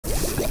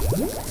Oh,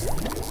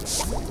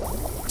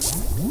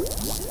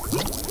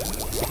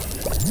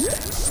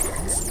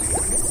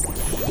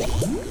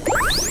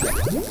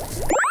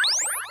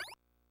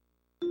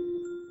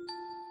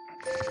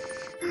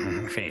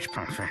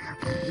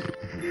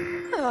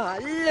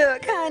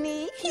 look,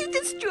 honey. He's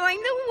destroying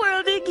the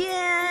world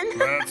again.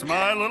 That's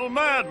my little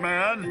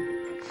madman.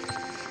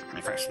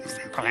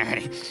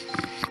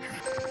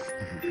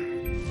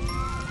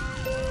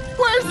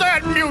 Where's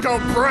that Muto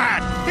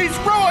brat? He's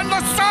ruined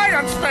the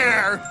science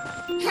fair!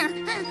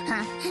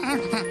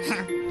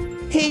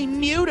 Hey,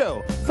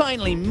 Muto,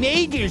 finally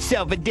made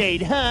yourself a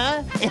date,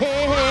 huh? Run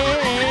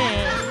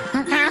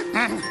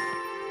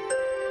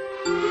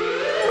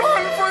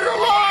for your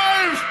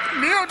lives!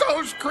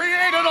 Muto's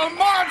created a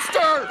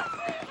monster!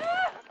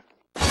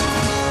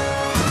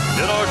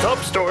 In our top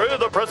story,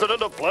 the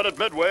president of Planet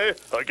Midway,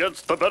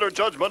 against the better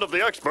judgment of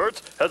the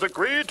experts, has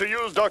agreed to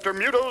use Dr.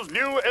 Muto's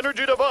new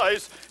energy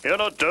device in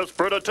a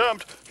desperate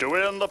attempt to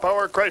end the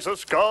power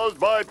crisis caused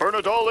by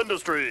Bernadol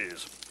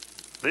Industries.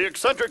 The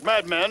eccentric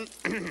madman,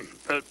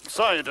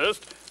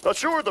 scientist,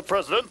 assured the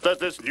president that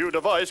this new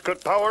device could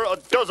power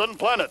 12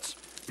 planets.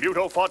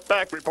 Muto fought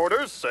back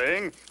reporters,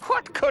 saying,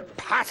 "What could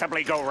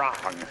possibly go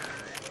wrong?"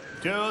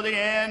 To the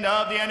end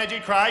of the energy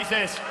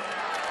crisis.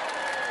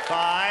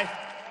 5,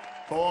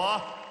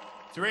 4,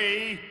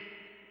 3,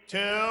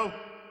 2,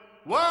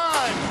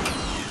 1.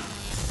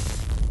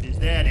 Is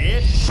that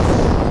it?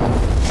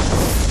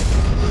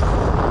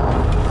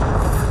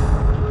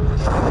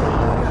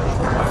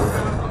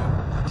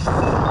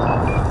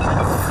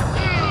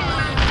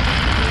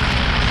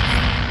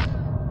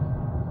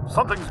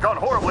 something's gone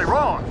horribly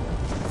wrong.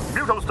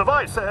 Muto's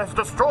device has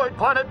destroyed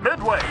planet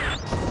Midway.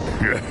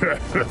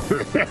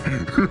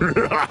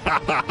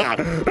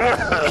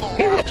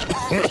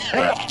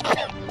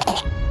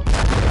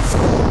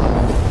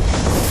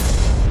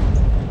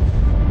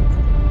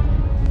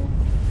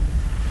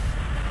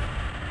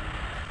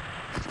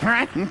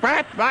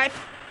 What?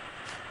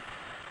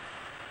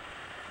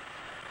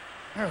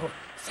 Oh,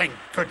 thank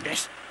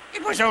goodness.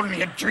 It was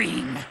only a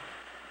dream.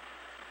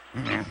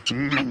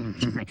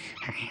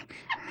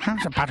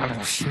 How's about a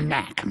little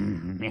snack?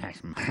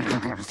 Yes,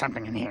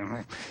 something in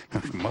here.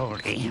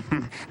 Moldy.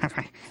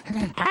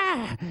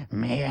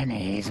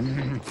 Mayonnaise.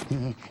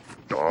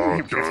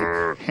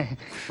 Doctor!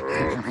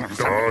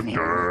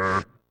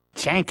 Doctor!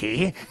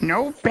 Janky,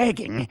 no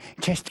begging.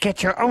 Just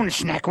get your own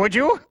snack, would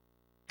you?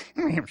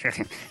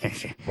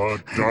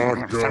 But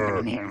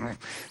doctor,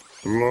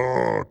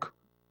 look.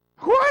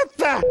 What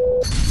the?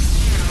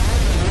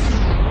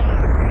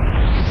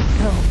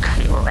 Oh,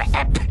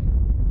 crap.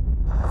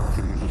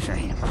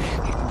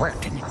 It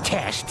worked in the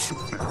tests.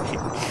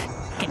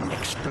 It didn't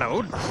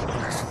explode.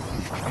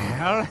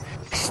 Well,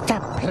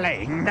 stop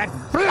playing that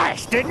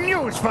blasted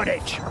news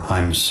footage.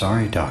 I'm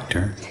sorry,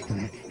 Doctor.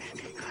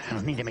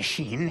 I'll need a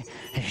machine,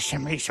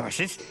 some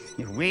resources,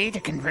 a way to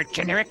convert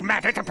generic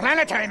matter to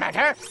planetary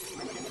matter.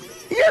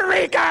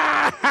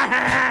 Eureka!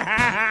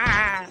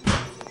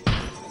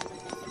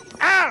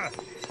 Al!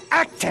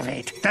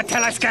 Activate the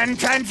Telescan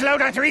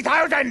Transloader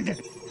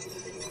 3000!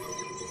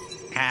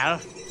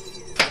 Al?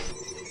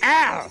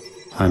 Al!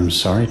 I'm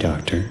sorry,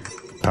 Doctor.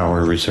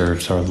 Power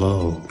reserves are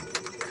low.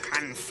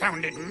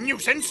 Confounded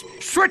nuisance!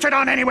 Switch it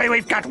on anyway,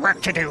 we've got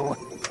work to do!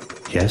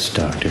 Yes,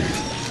 Doctor.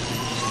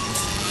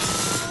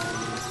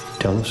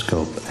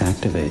 Telescope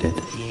activated.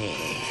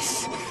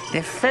 Yes.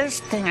 The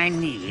first thing I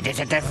need is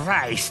a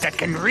device that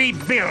can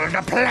rebuild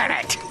a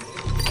planet!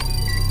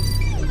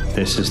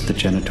 This is the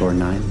Genitor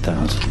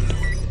 9000.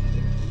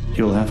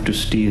 You'll have to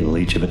steal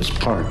each of its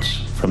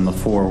parts from the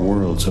 4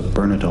 worlds of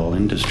Bernadol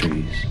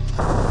Industries.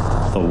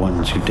 The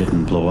ones you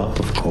didn't blow up,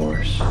 of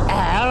course.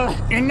 Al,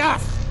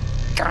 enough!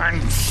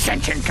 Darn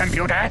sentient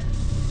computer!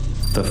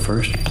 The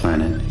first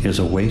planet is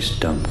a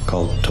waste dump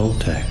called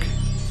Toltec.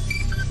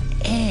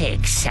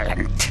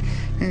 Excellent.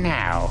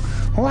 Now,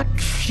 what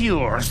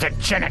fuels the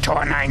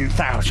Genitor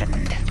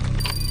 9000?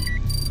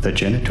 The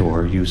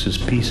Genitor uses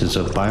pieces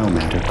of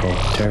biomatter called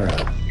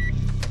Terra.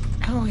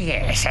 Oh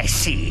yes, I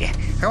see.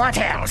 What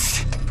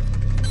else?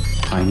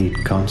 I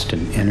need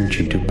constant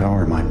energy to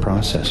power my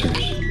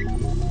processors.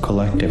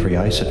 Collect every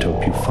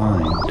isotope you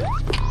find.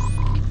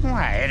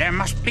 Why, there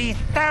must be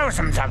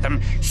thousands of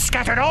them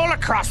scattered all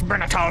across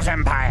Bernatol's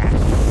empire.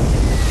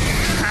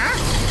 Huh?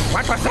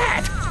 What was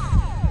that?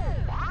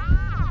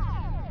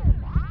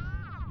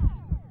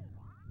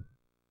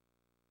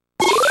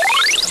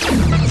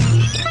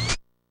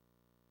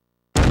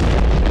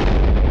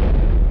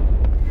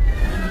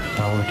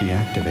 Power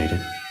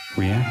deactivated.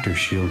 Reactor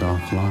shield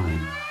offline.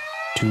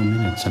 2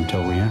 minutes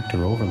until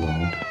reactor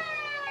overload.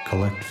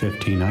 Collect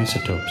 15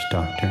 isotopes,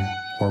 Doctor,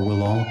 or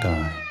we'll all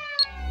die.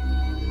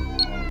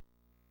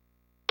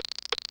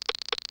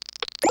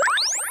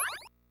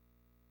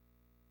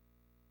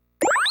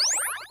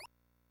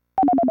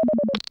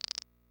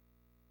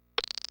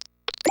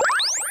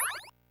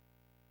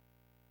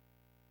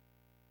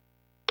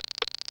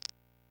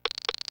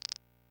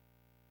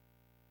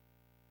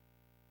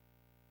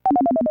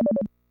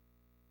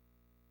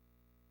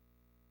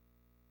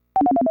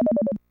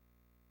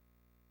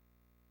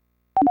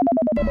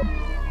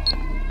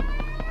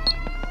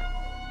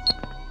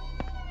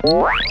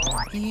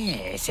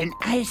 Yes, an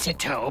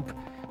isotope.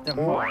 The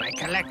more I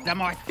collect, the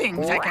more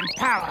things I can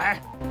power.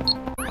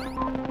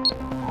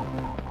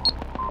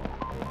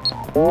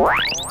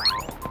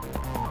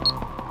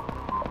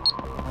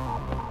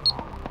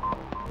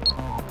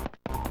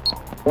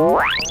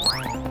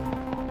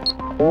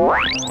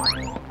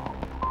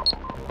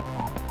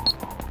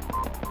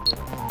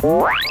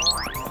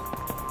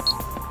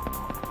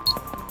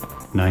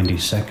 "90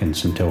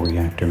 seconds until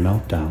reactor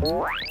meltdown.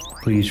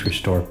 Please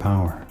restore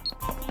power."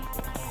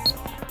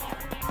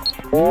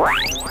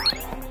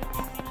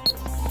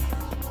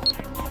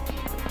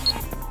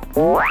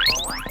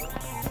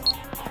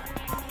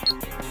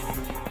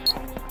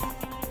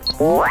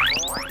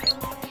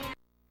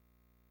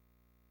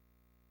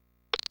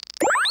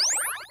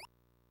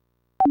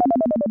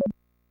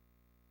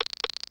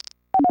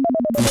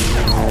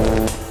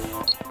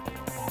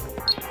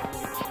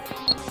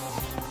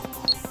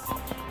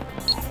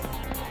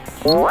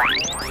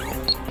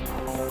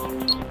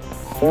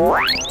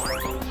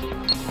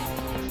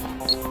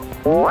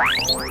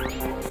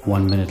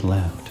 "1 minute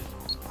left.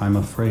 I'm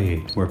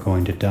afraid we're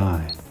going to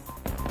die."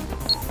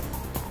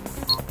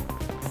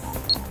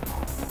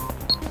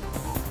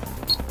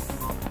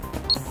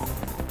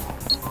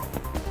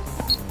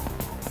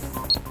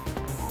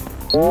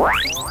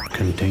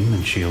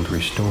 "Containment shield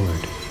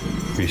restored.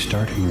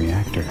 Restarting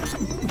reactor."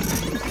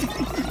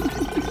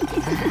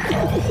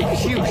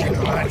 Fusion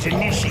rods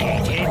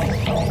initiated.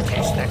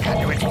 Test the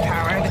conduits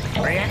powered.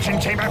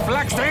 Reaction chamber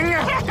fluxing.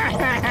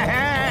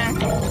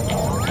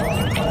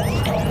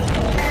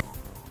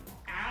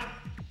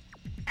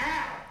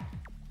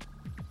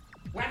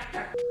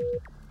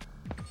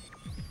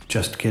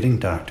 "Just kidding,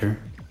 Doctor.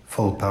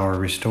 Full power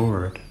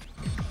restored."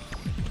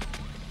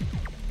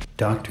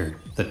 "Doctor,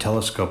 the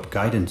telescope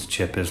guidance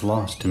chip is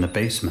lost in the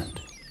basement.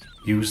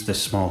 Use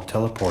this small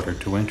teleporter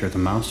to enter the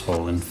mouse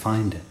hole and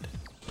find it."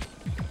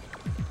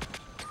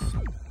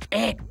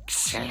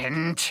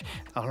 Excellent.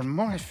 I'll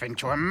morph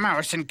into a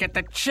mouse and get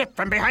the chip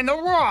from behind the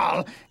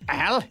wall.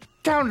 Al,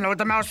 download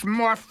the mouse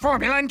morph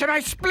formula into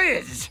my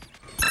Splizz.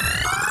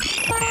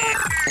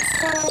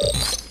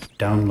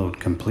 Download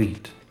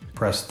complete.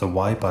 Press the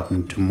Y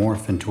button to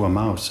morph into a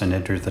mouse and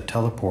enter the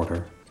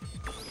teleporter.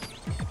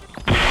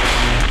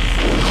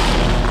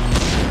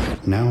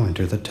 Now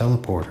enter the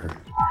teleporter.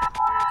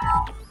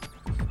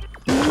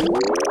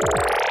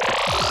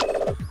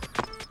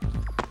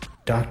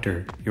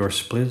 "Doctor, your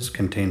Splizz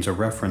contains a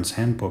reference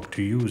handbook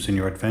to use in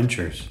your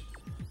adventures.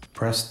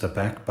 Press the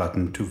back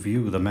button to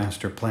view the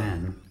master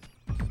plan."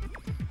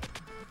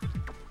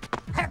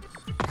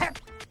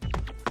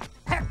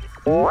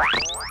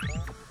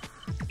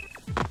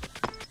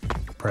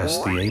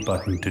 Press the A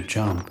button to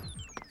jump,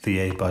 the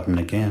A button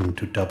again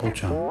to double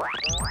jump.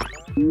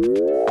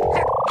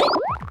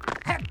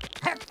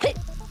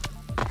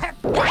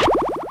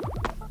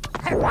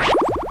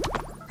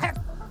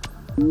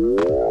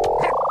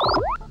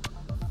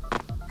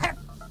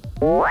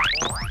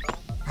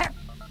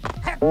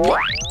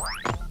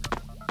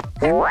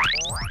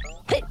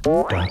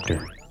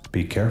 Doctor,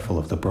 be careful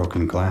of the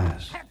broken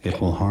glass. It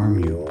will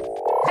harm you.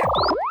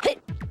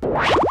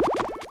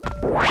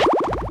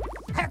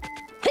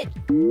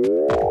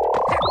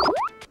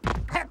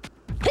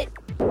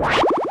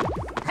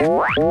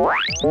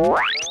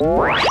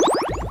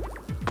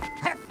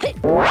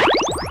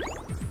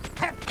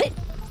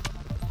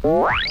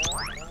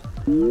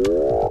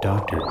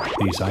 Doctor,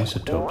 these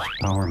isotopes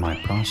power my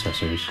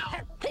processors.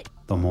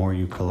 The more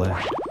you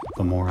collect,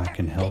 the more I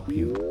can help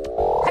you.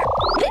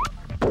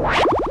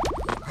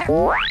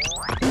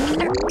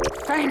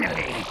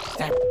 Finally,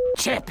 that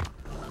chip.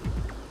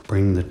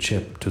 Bring the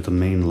chip to the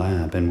main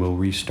lab and we'll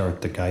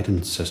restart the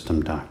guidance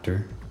system,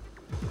 Doctor.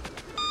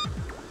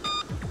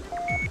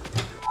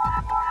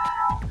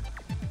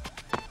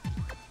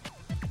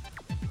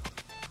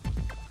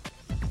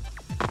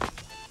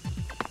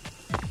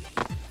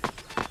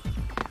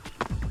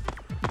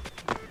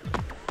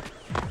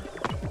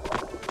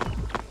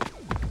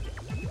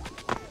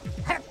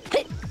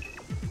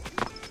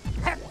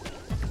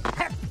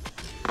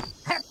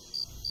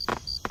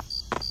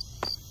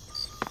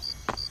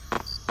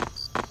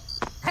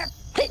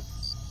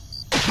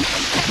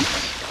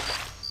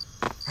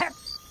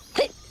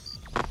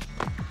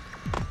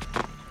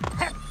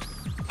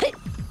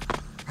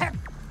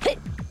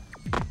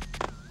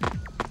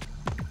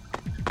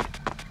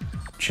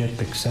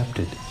 Chip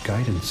accepted.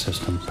 Guidance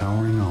system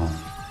powering on.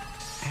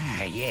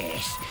 Ah,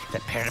 yes. The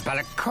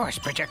parabolic course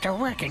projector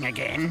working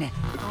again.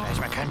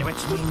 Plasma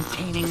conduits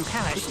maintaining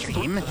power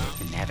stream.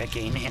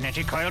 Navigate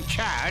energy coil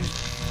charge.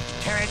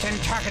 Turret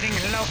and targeting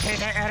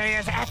locator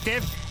areas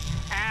active.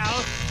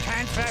 Al,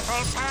 transfer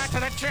full power to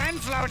the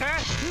transloader.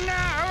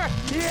 No!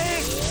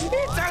 Yes!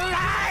 It's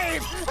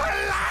alive!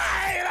 Alive!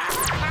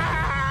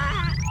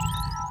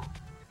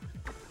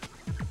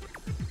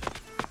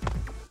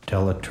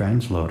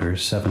 Teletransloader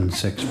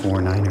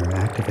 7649er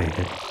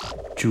activated.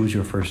 Choose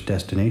your first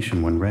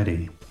destination when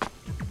ready.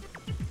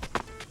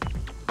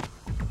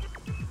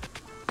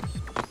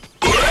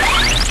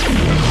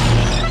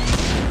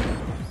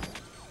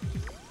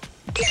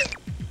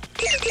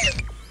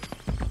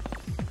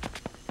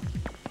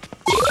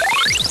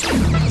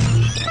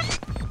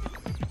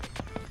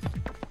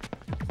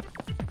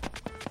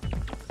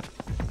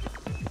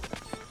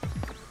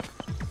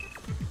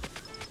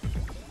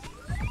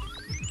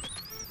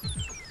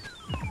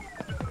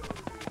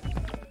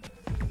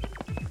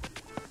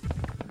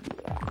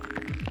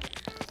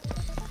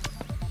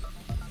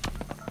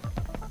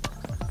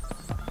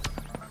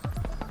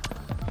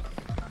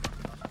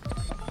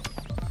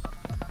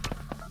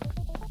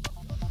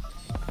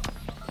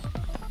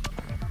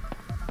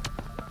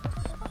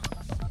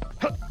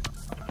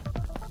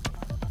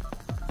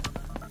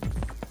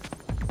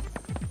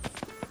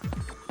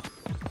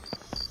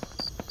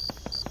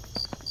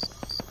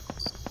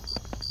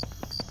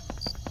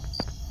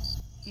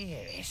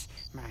 Yes,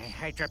 my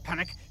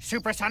hydroponic,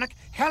 supersonic,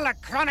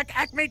 helichronic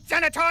Acme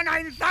Genitor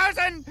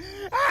 9000!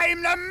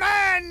 I'm the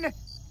man!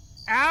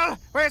 Al,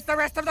 where's the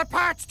rest of the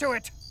parts to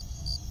it?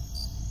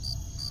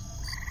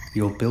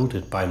 You'll build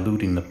it by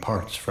looting the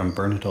parts from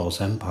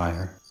Bernadol's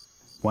empire.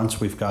 Once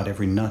we've got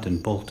every nut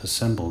and bolt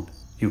assembled,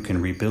 you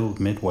can rebuild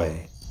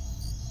Midway.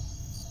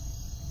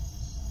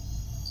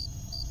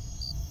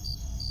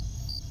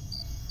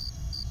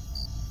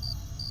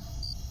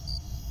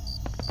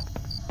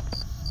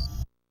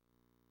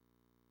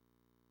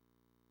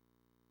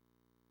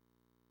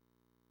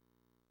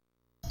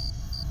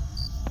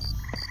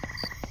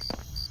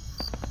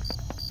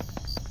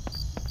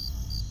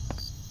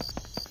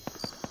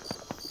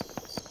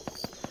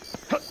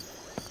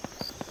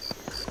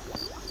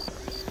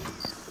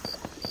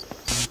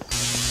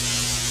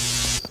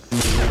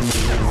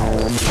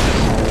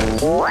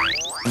 Whoa!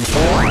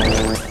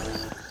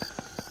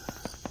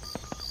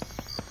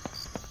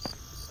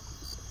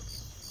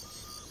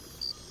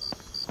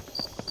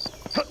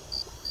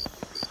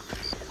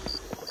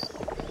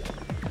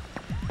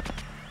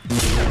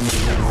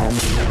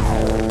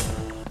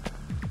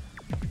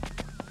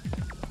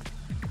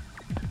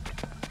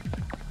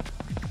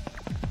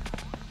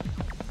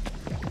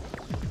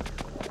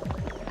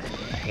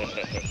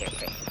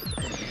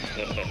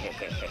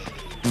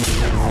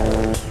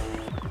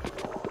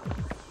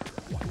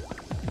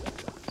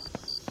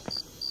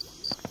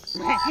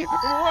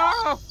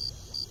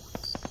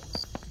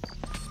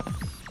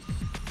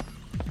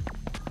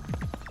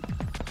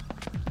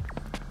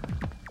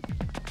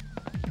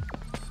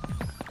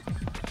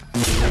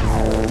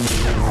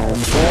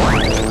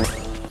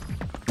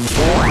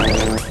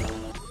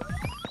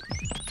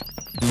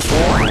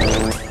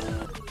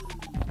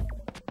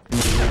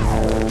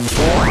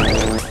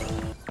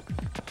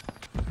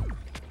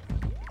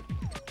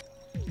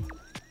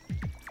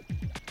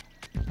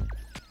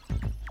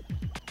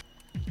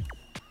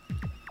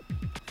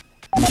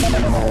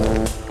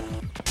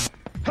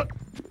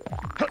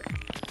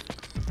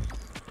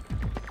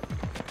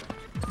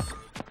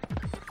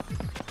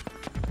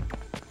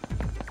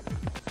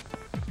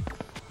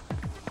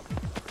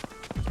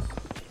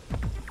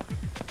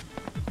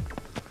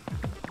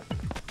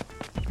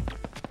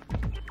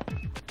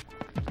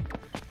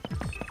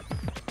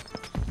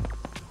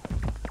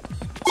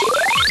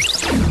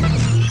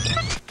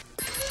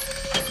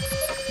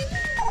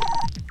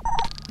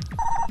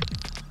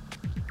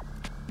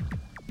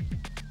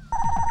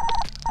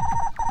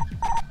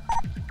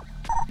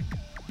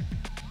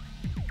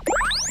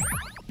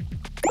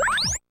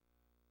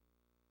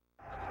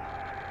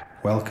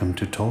 Welcome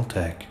to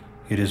Toltec.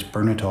 It is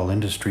Bernadol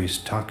Industries'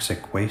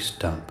 toxic waste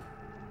dump.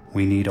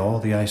 We need all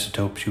the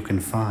isotopes you can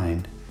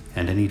find,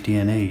 and any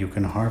DNA you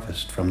can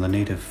harvest from the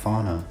native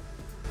fauna.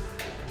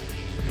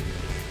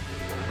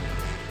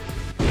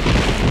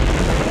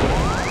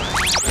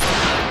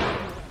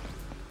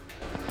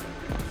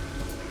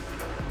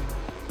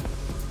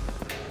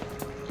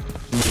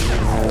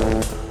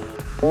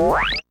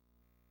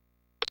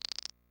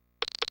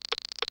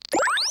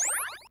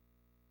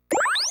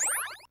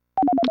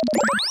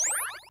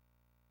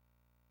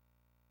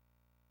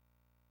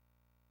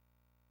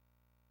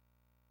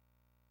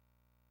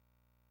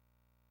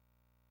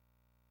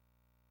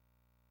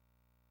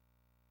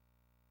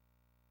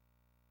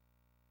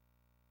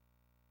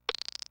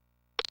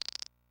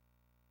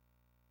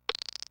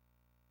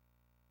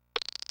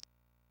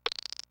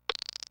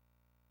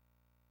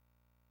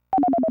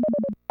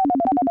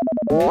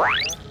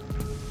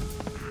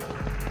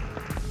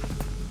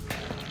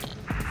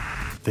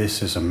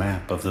 This is a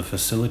map of the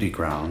facility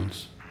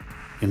grounds.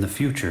 In the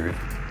future,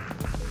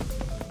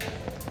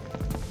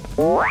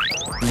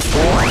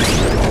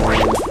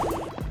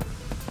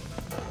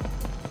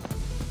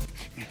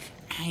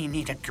 I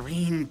need a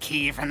green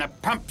key from the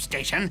pump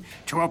station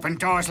to open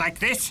doors like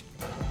this.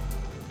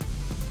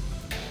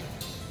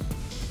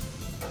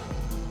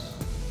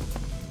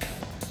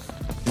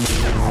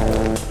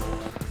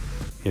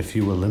 if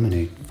you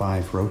eliminate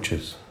 5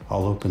 roaches,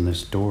 I'll open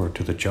this door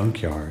to the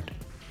junkyard.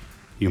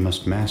 You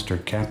must master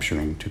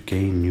capturing to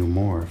gain new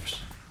morphs.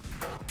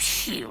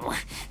 Phew!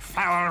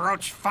 Foul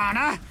roach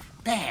fauna?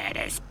 Bad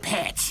as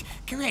pets.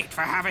 Great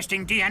for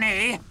harvesting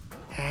DNA.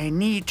 I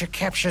need to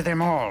capture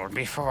them all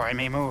before I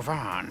may move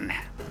on.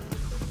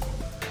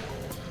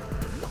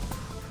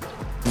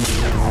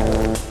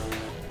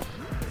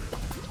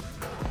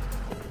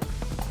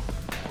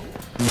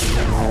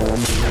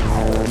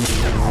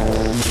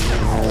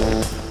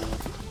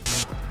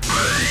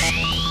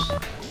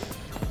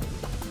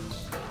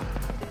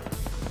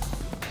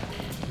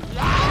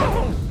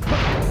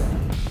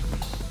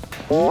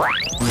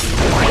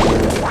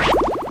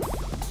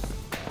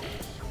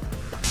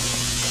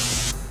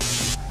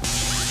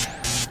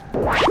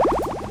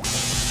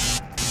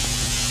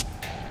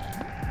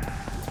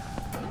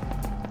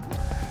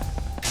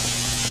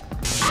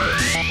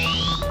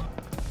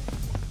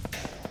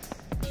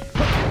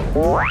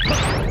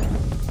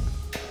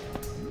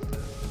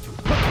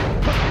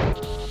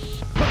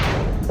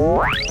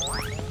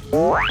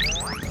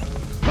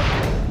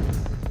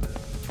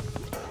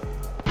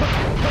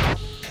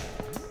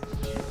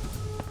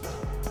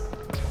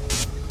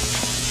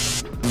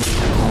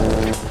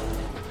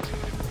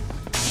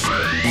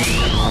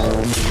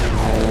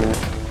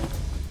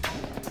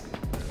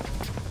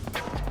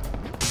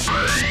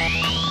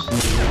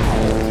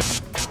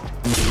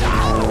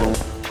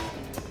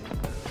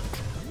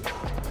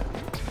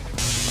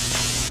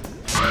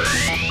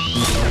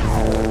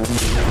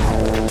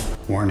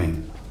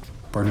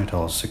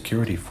 Bernadotte's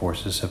security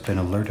forces have been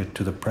alerted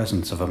to the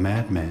presence of a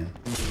madman.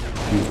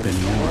 You've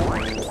been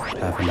warned.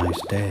 Have a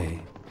nice day.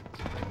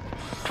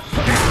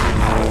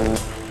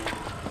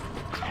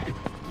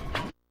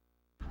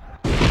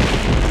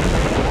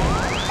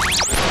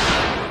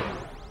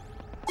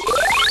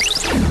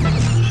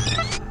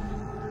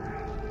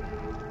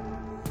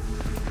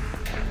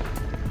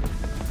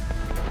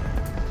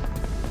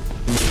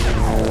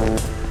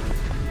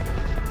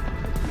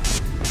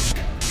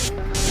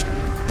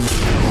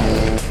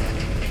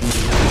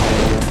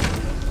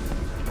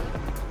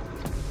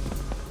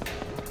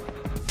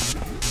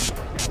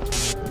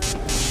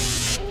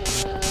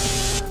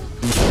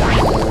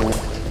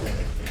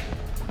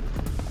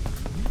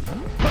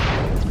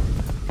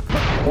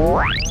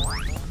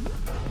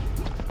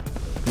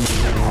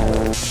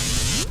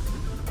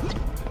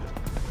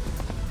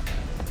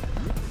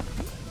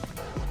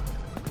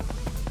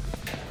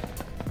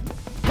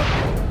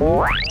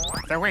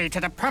 The way to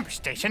the pump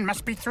station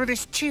must be through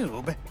this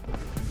tube.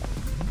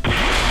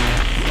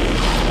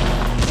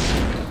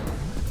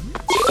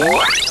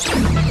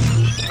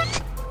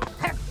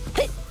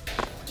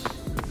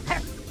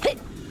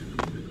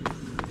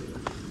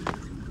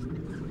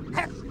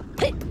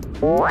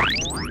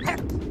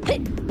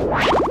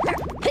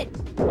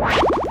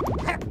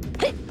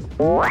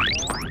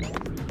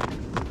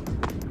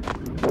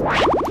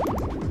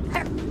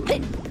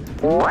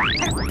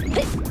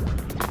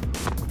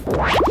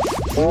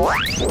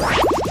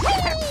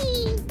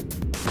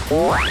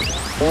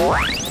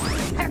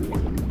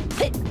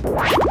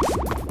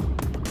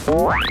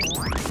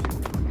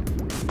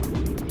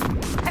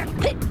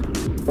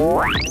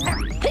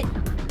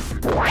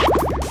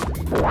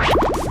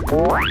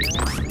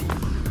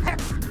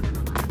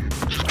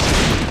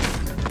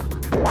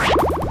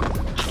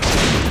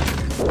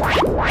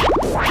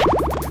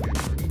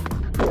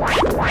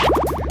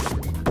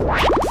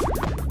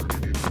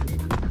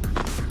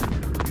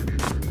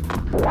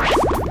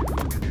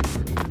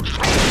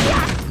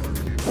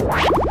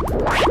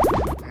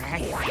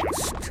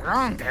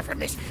 Stronger from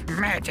this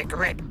magic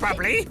red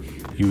bubbly.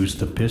 Use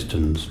the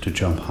pistons to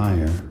jump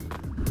higher.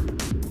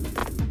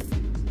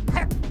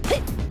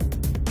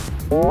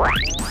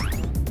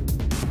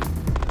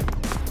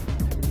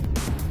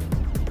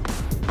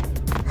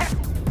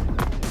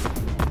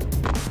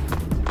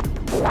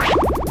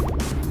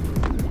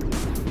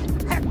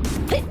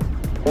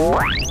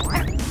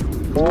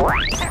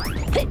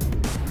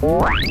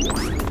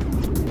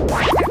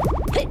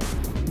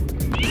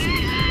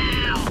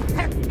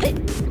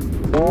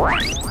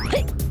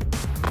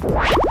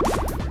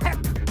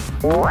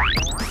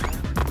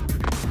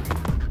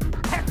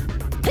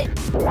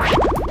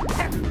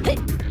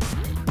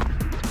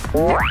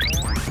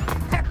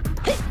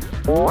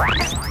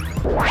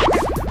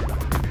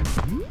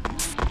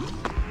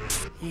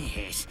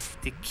 Yes,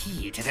 the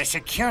key to the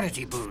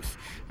security booth.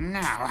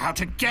 Now, how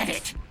to get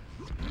it?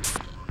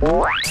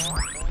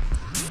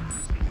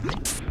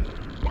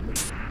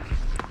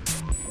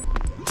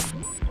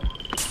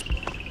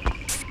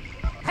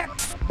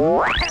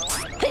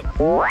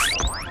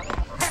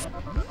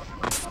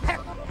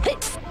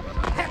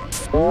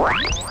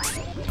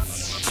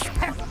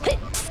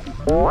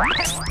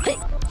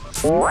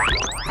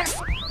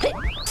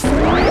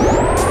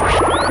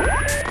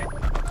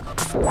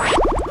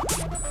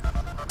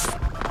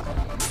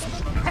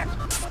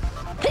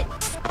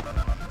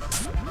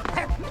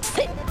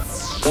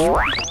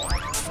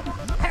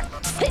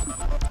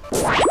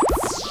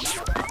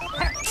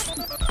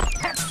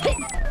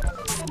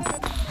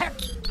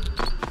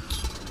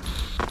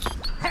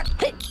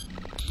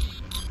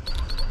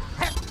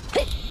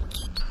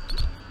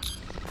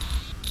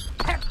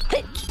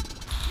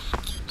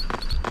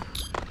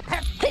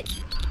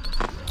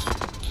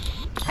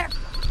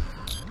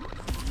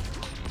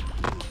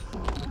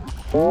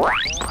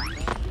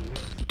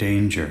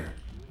 Danger.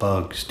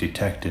 Bugs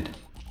detected.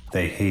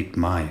 They hate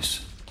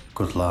mice.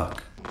 Good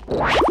luck.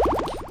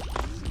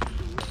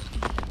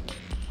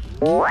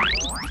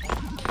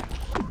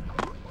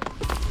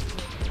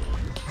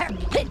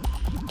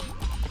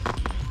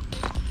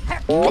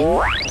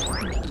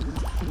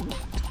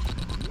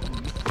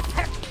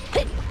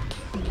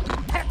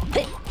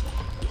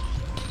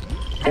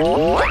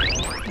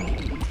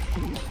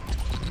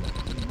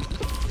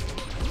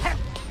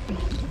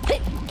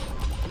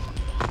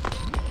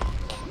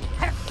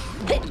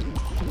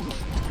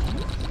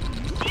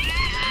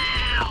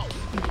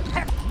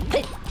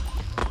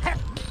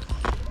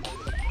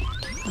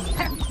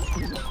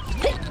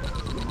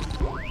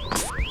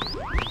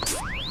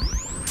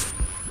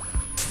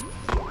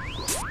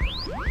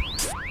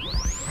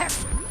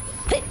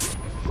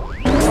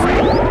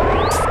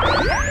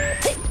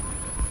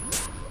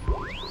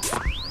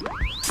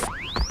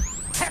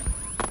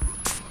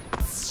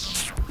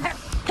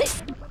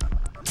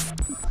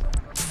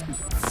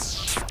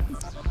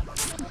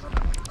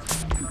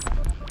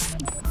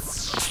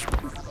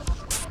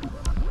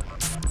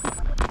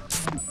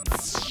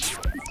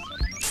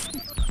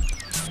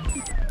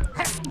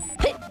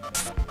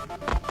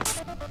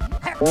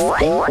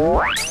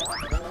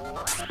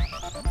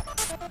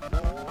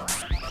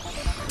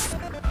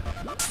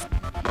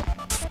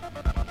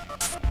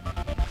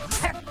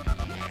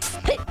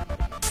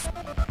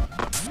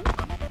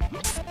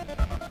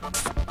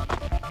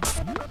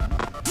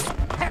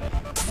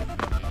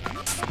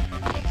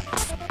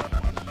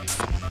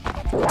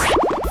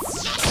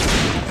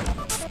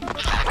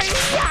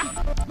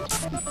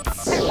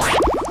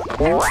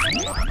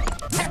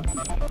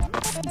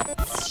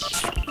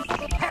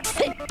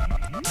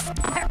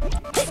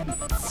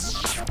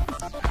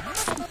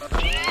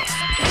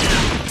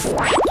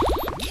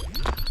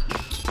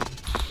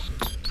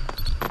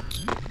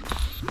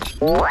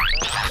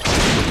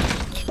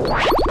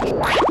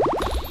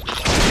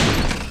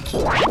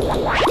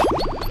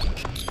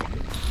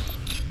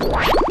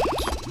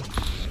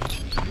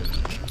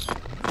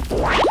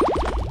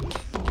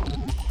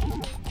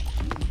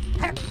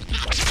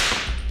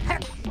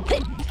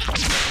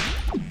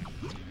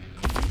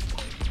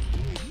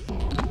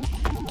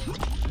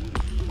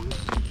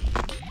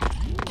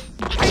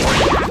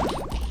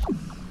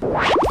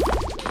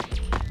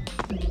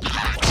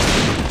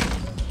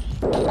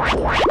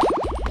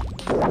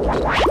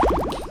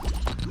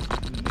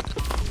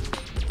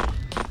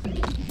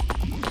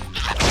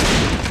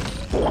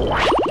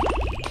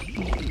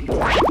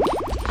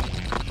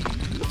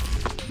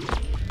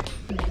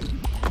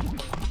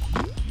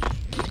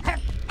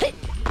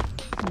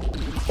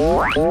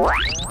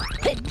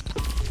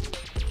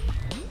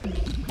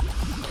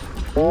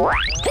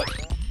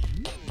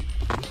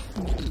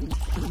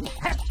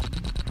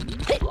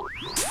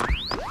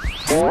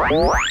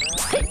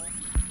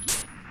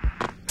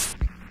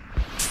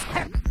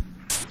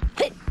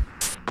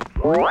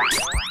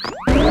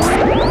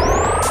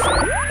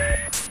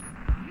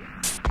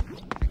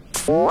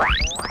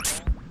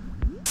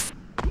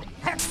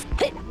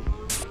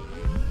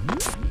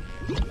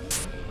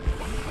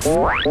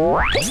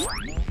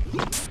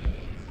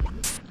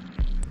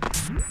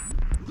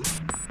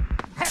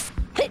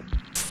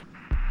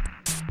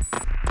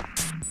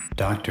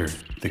 Doctor,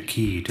 the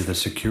key to the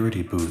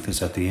security booth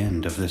is at the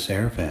end of this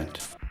air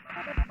vent.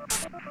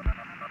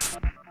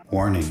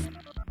 Warning,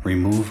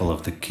 removal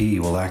of the key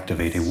will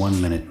activate a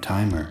 1-minute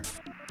timer.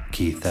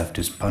 Key theft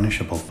is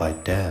punishable by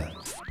death.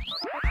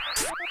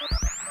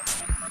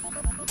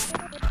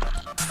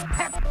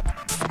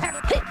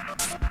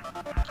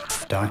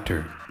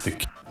 Doctor, the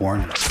key...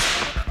 Warning.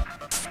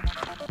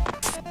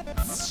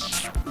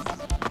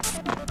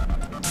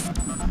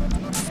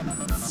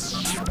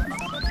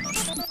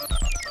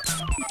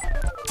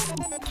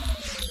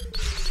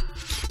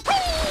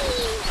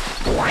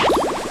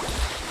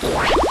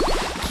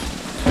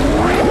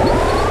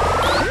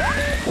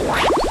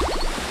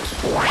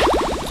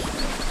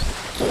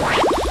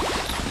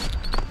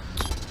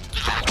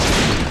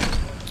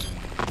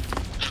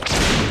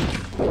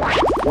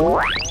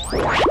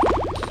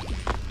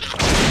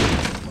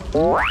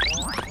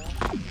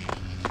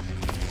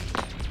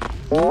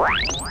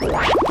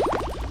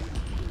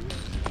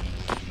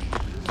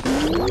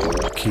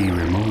 Key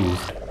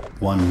removed.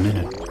 1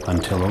 minute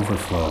until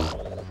overflow.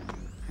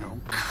 Oh,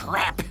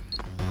 crap.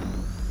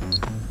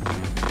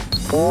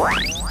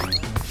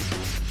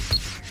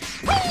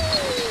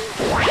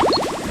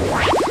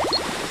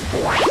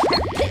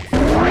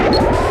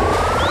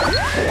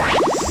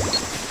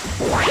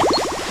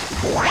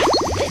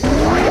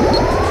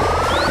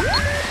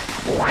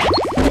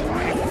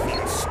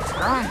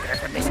 Stronger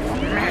from this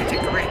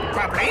magic red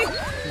bubbly.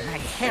 My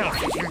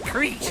health is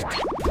increased.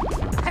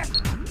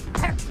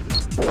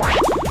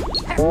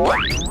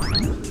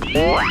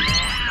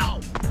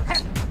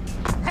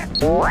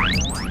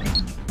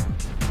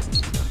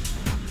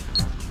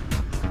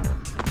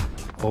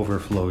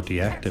 Overflow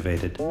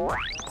deactivated.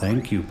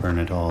 Thank you,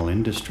 Bernadal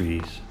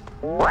Industries.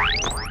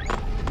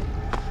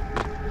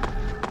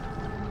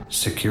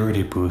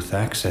 Security booth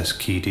access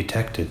key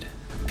detected.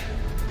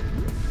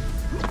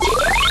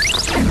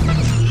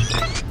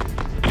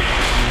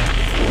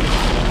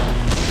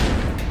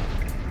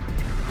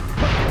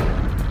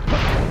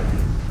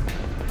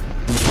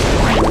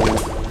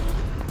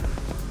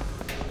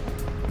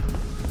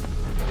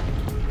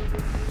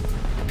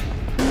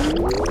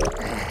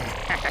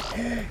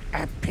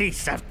 A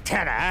piece of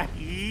terror.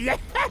 Yes!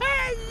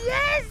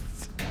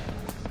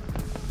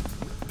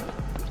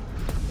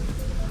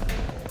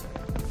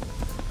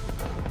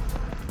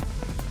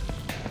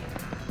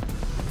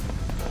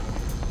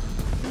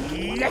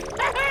 Yes!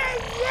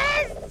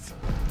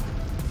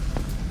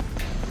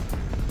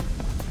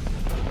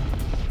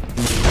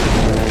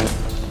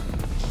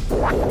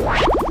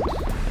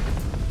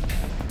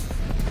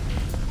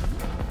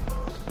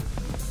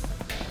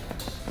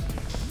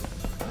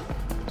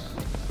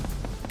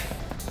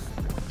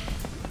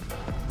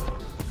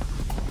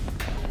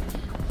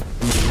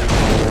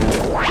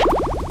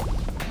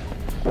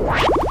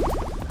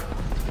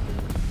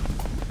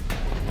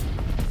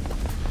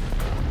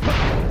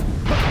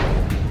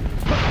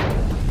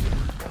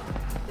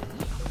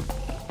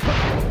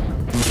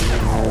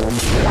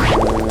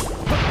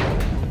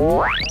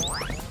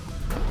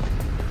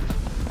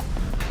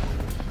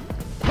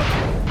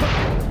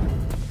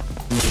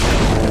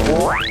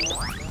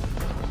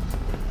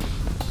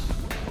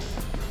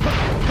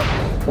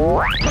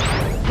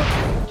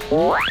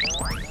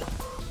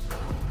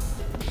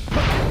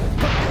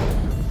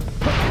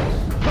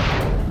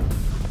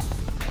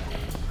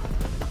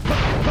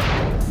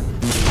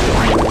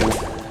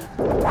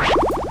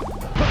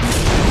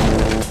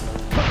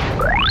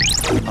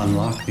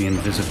 Unlock the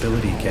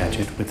invisibility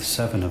gadget with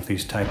 7 of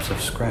these types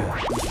of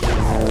scrap.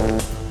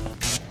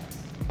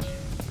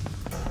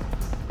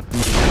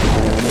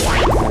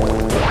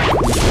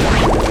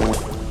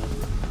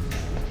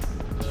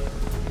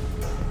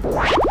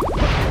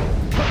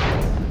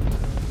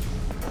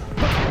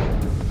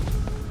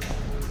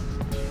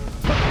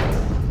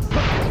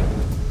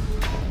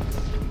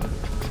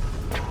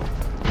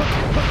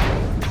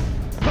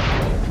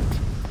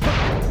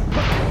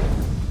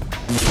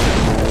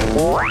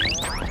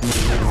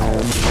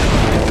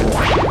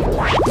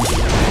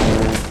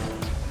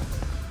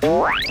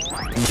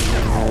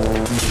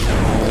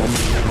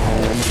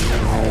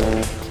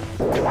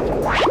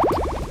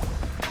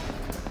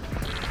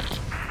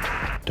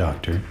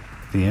 Doctor,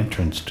 the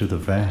entrance to the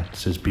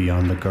vats is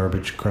beyond the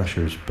garbage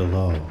crushers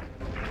below.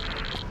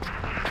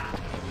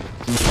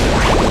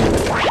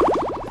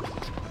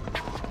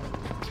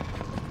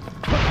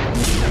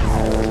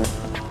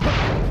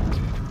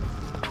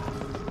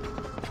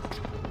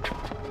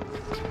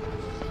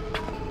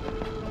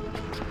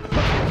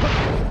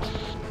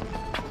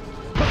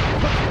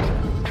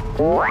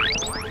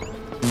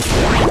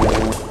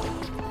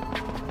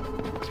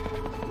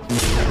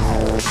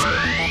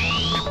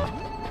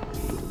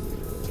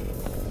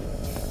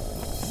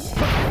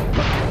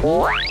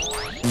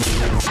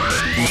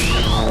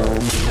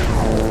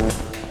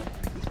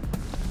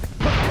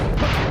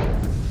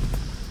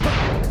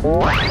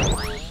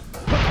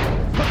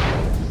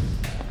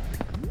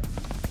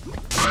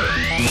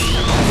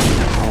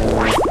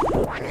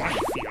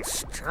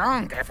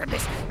 Stronger from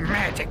this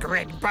magic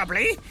red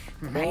bubbly.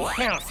 My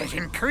health has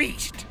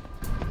increased.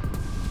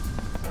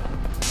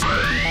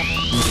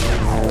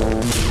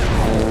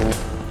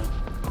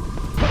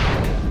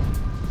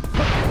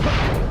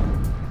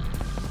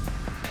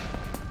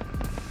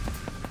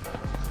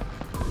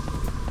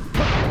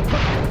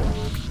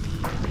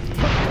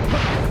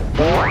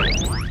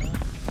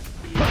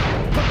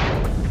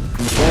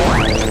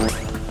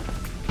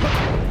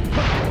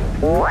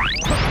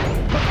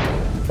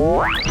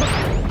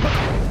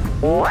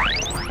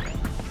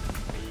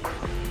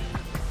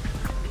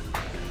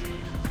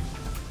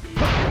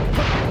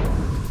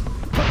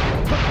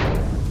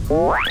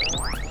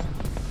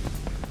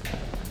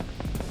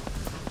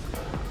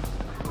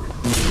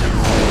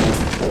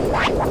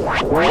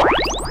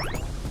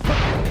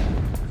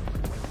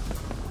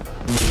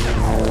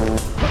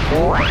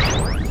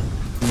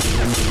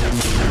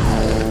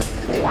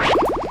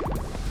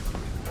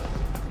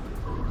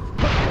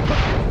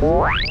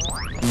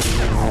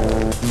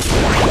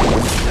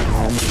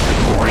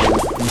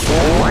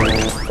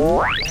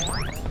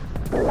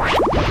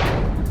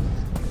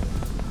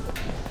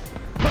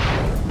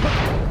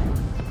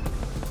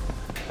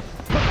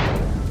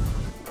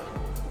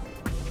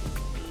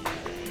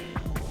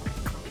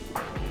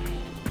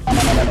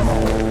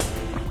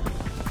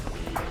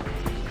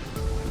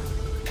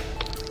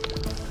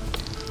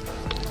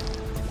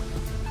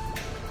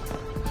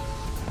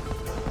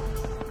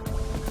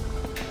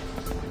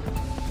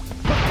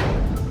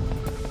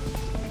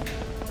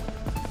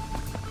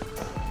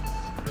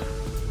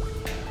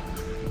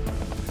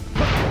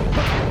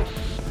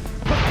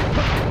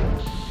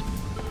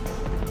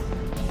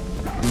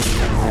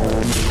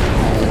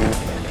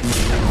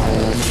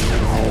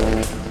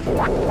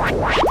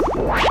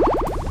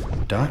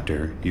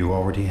 Doctor, you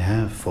already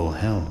have full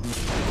health.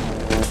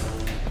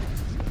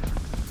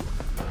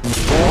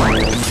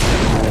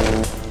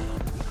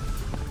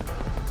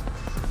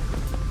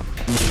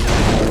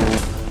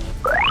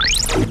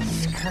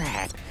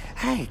 Scrap.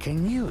 I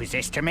can use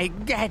this to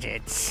make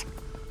gadgets.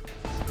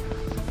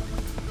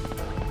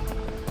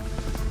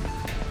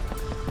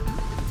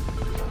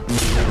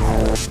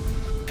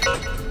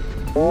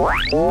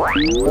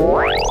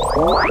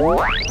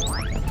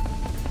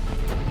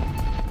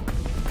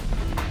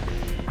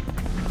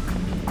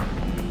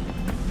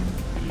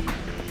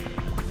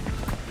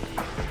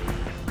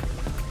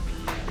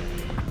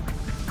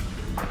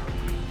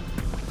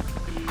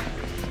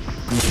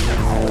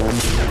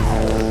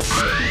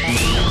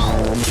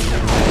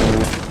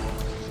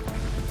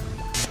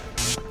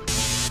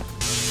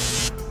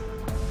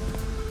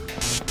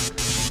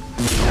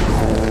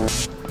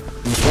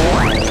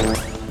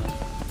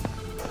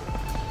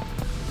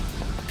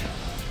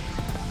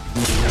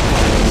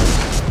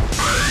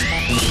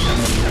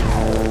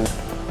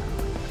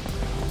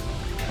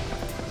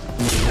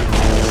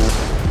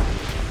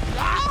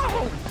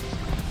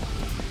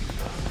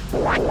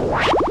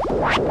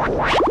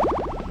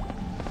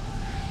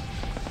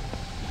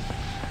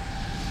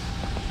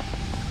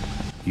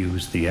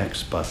 Use the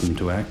X button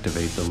to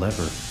activate the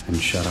lever and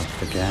shut off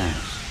the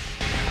gas.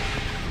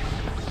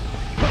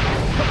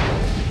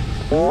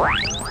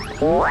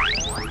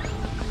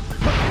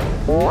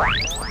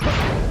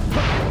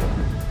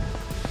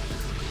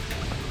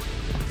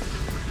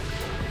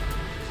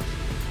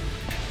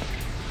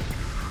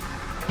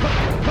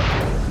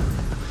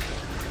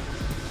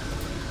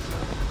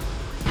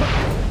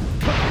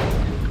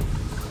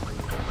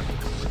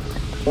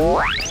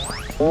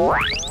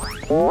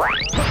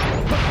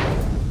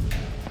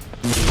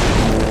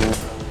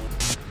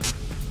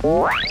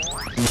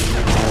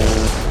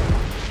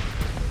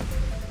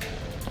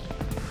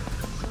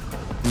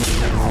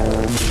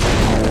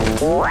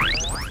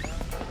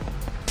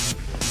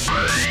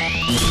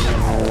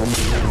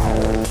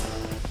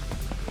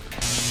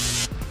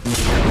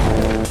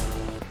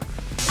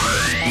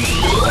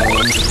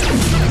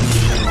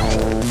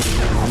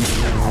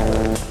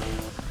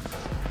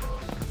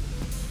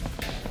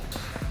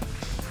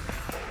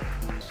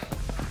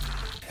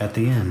 At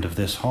the end of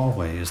this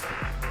hallway is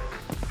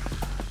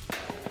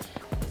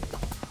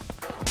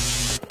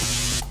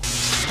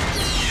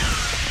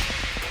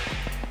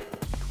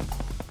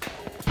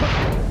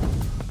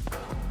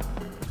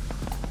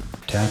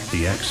tap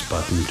the X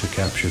button to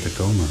capture the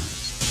Gomer.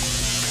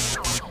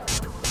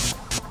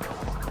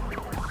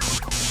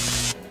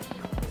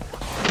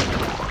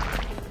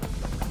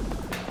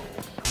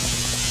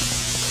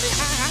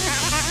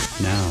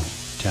 Now,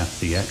 tap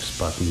the X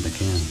button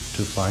again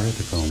to fire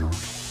the Gomer.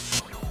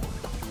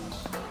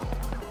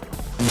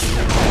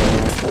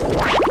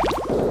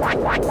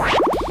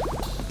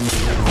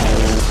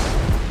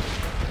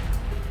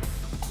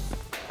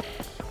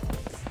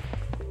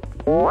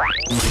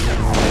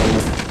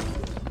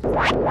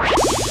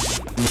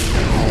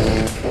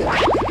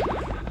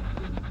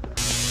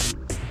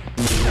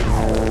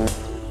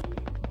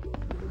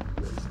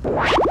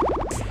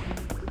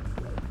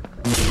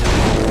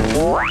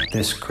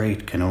 This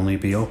crate can only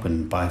be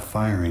opened by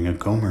firing a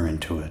Gomer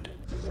into it.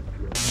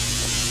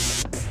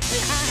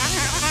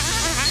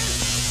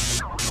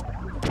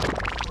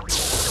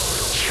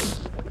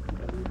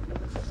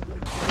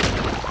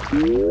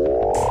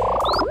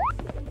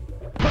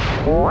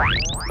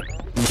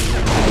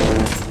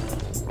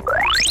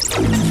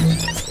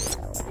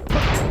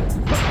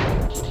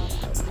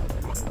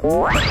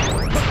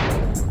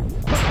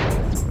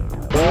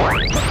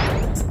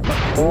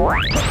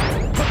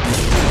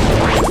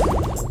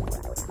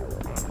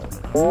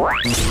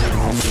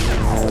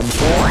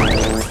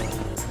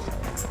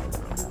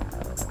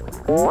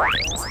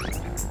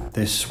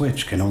 This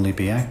switch can only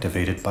be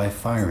activated by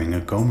firing a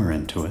Gomer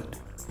into it.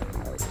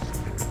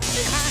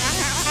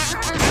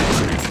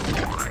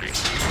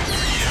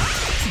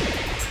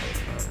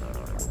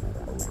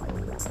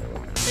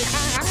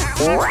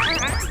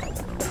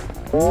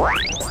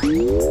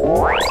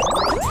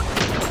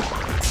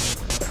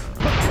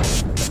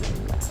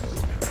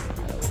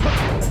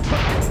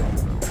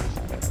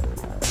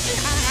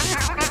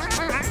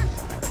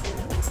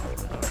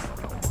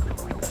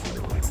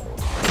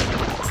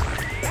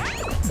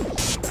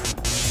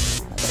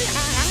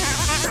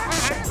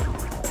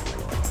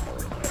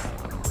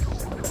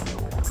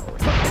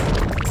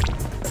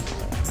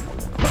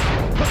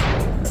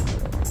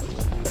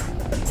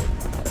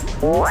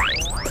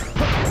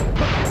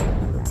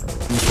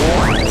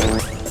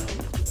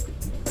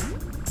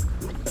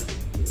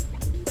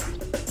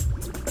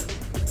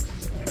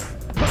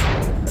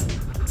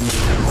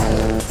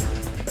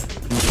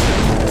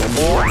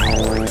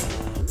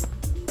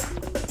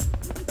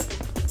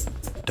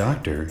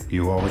 Doctor,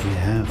 you already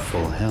have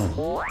full health.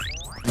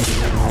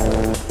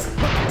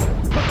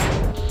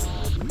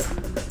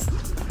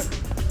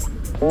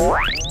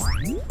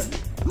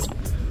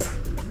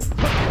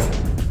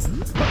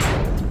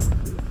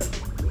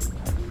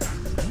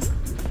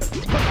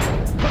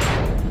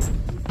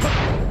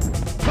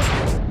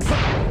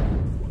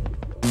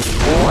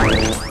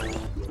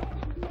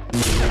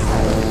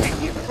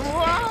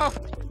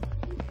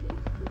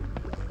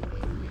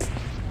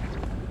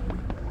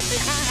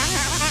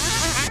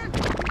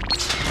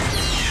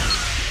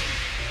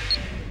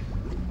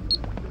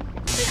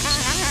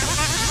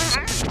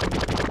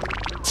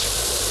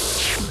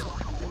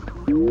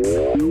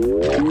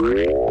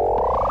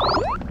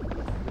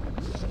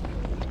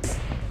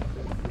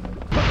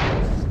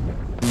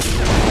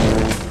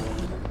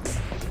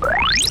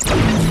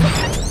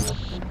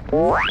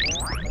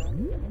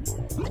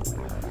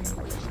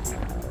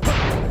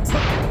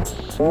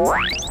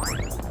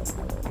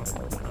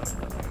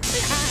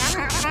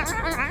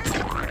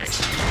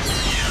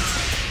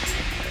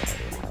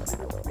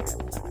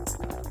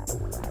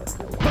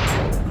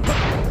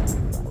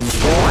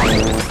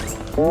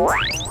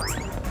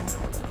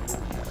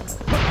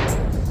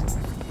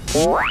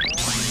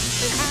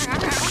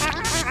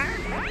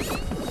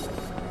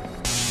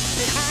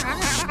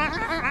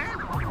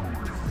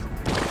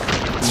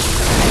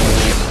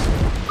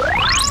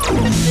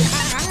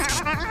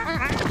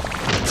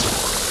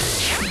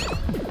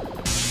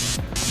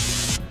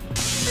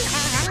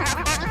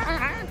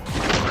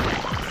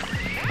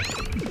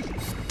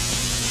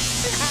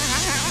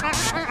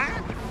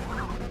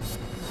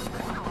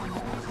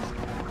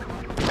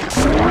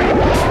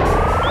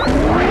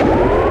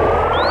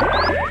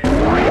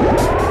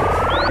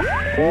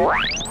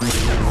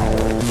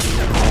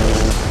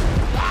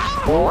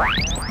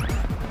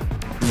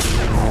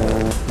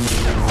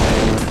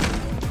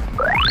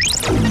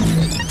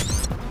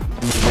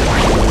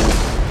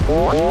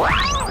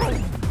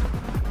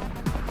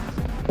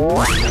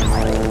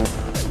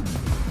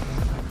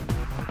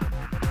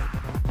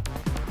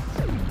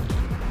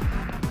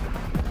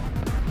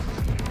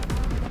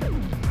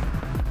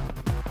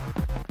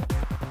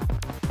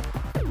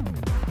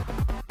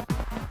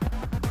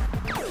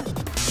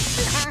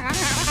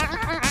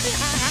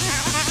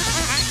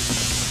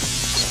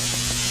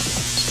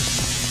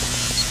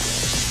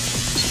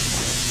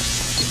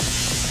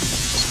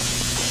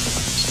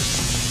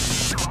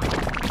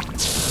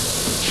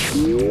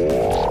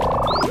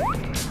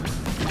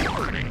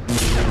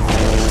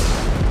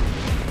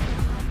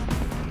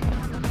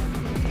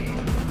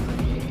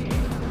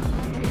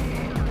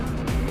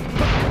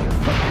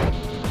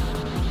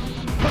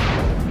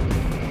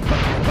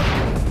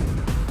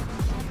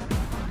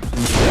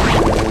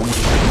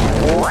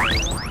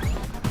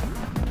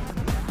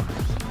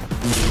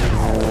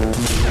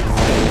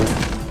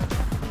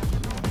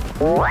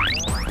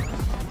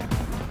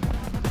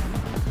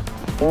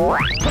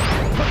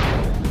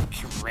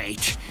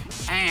 Great.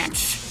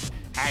 Ants.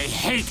 I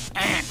hate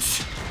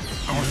ants.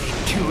 Only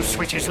 2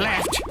 switches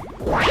left.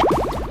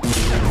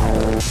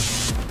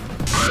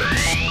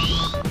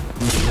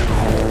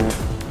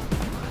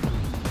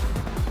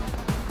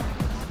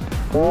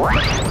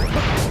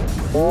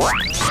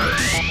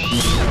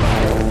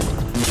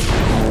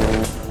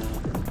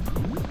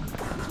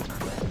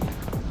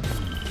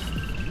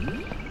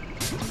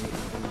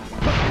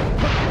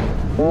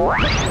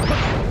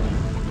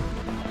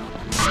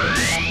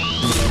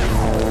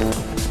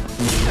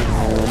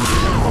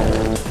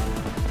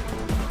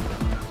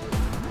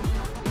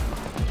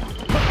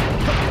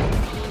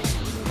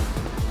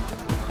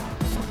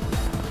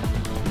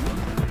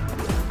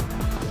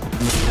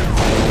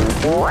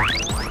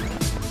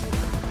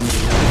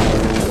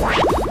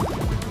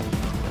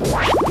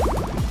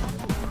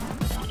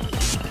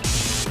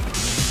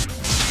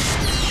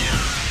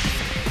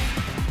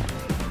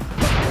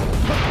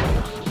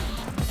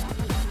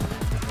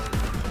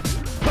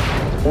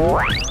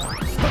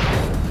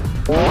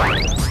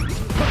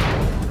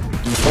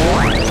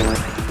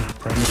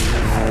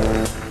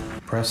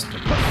 Press the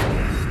button.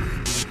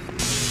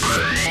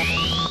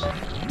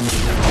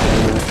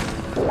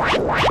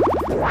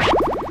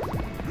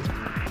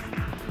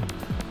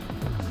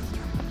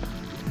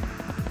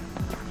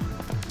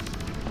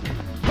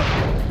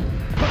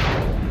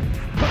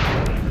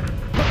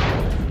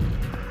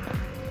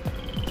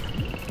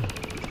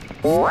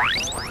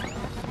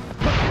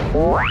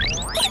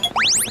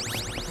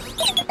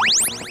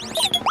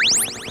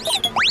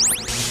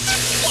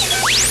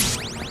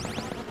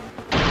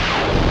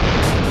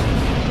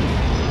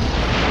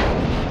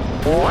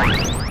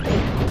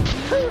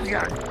 Who's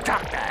your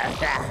doctor?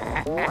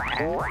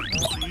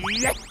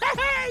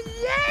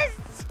 Yes!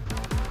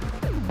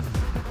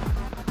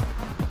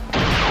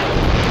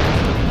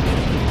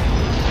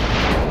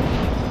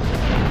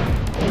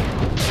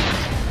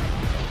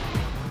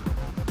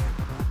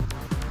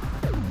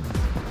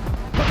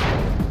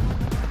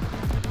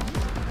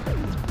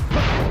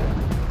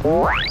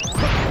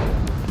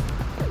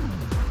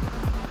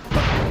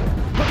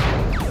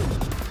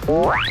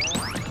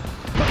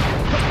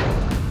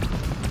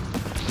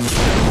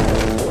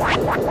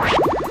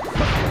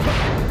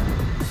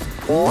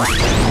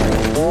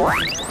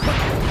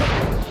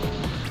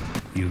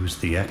 Use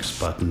the X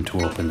button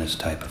to open this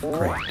type of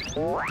crate.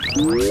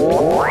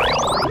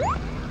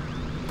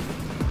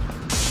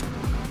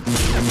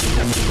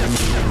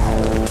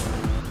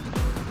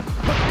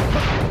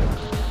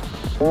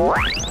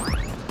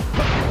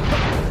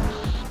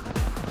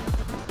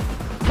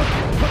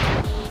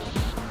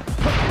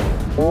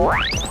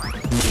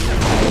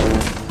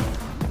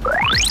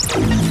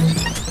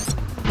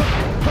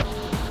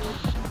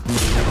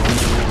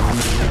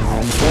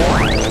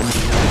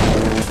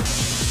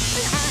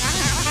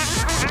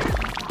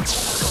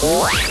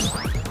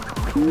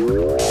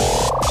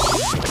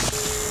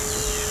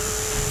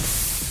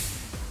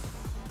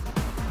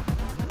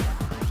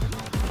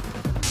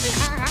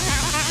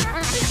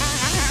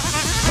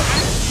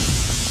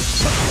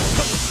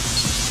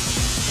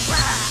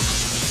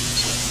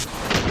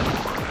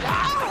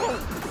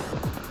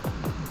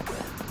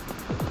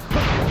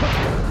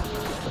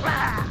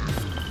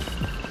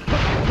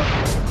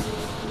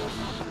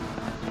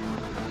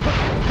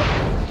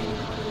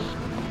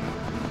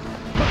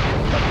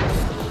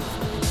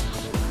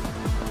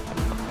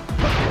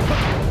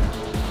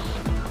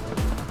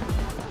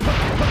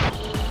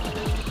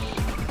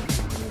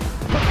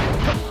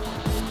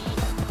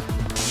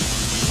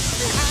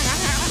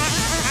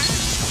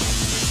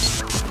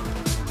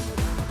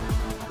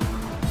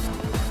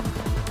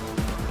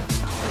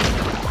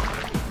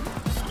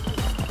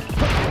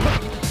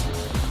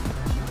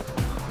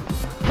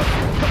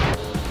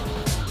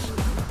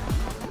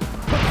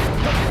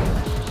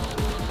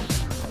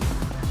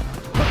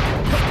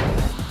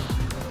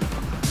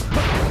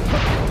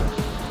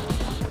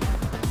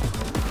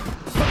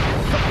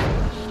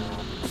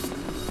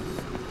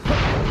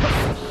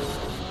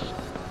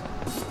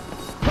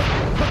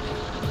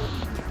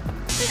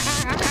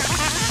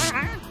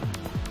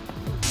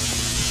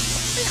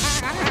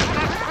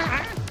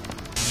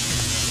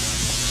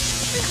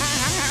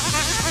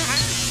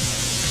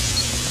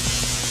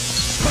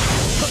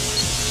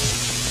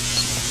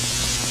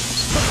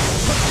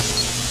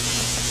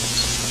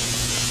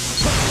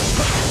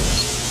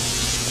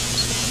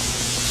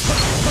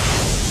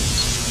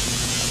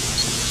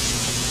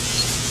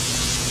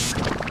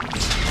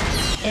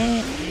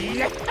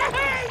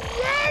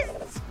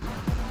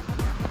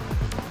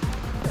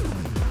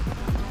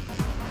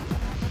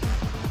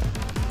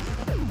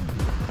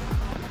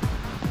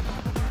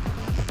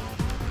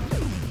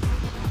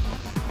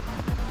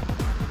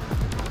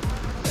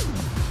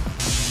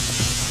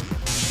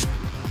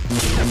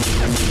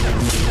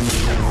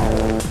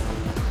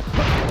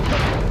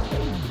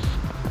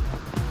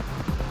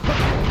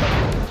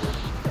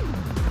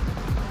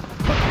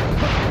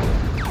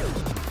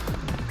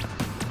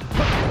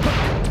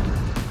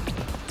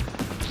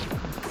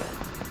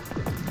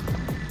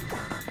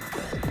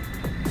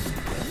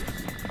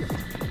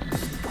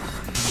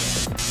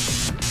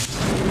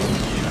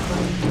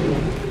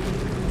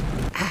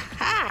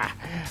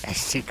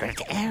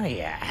 secret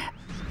area.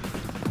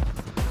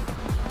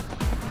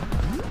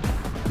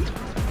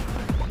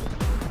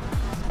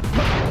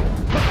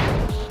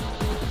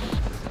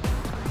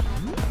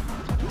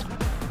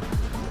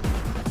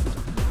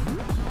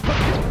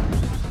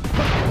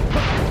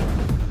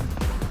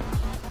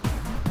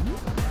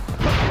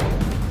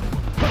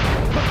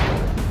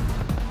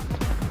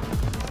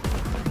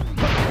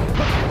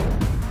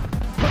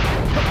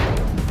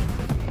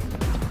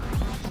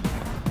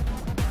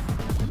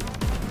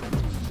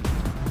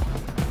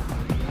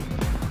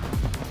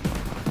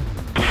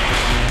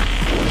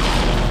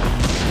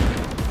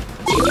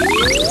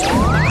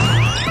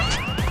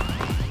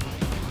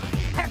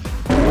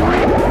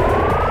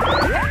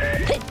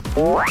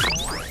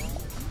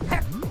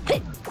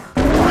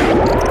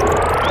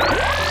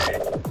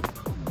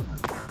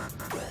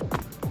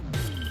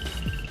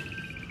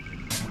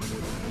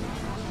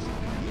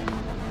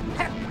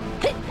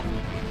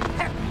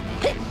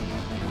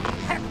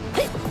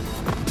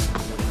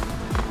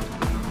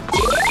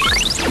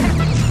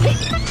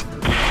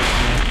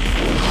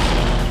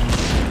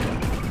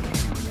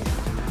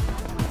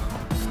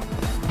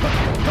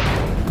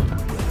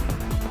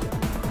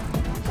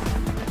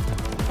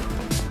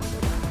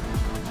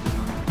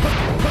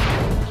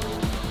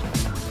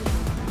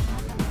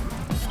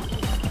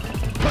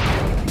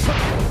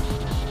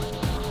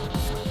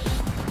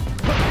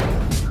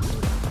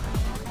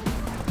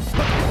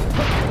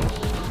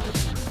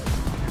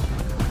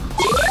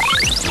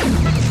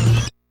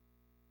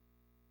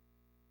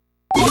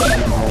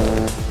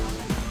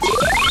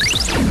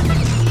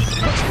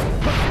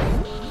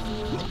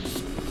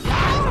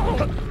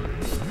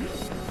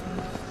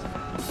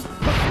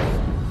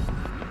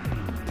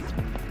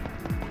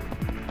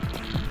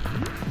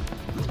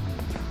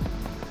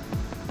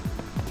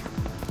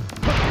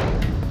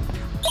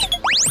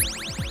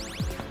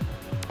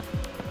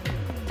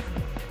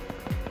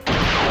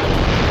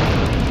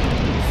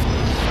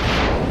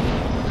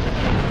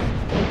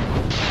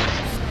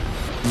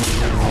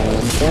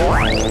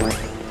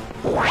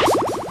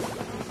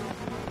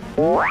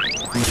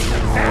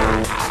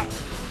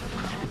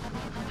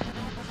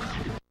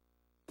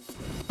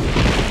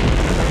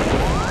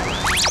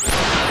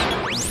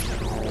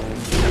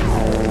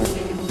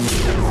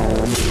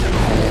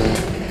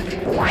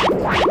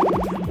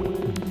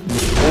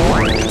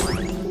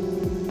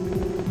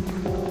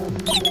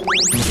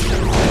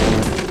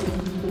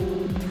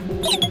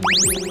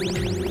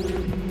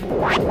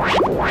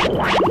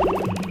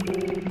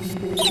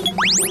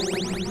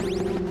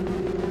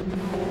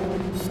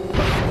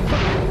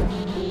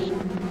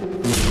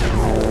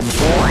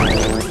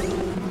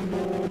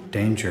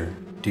 Danger.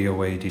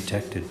 DOA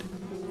detected.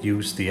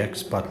 Use the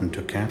X button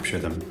to capture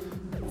them.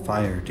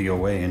 Fire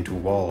DOA into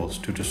walls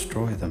to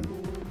destroy them.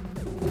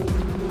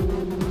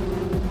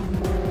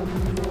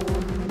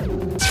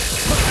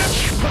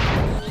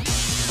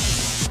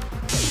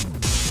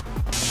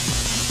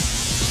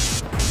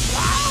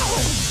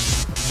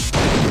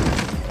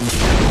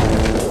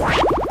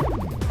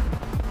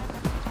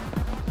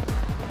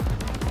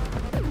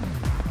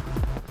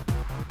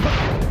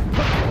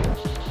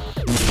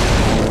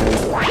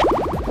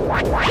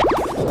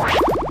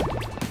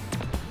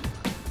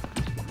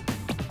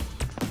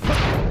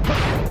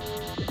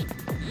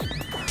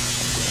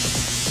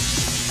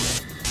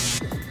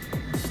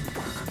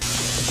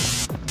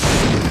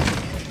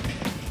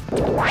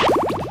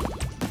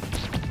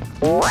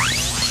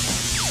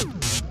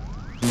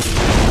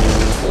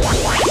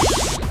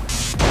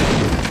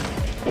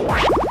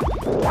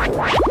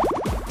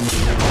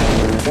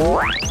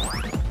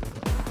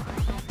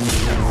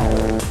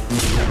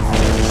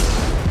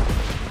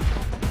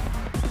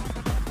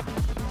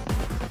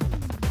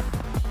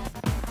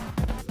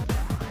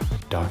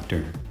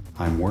 Doctor,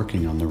 I'm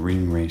working on the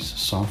ring race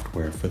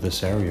software for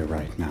this area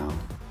right now.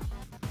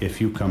 If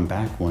you come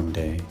back one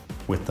day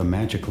with the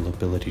magical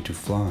ability to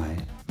fly,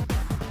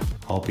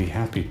 I'll be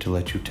happy to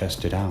let you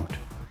test it out,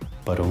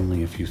 but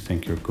only if you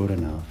think you're good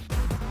enough.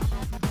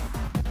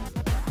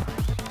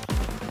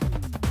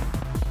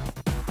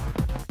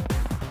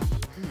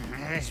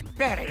 This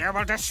barrier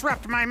will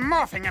disrupt my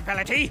morphing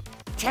ability.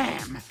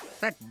 Damn,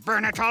 that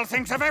Bernatol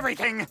thinks of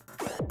everything.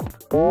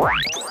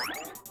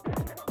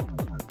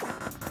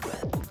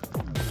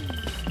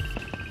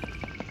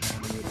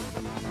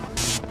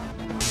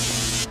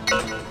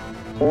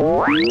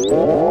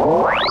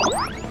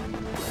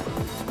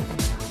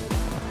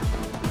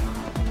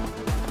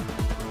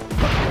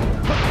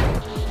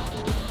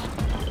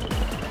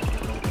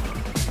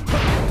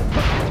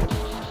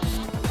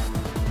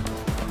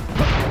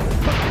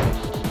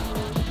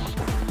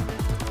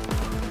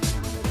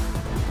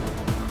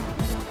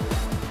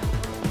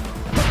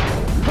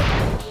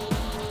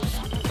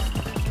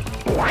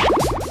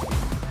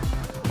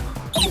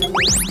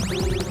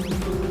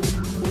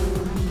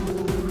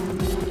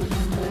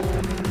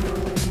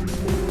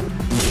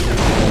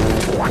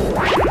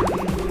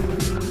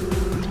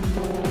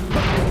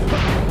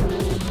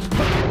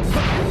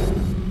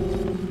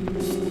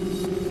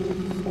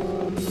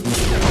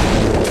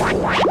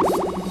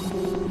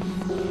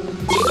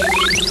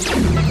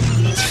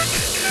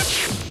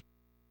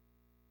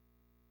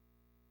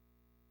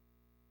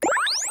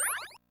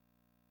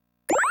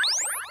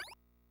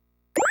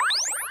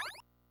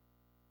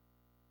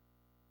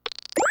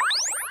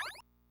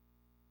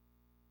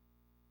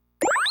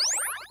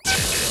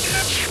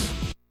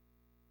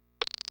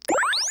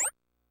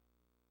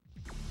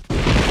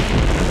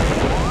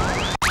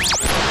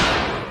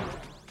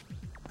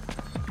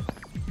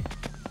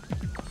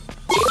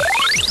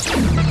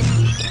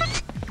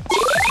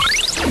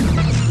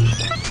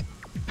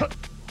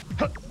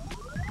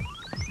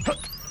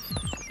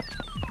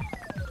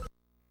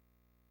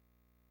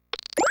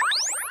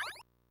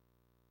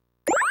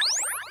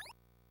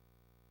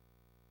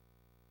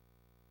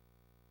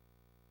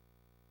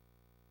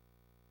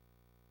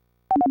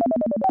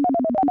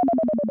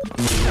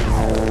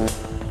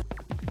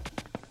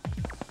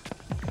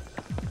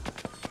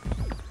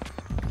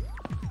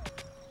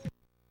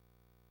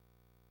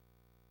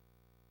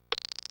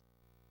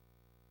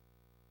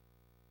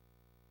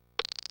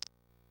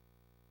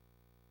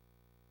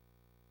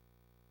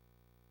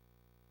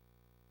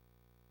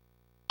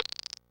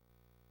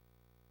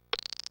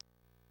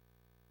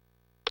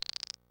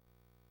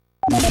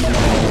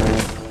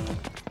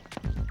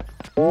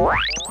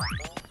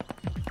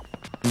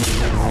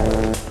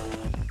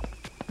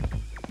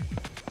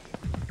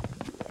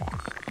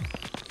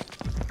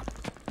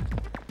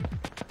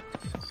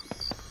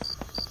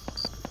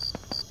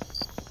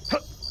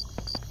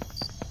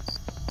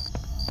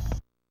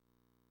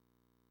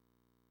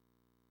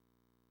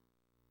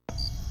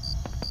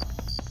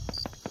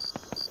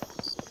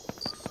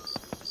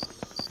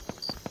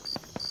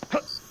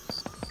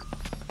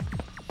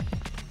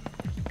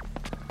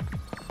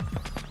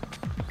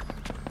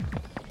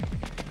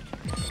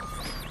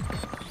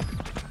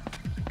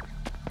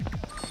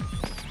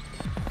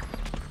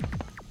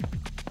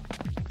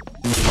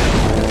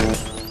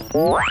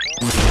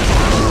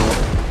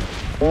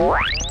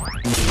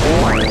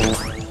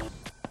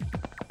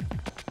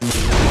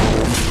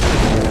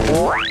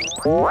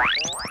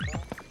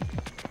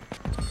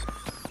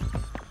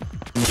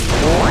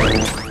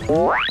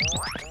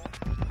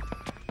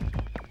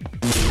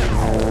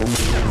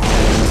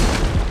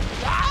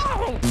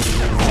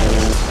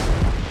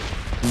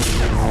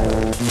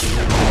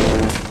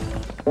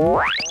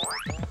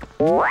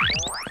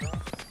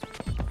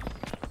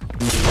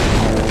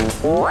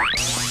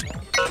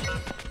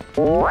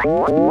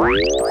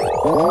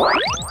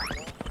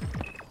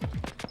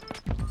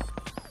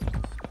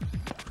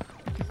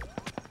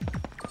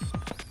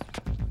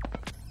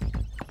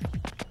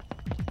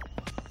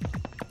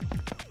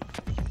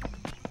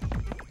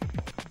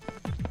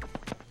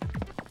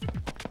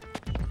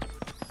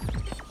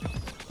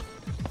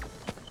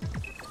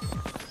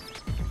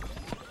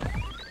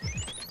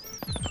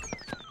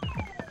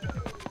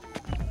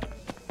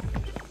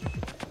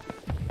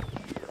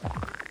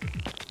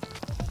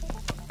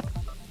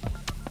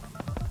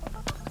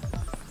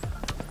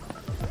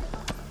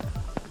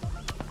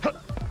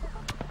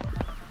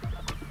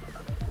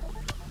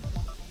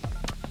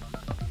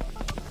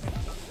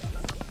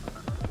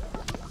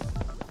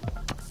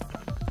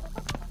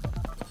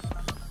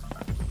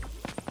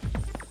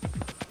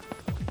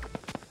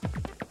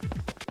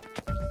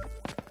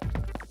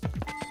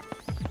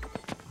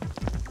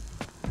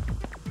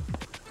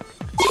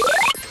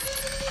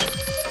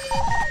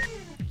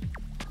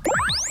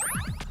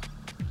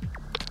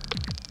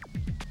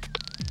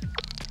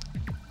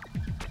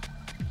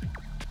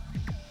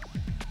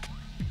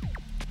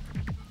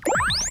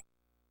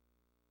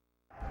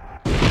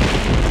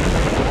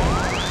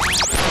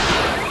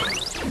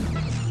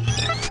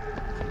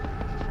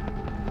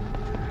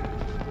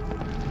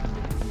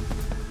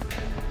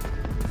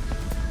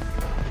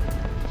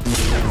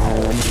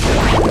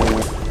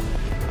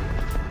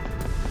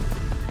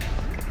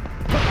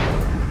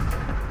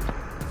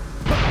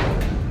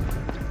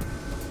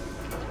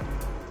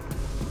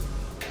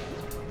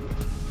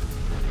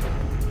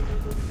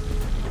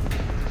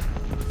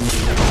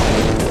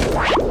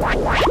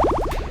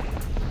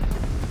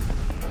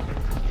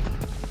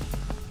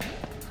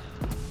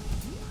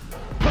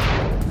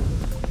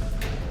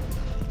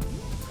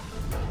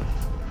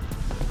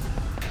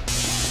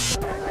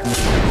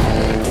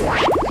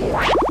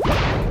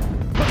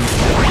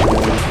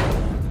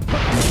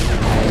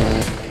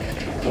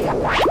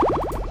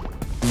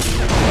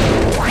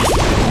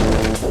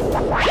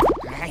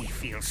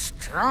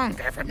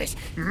 Stronger from this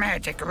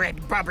magic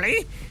red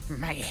bubbly.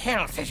 My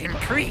health is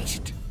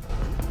increased.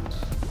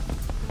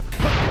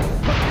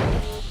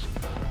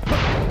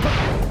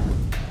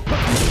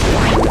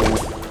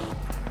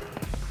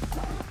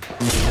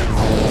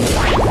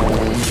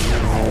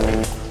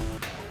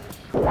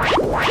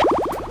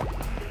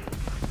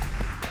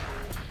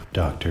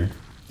 Doctor,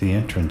 the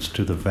entrance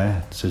to the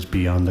vats is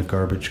beyond the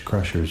garbage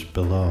crushers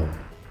below.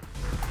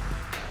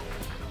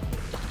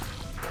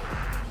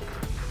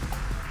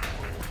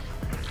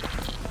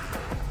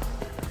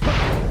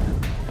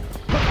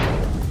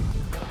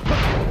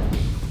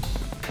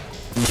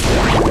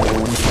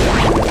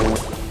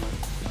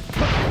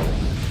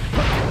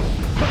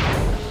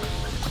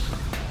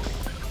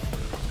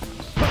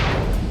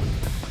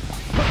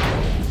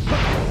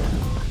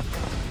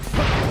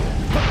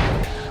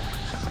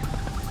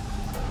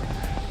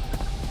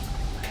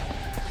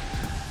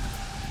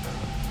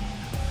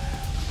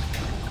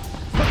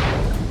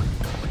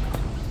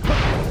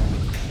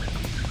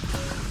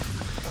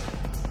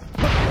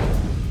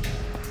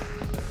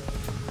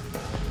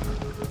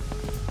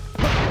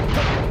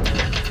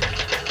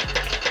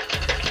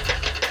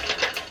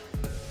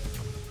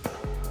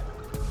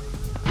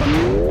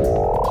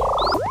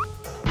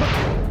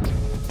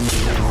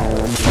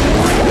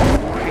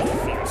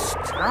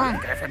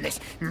 From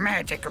this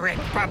magic red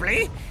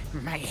bubbly,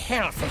 my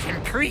health is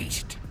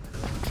increased.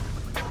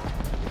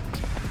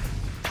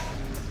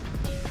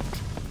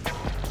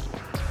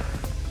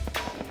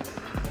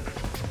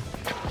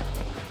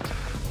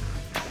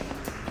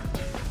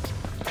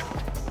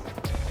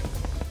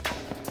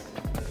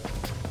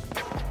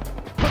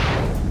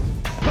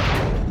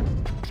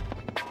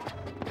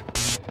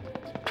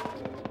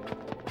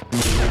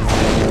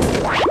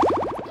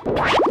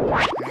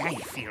 I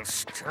feel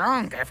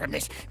stronger from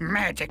this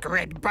magic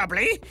red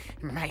bubbly.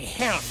 My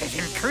health is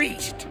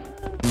increased.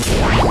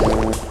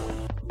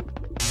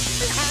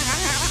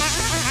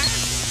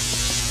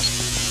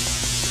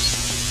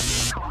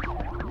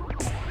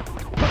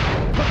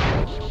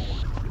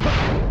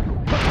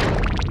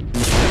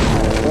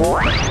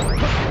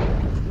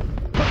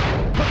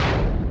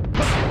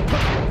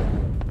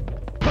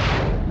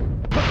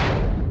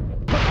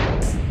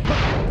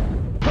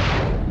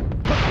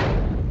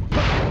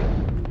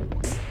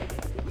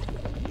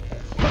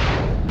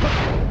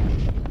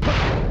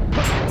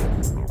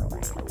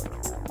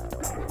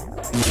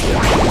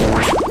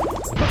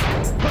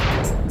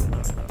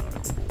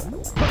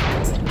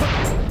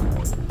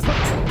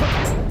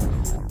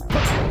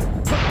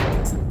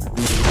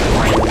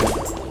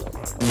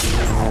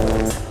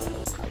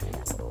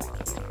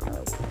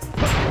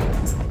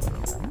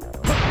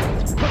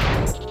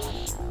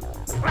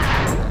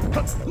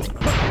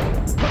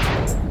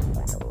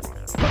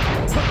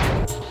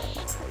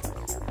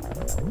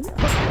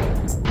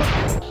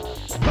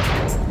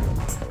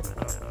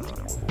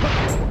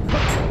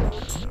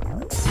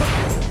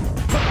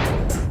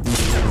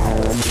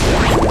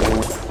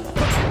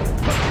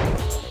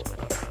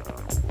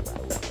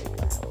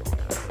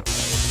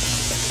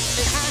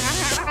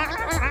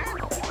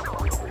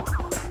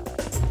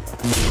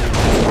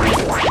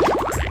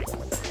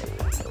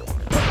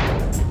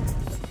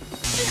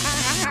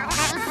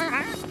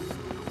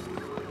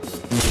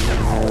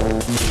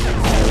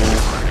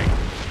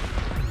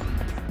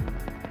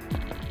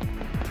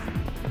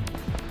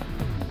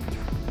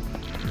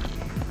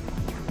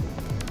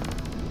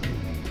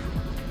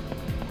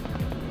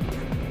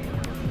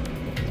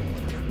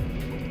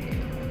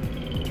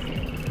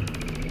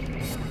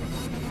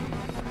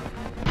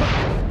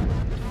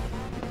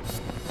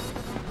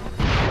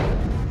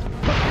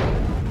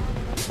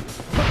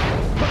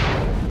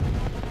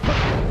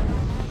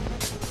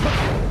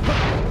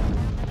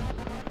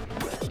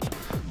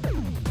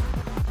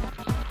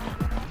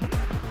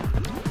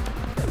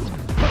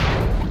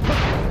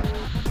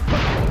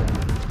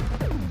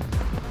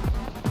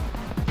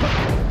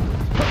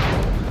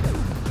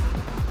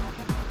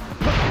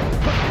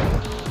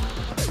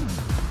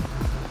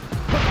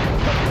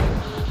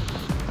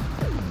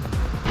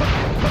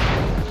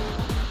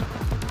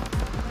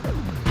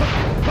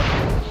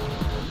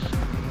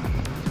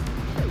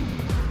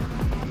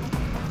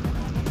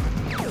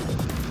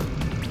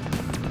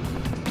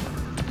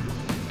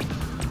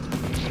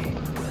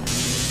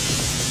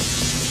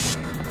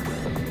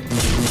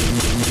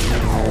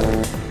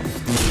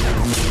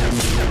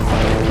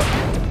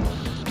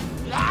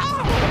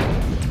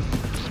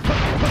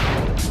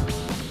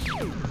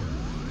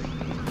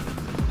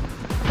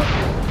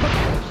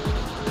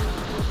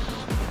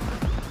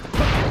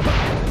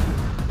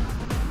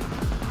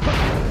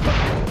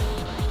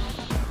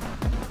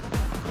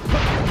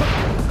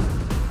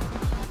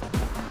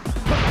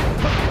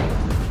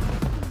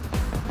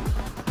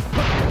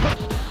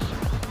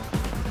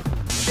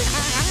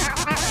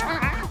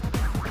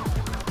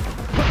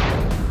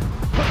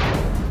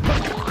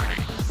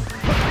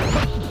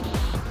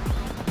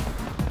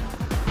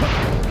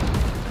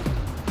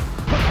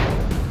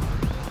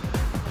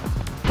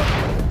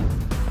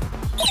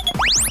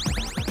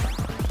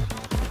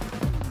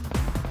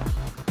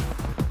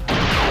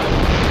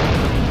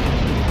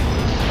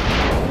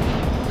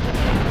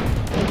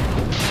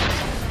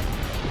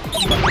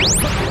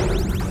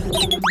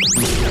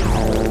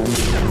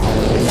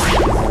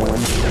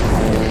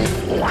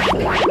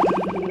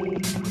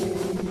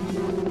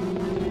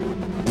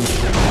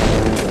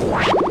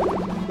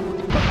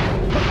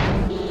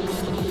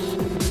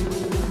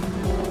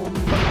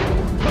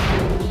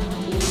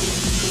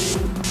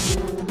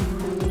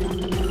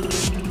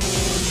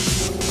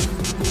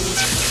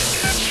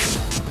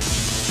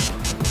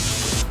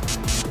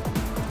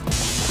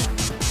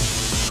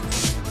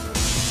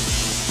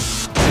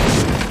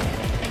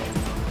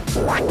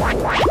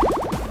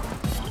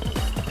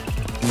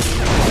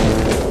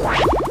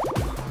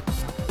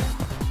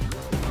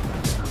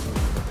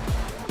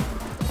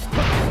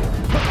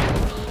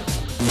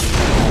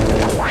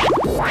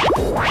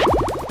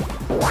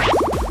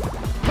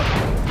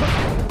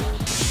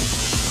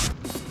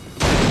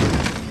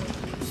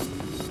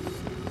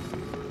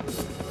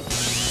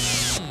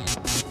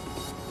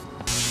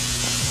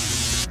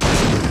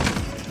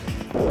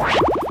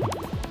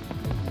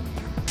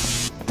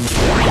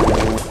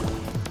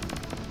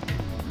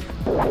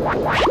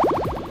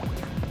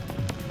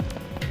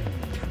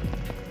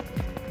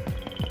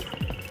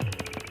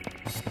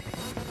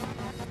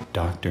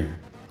 Doctor,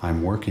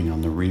 I'm working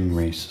on the ring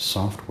race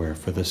software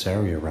for this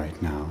area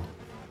right now.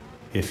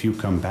 If you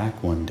come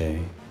back one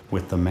day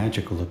with the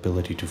magical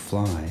ability to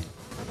fly,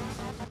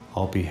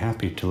 I'll be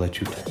happy to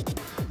let you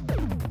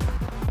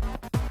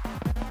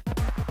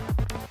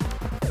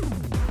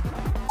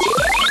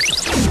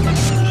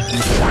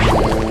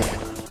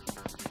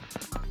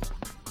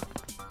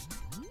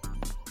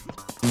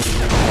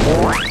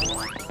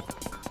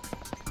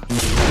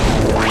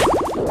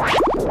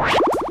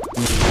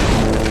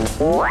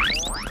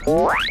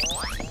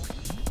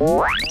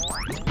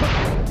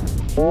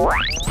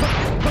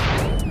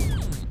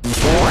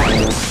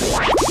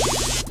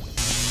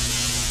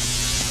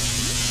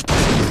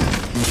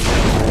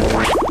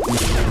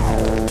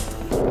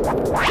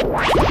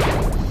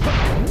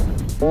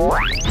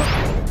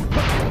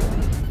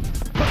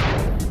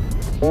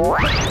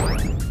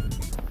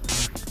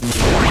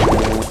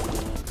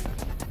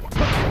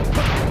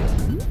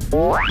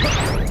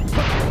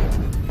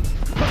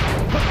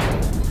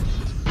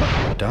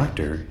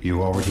Doctor,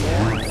 you already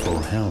have full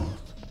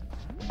health.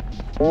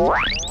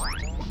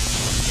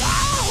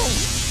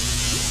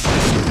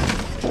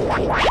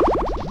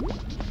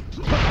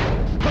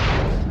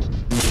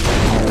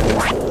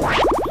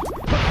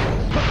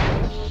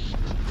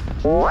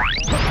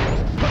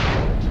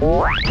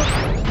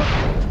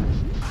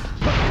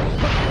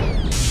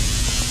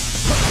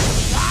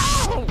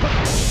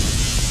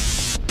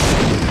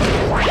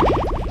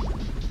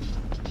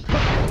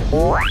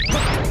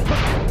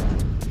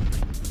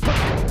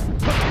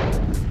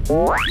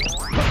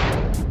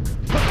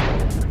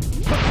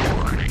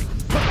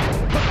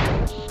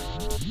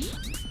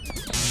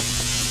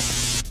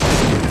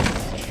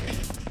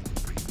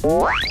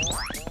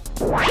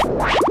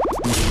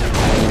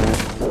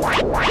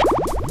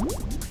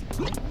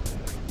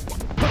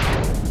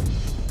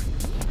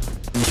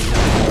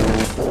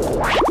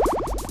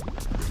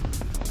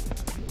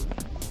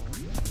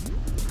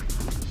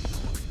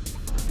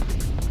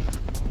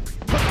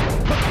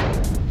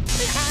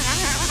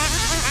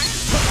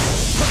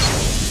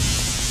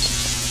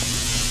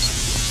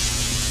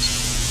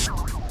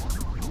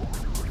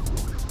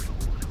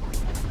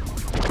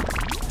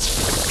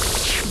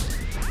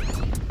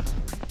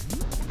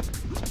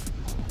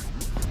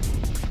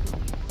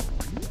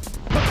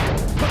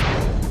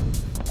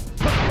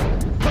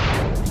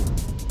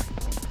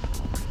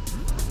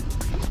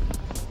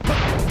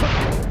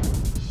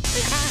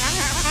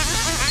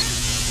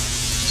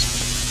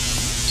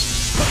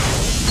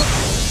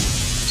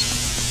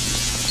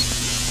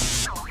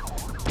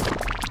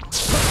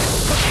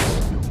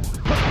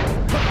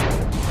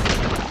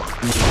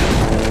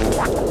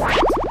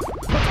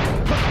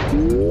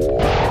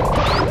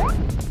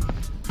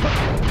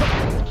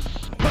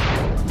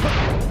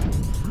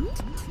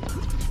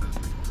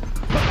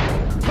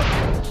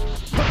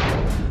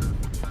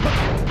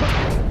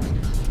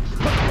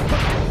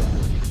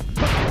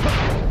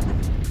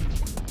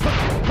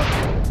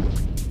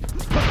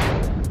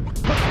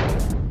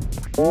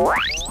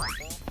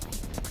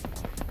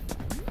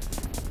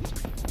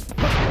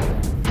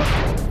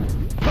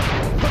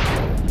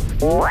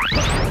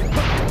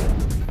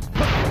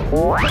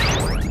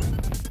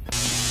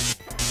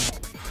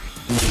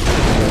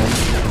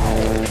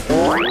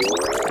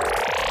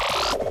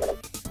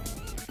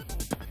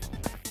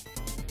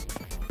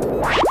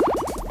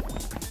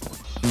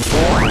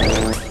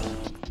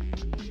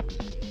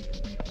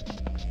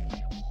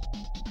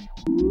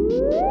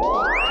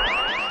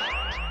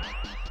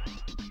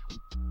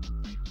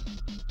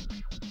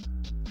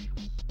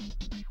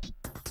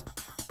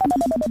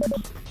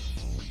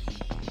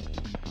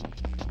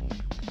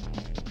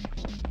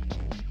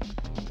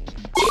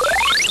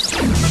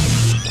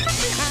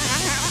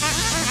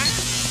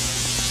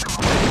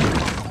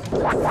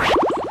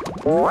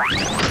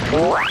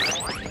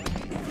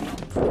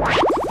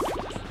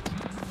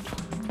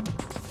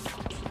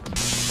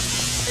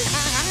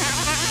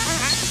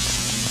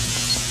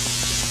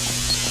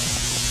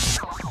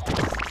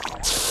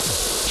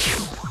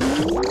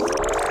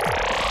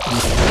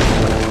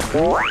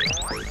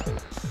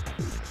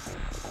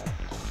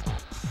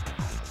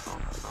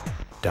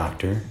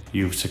 Doctor,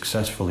 you've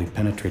successfully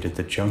penetrated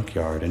the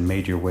junkyard and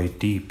made your way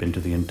deep into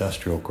the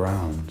industrial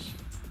grounds.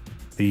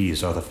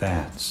 These are the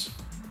vats.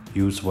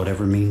 Use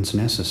whatever means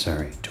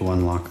necessary to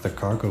unlock the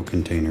cargo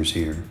containers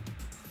here.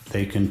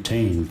 They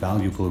contain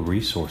valuable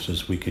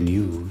resources we can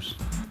use.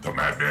 The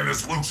madman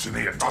is loose in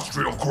the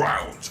industrial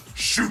grounds.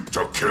 Shoot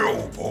to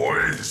kill,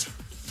 boys.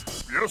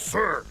 Yes,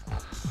 sir.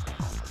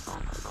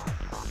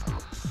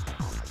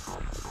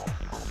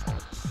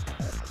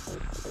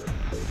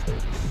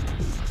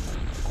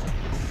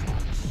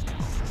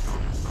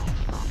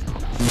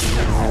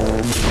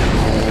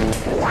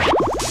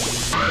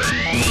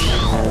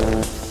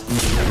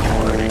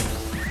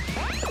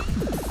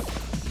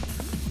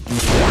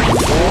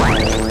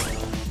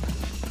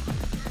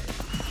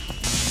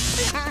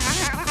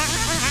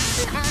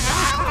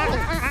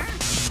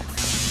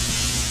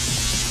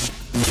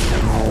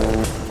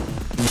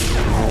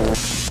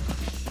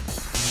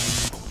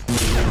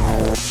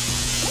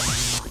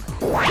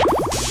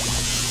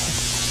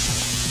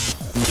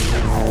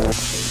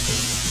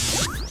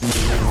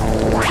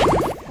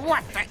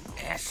 What the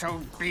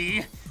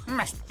SOB?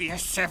 Must be a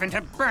servant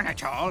of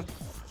Bernatol.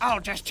 I'll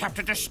just have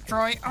to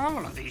destroy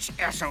all of these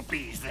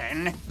SOBs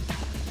then.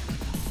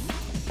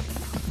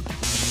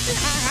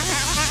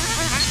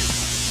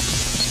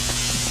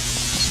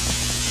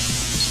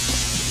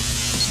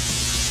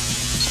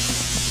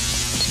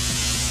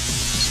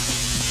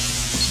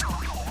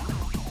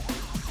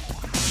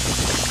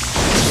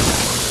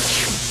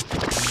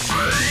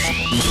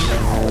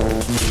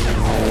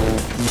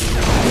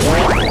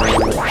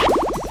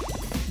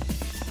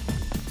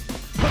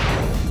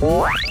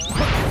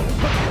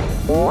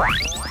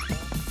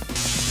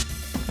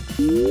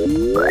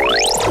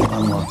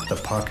 Unlock the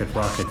pocket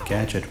rocket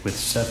gadget with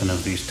 7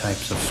 of these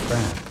types of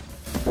scrap.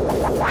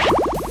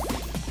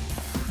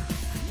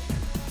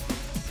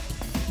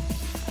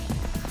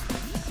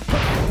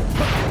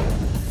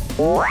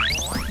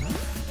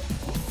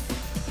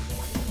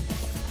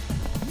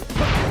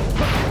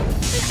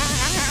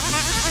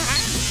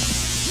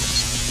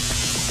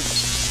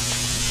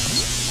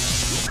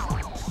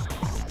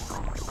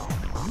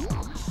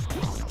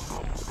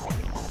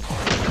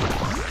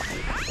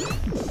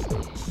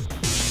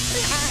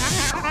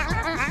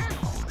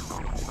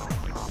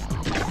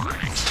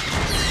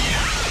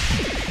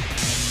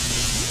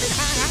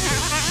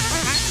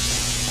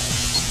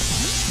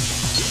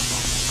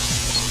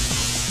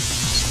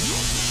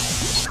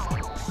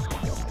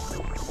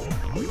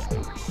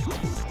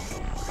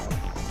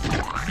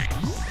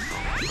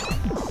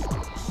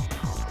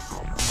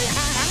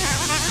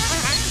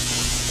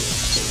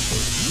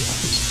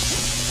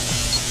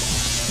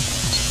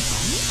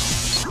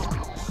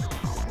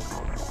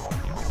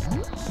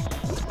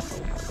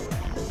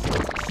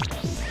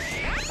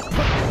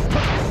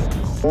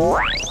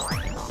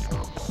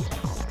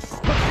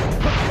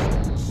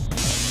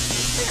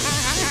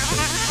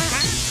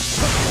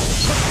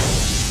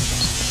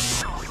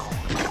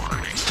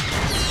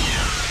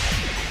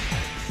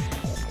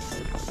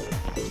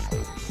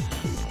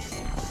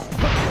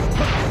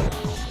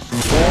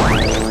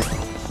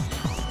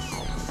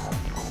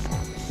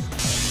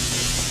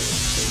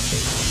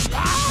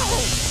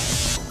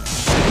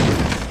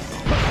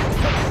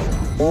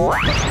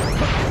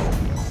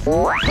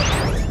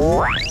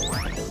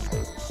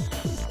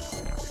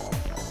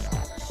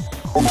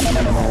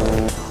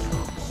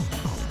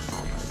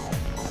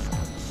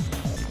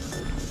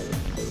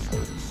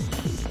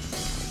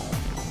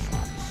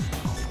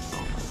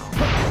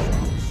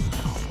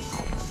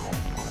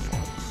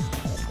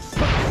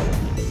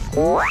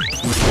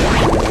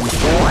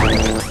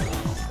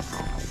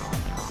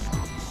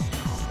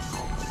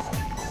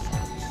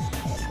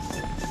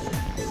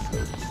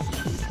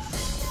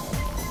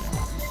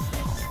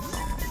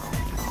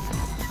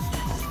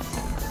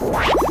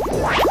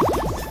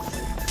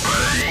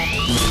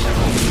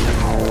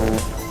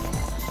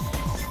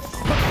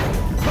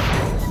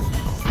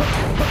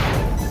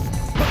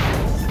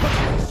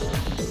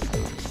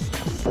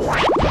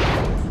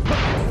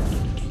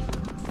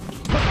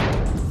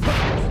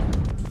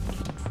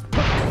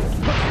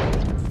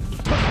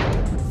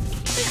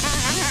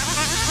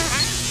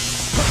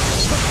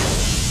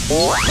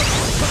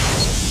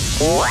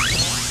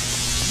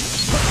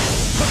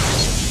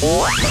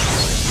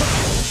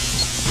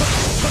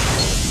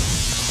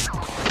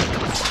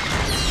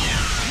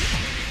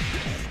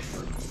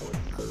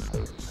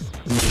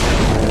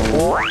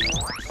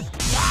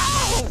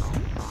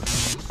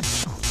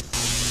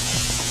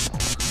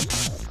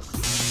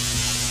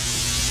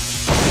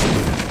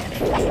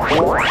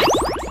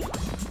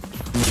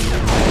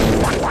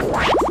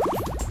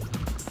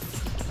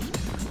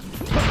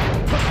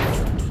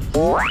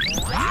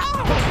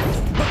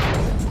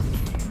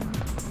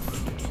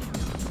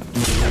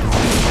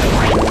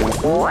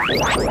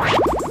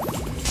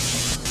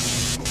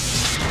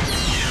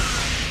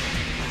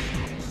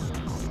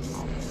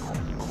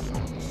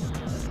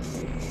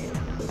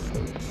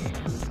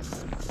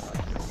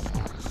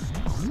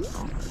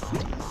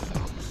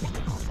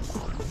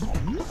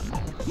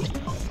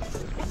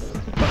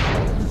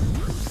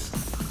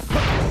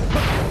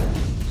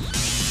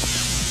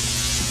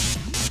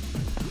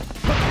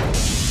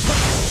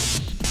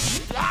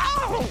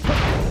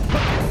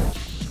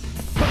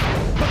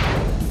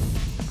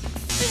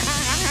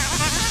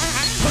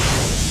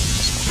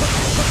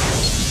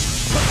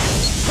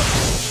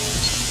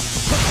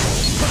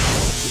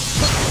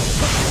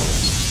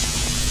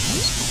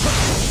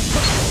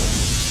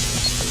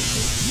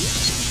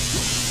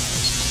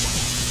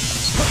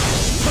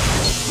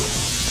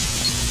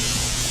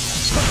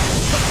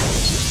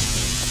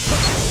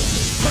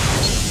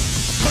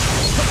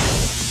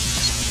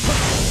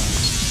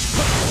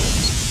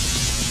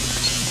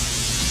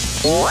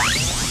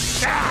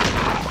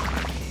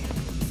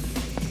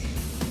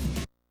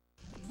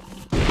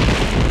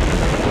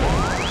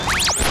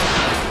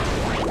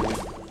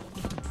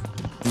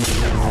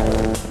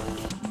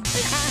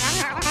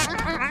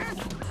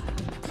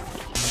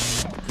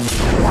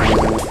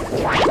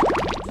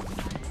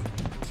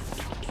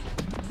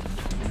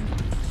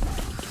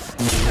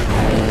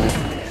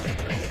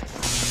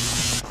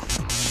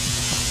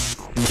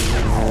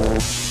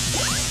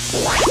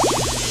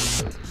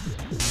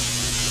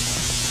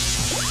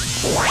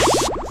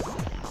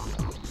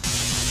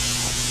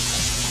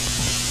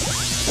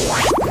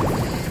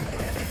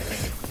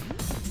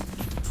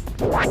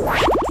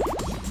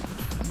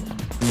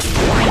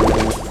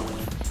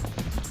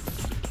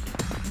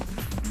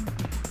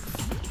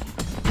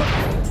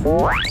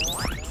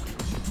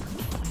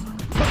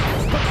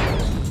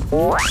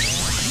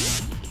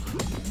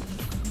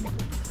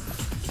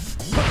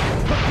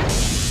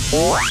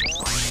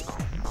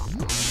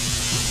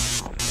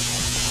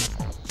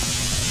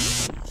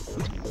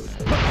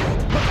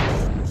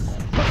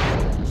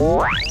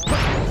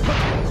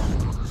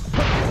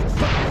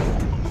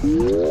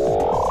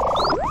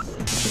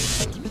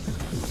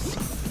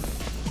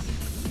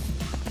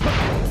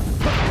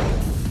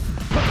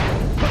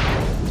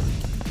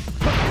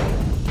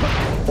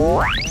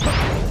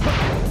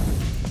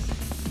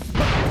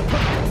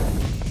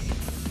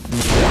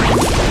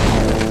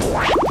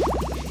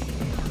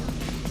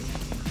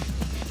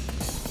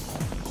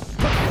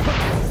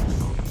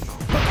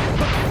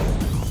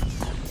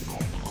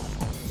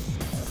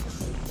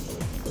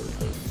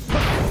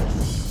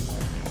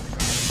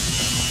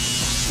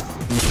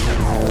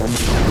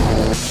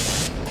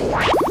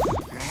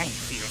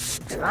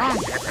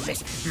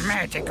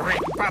 Magic red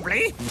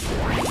bubbly.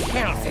 My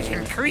health is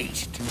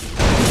increased.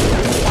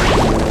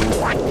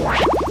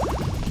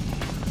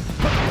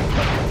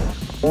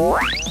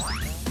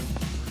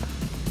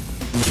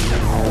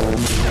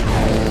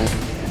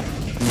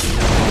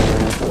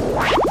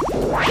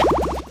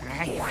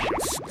 I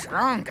feel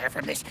stronger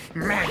from this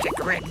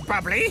magic red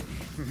bubbly.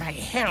 My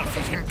health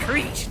is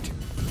increased.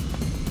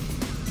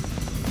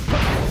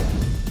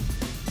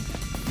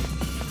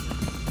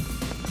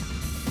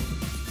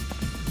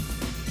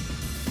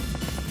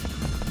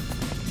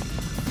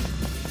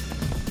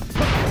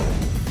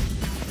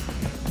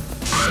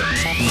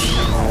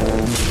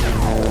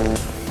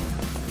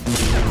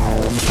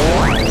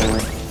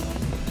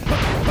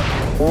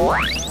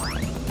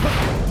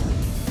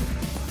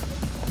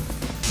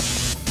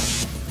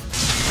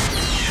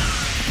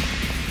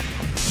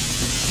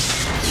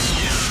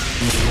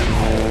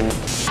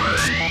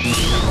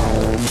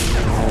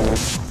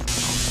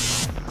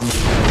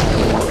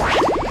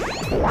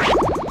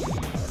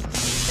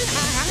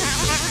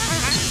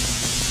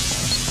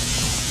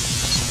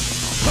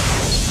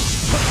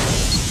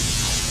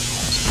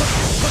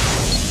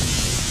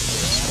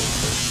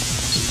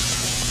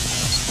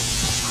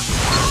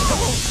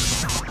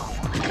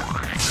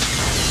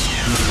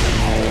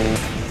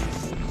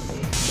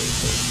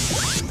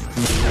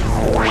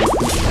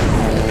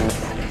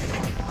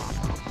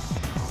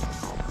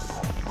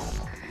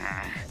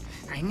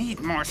 I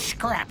need more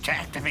scrap to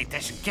activate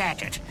this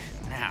gadget.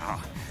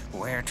 Now,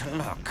 where to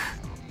look?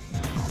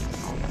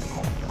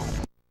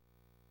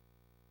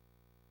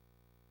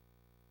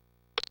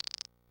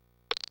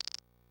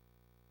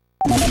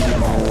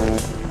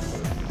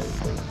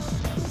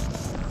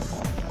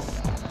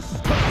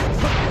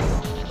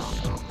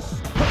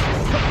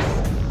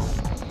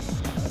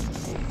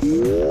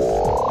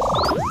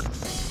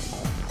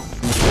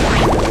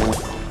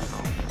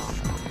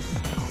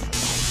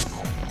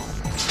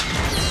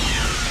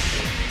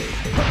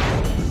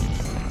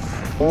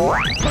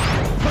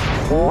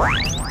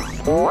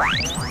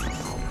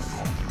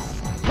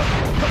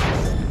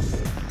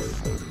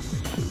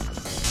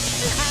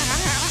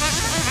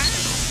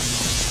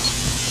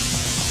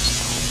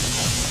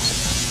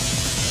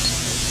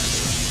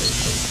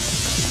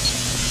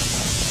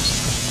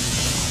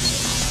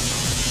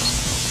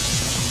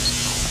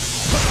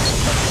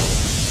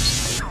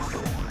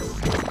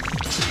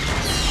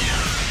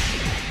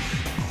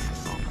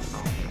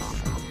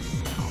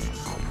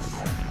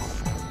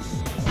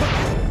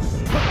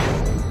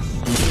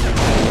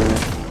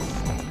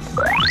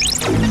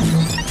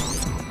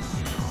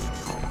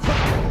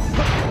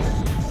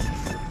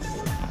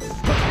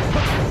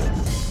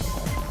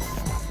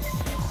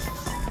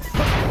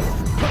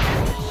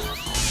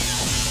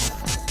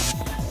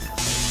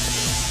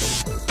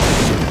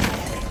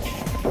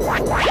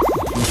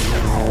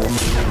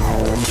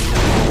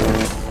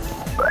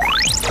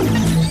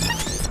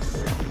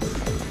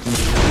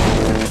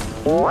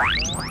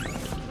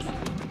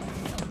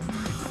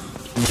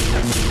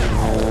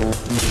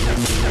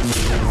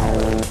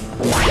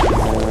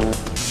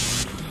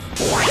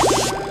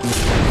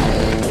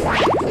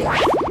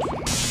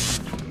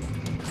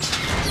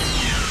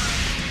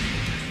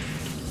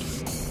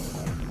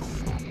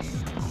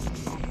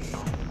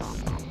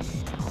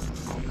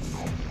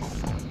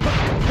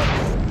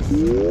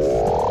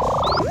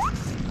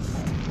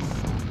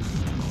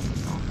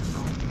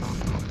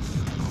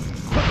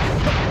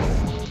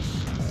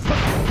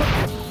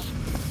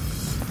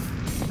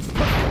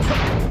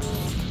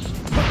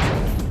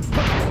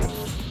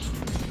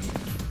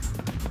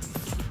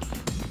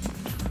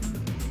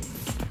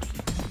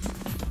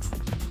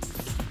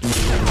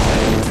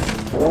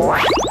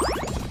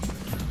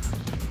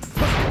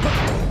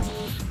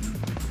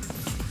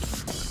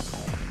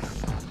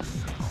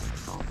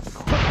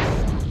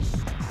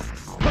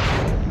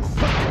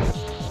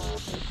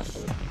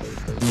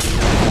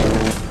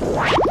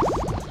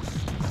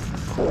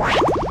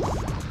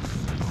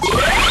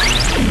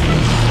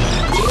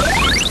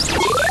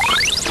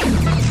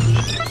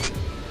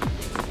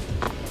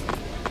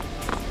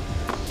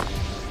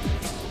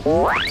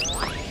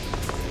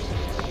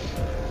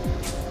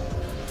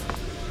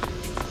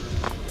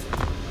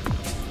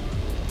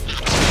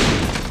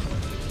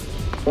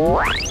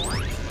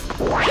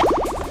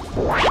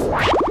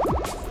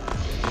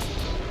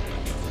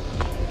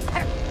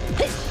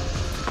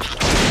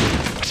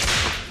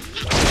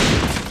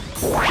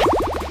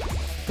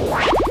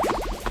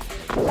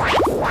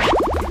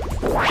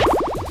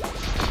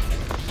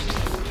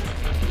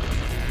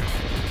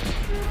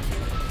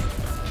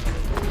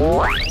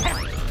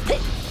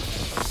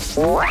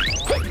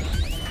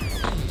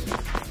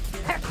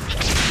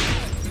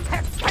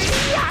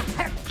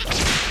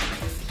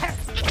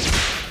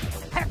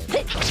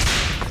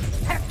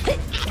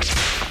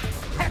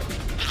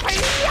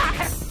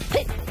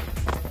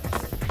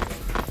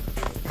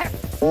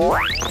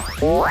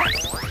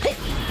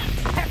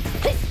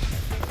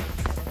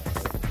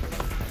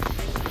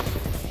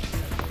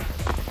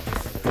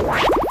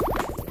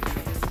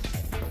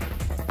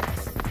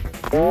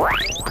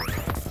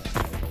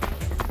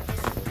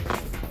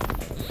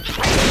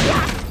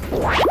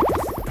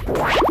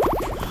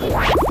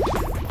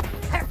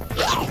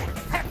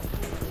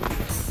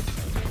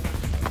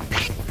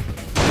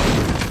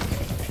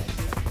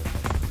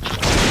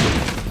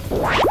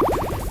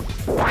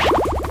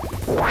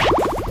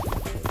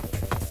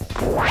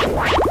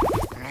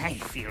 I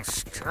feel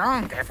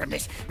stronger from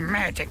this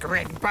magic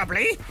red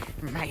bubbly.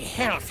 My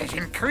health has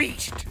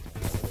increased.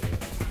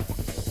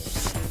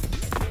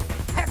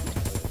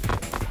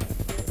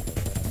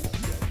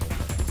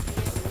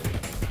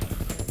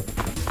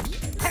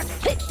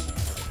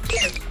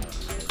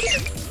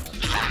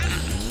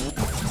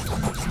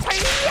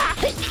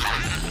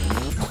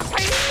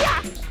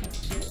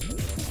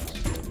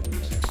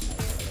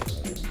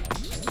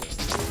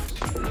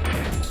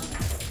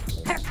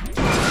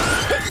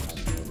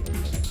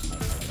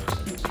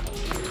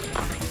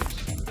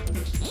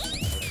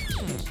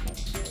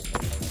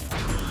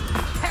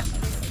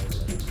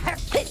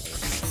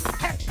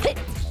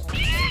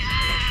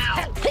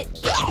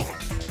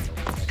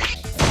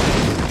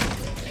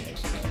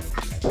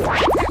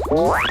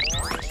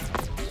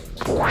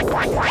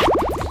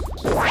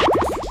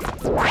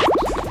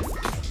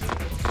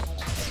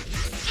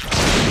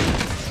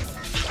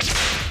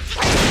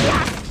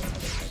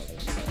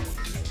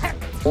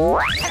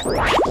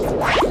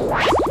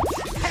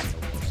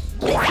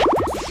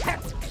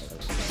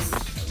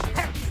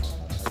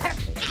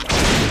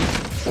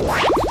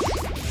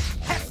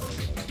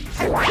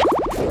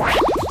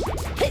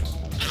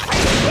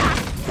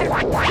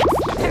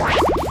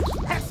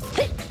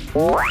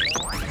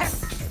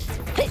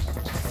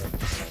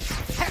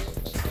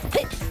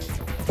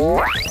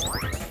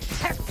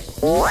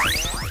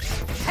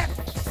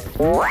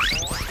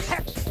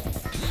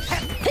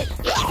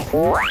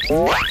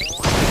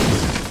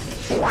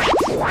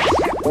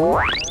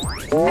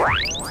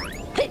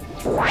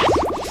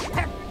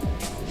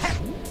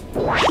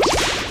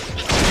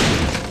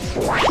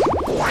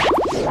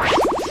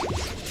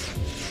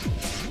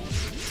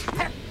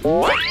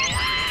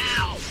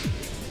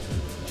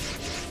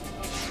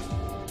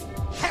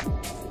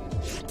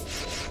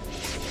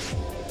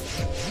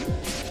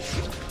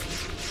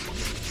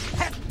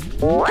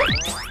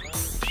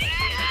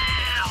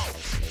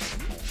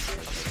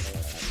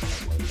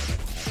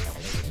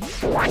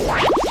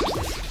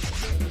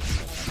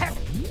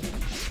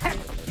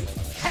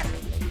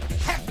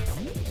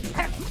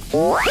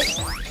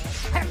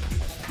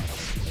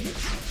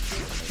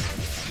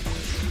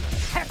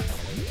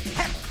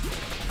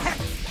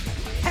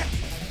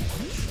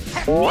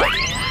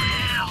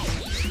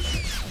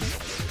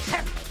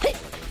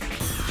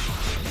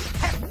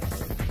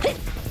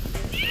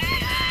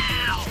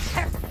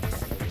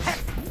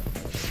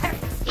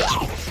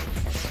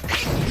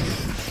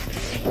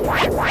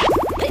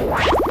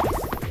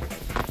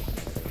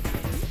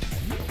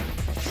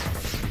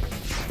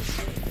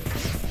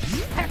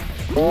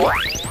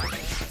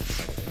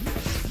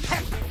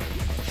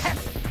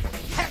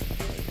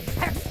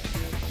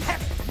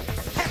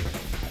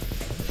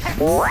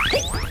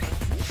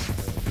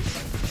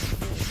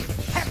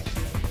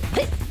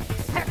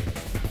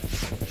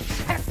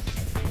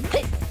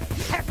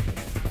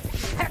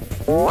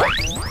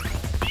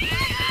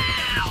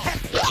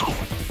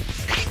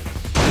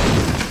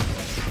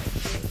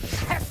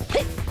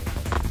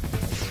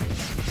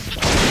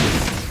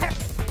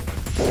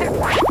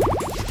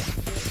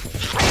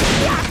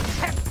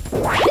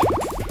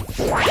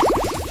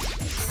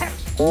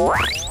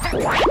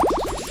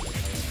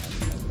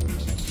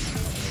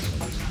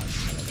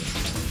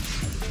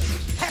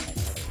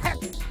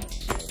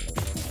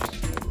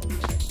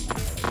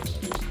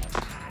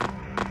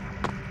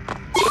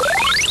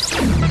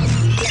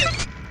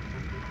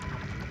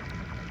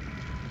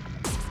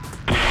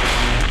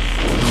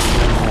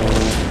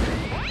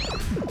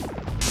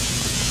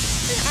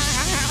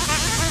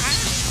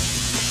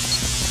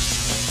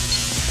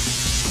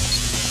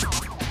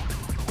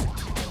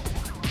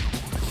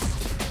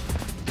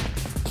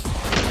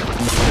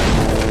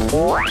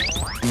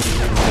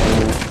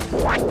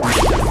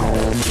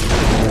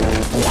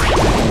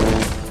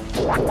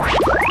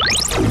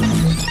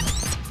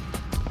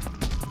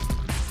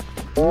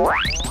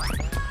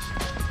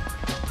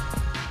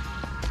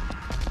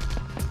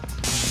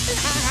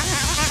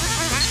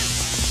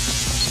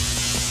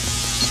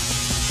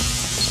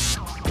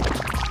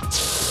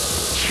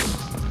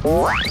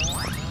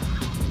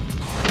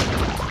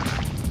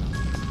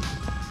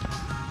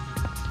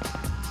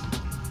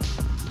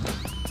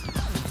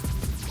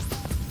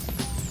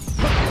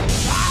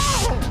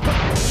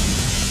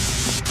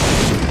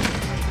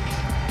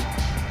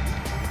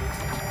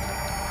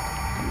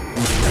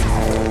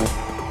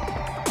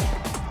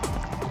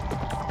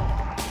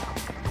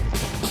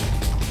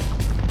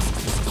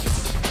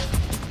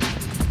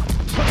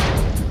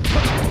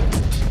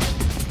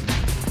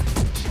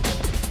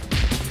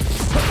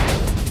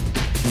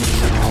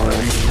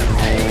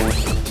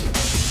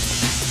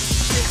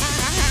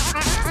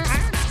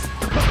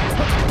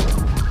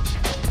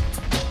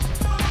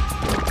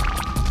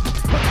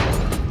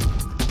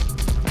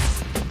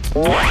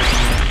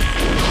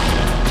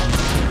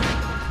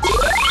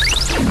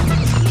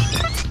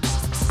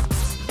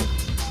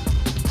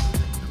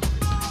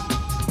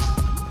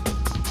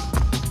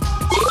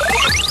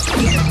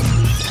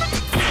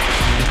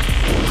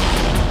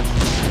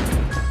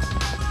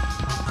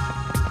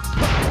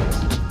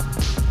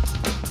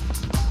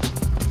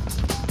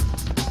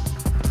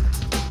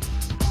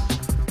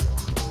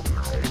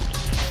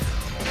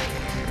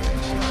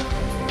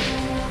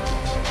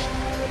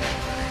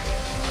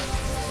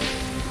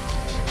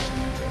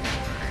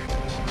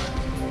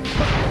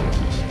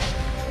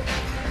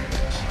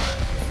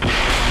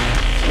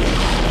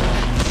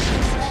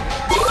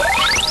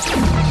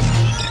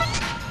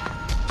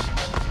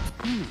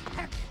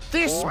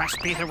 This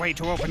must be the way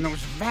to open those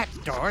vat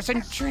doors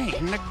and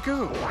drain the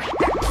goo.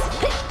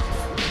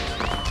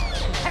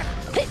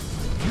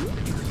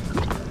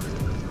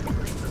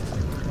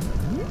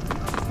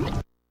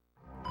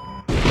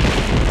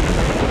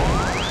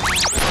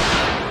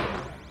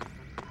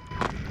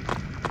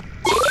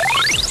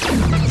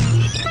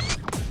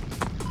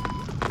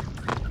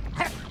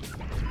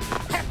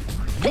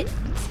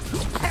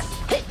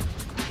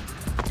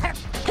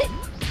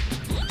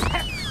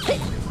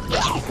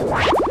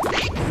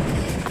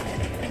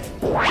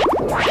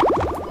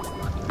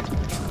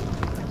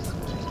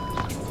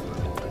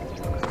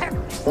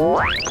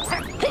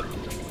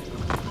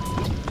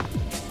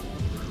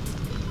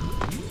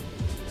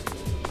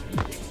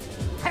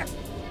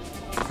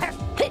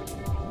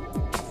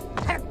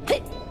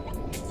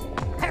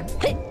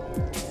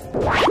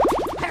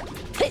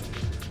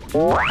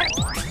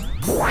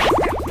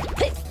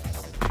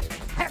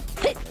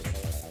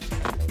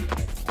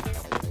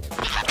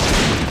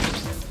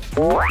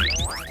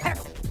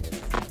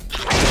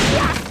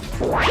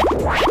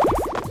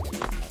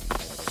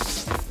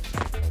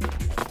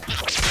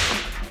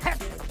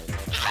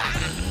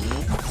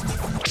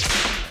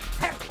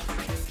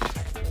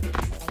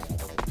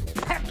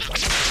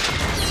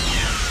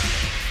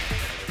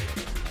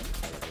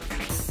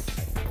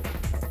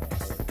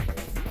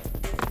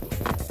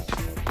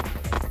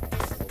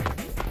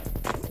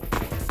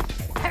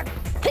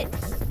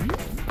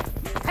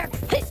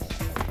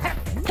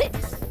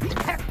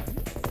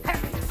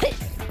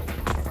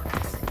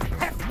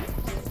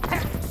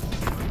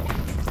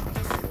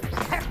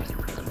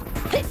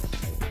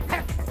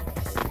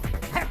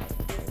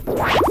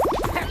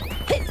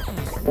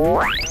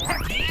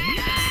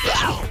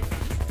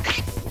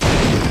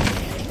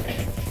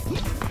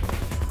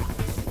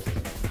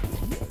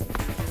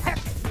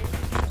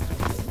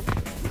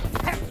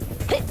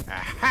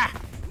 Aha!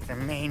 The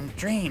main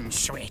drain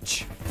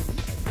switch.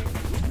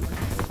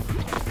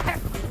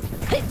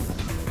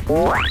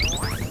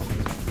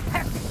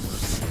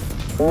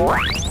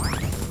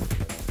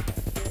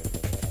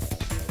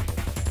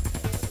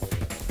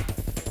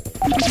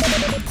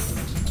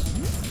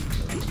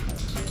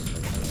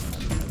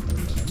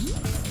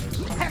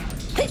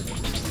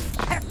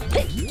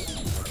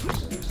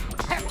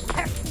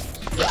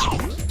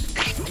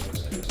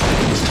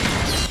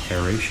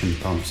 Aeration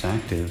pumps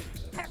active.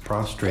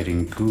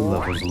 prostrating goo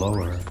levels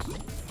lower.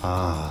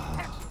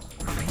 Ah.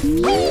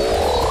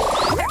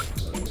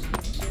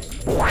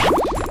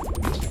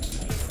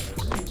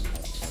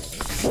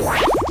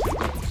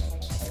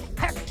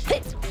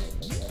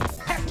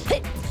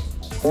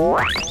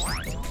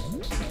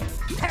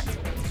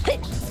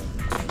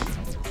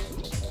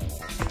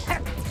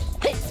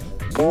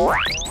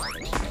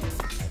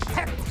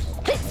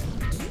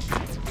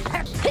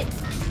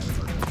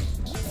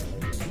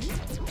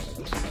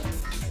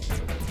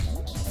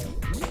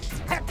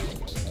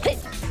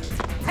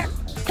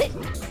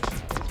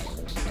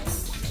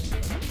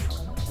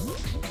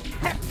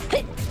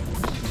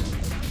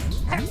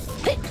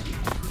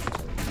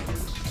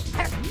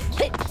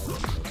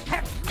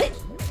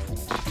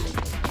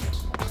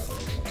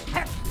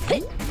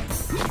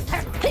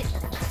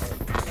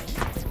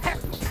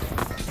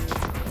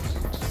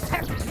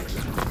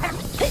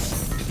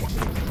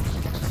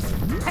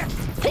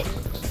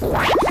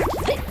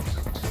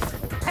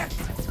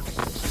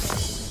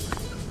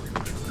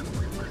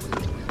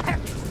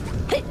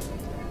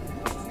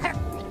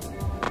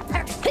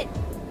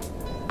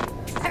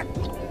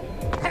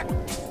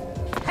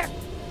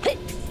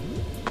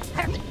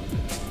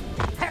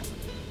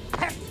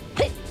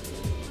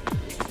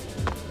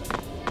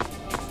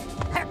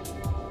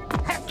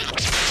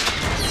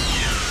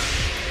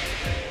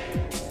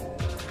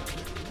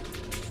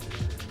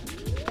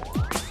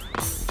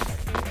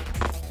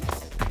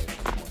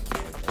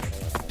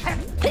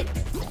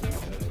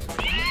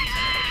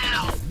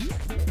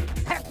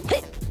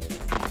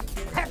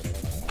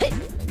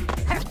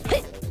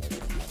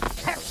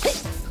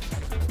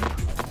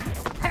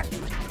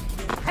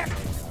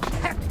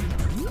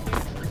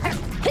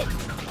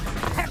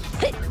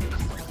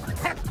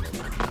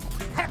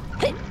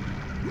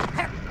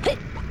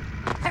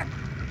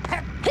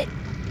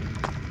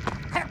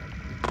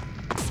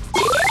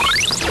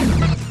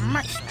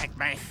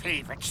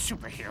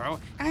 Superhero,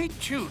 I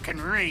too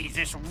can raise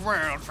this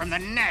world from the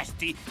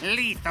nasty,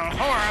 lethal,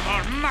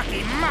 horrible,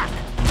 mucky muck.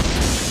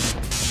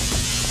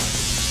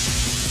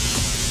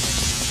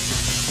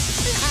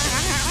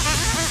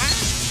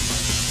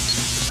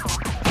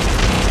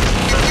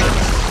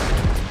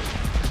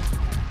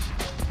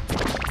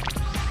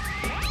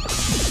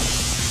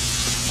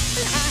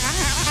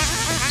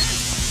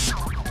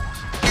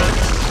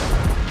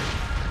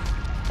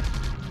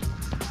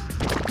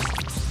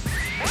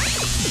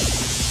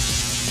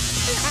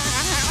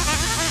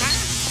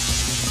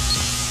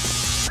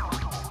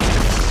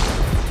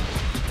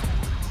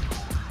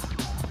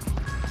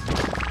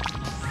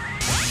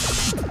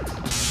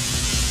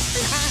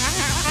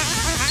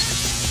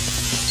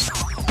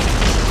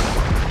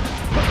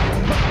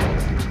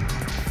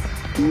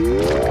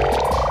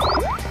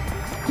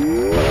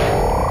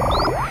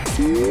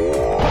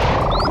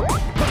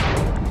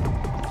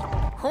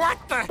 What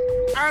the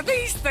are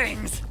these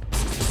things?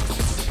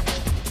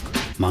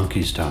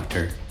 Monkeys,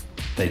 Doctor.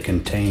 They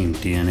contain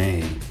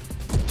DNA.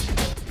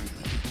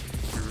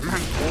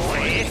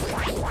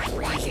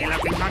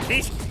 Crazy-looking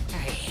monkeys? I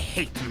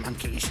hate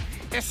monkeys,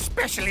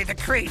 especially the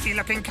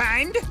crazy-looking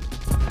kind.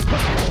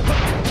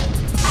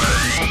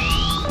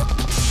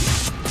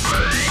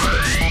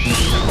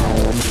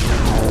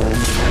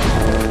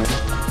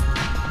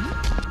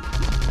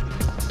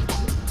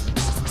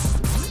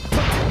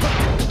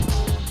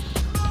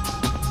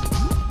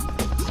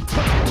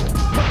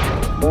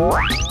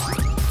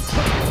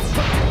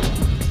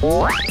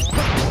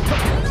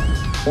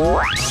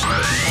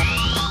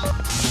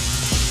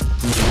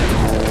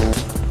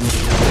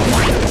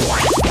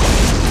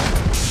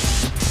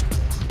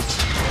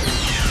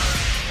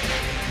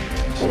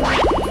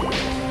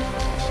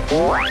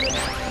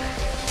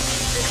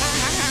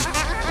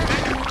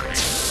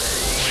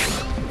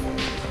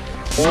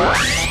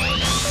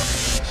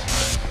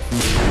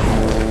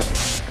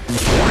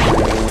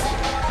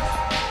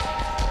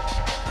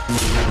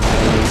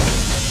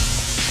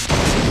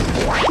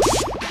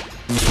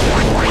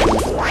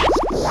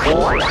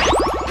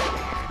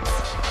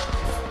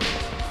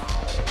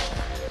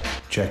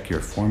 Check your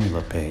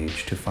formula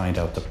page to find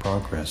out the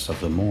progress of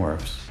the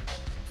morphs.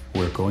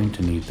 We're going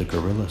to need the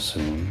gorilla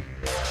soon.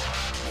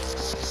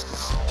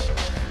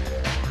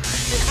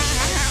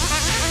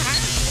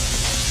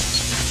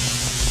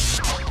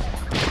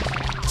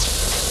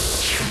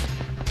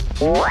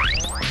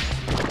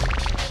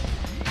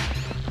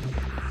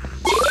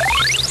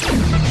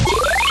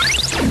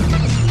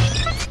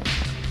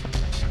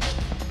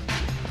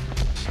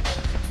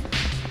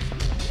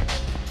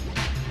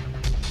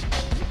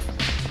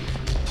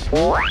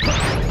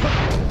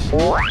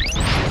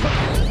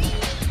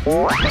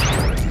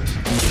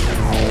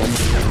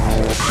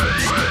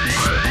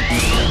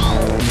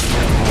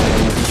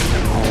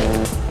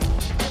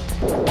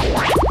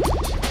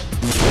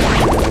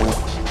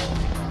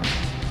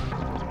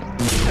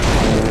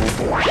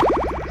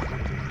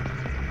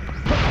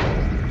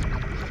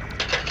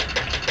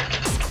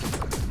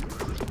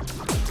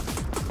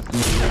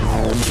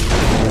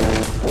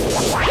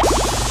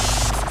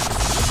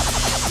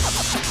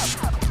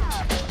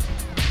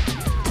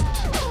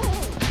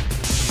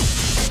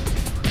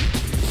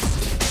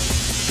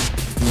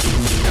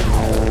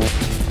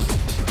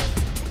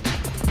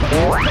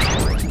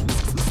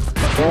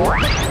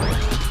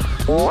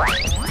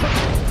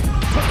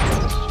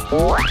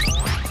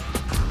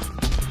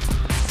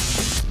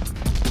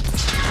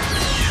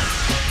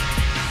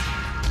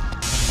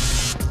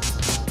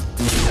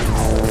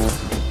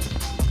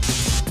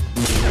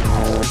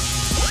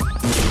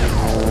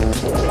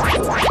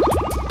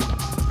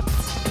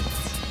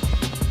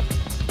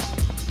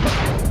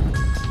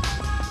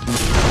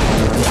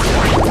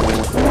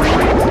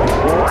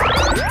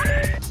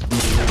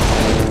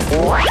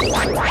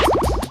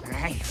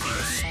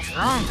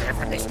 Stronger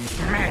from this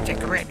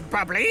magic red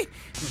bubbly.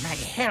 My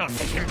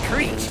health is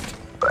increased.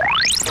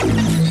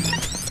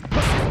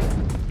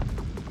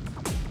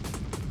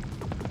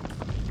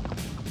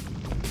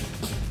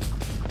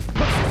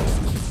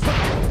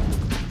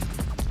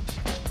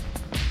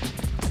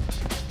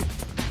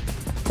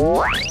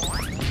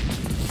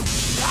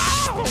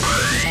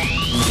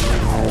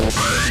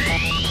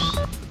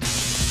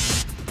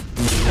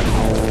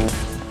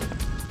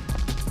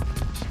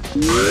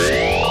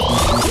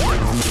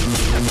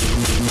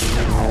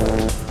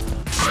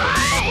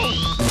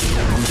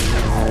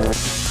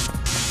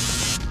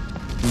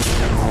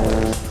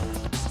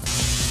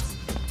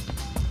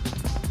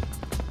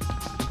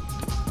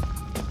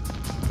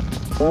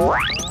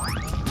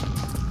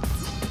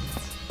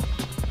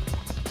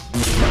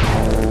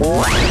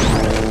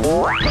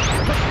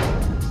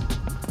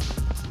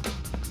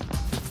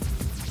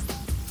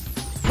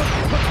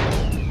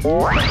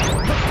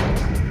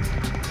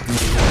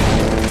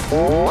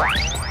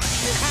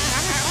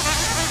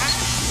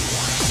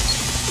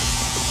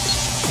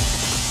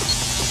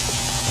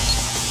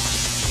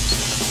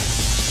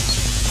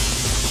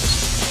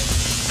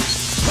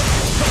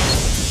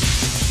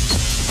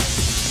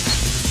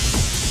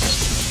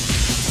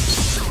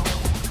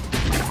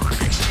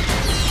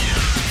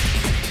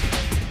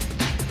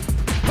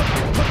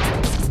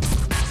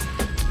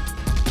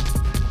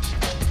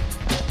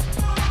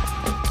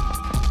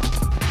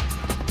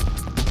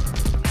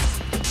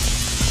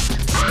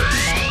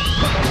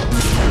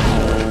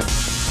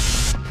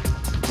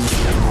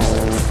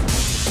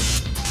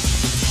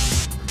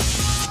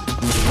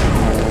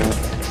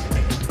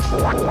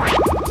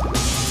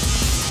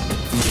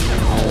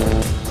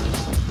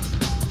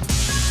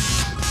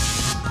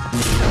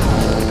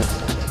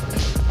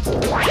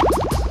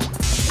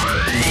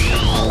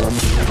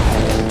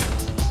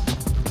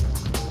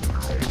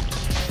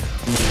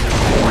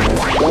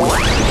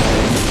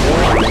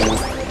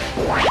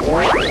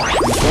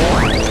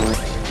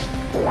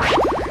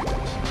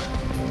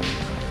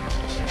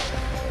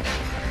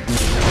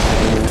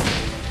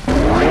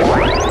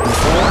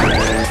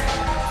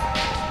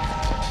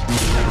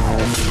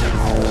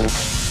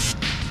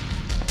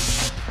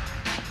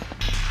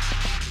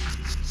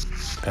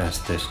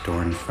 Past this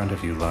door in front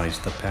of you lies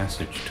the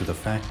passage to the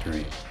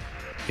factory.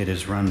 It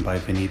is run by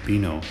Vinny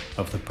Bino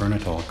of the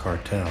Bernatol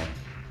cartel.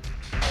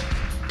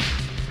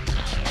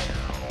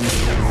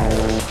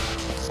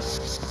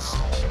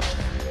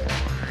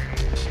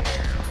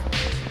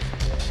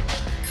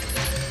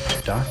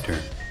 Doctor,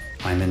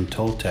 I'm in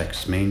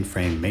Toltec's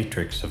mainframe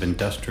matrix of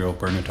industrial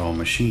Bernatol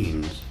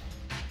machines.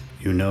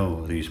 You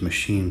know, these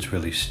machines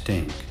really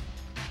stink.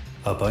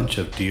 A bunch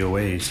of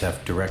DOAs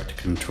have direct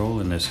control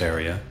in this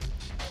area.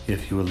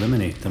 If you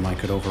eliminate them, I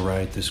could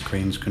override this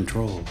crane's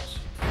controls.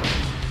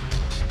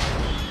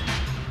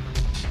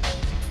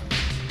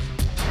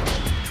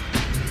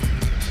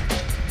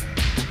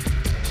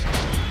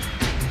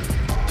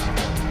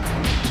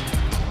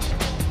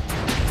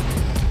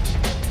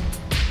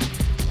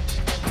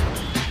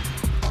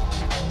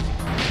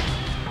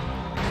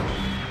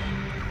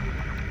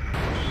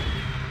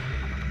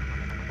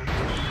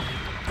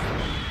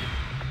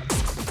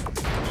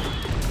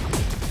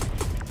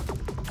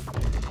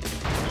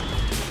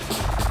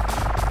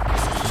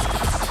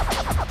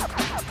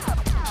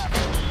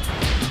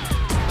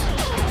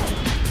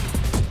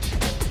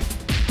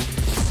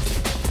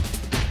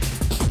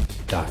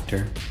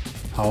 Doctor,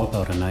 how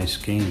about a nice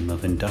game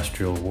of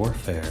industrial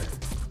warfare?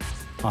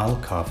 I'll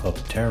cough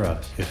up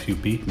Terra if you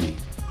beat me.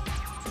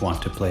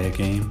 Want to play a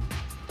game?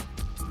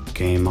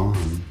 Game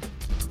on.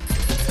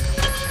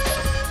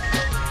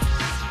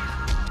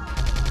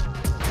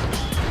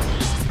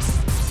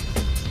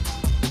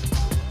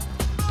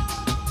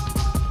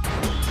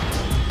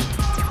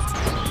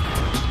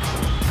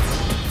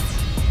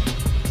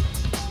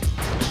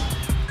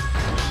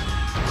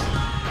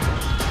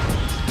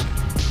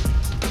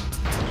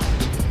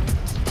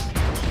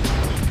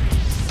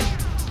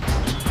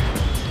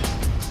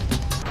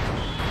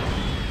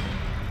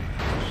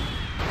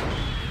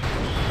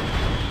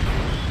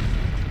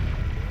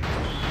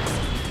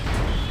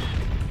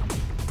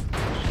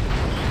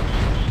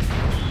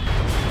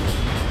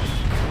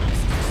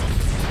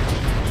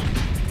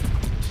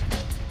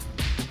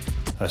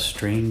 A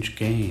strange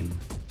game.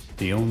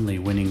 The only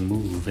winning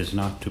move is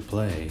not to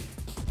play.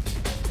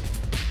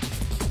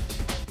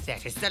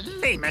 That is the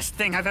lamest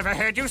thing I've ever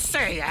heard you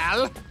say,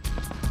 Al.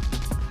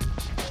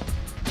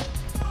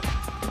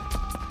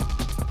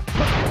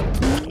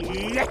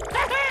 Yes!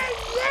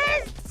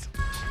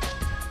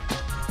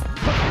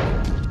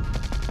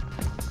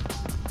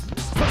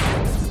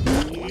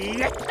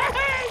 Yes!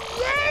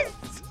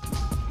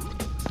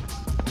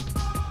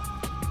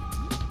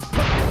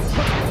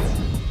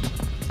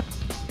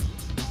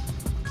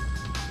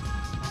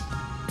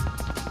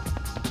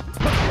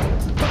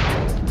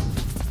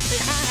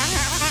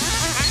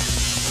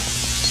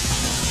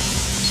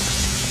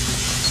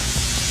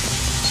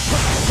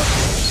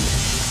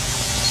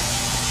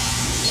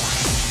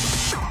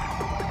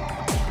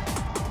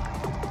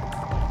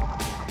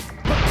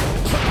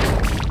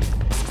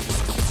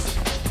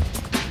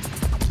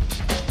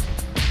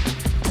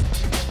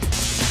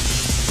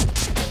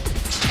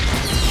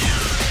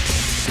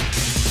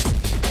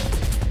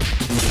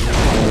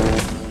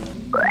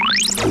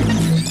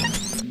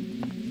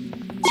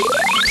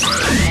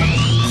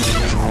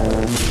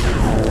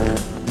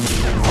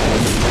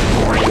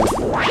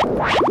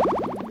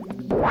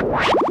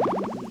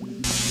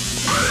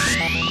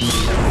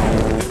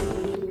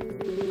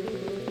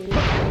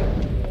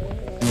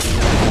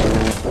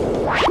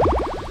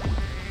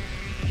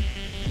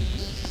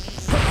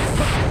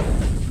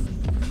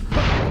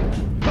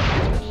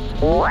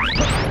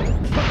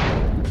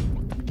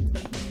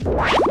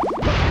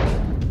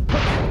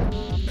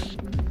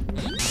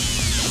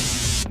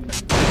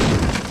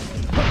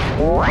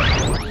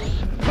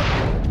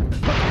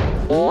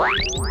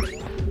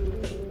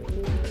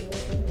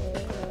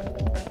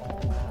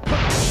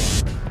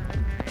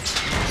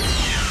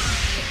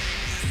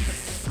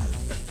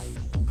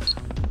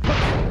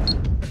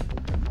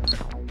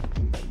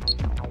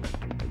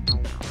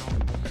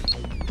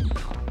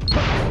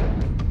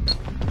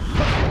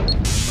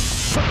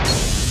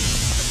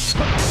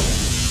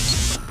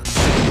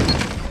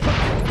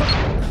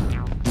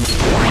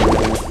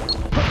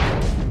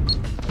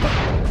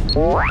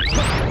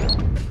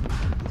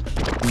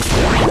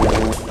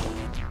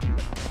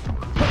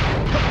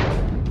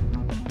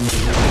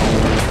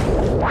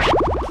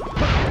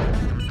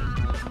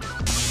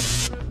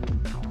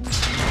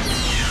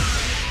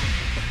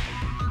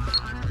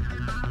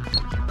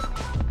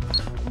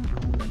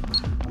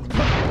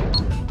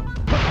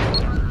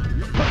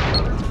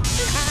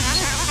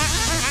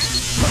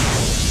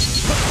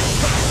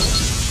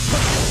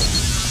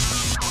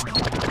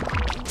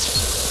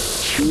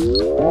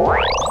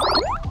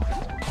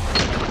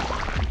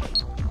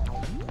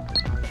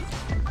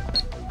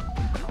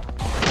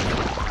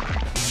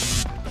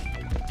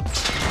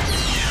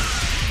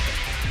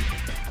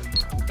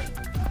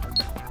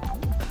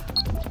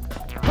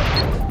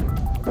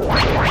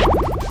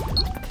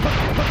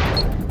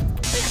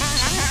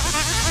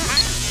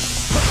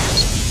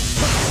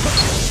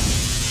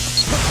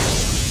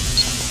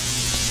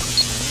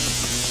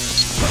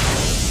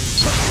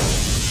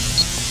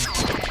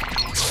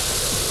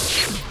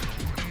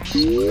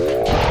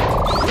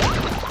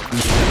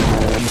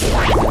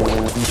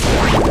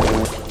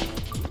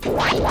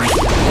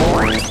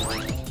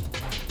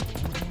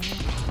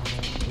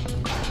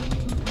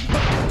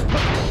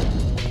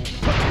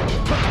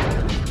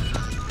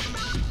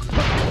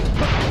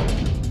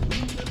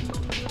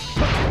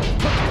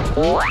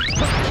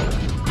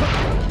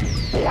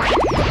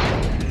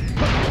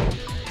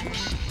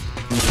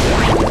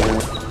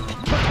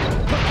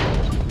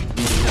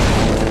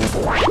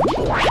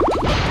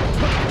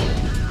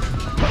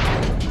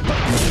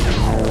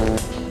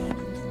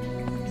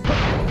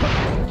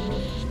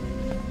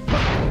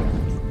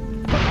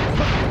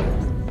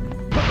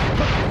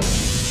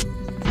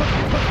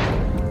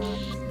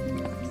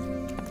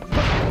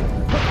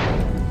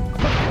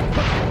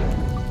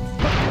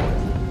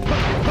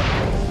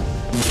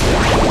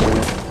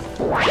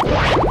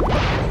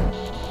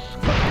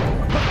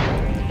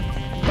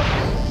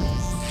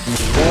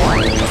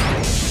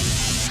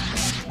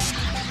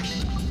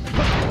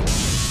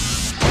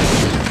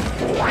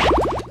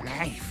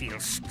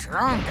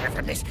 Stronger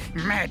from this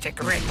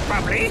magic red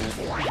bubbly.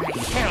 My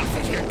health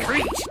is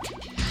increased.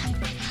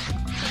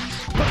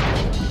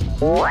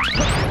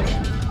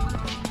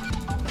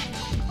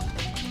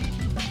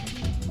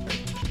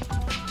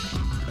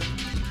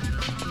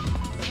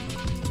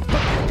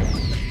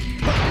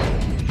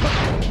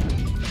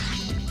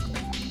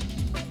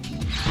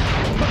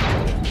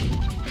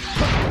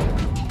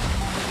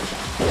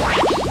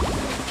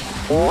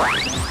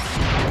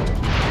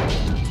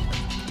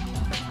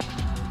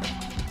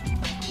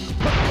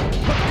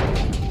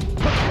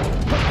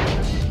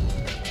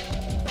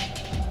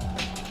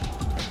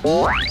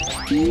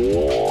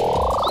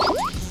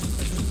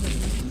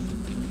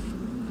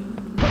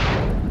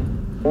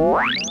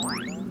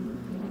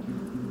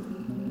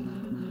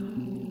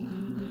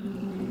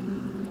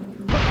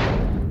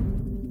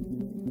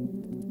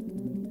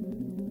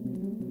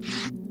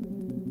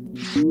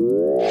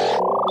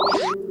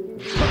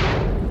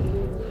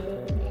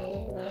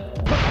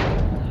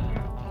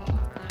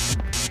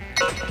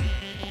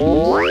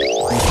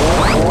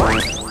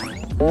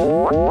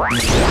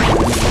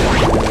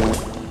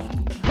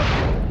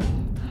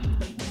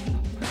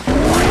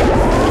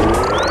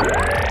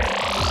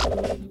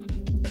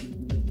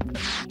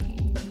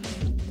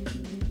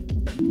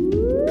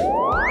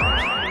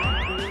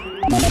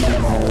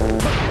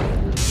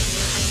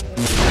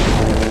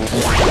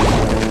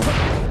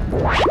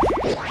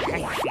 I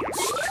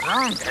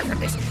longer for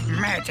this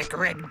magic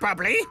red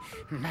bubbly.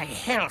 My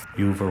health...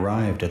 You've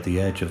arrived at the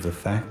edge of the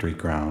factory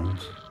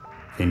grounds.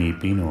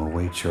 Finipino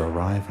awaits your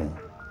arrival.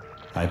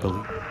 I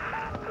believe...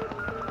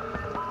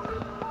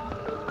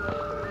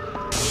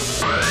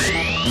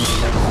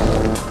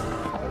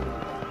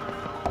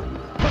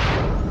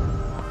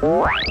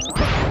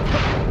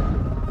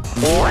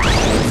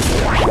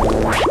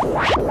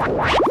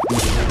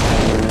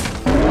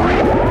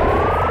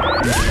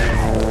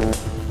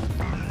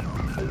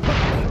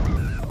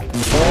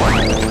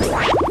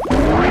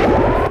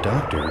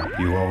 Doctor,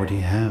 you already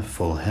have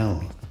full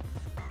health.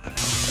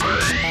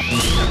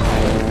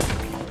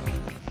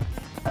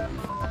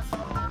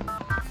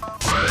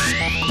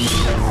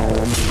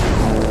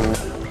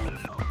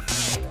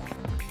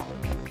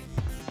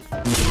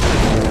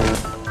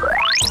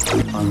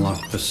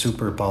 Unlock the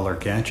Super Baller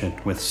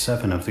gadget with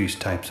 7 of these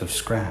types of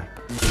scrap.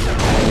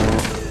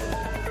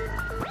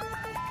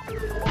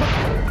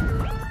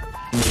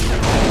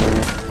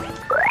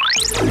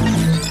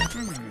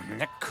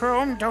 The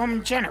chrome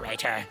dome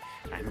generator.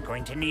 I'm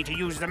going to need to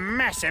use the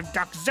massive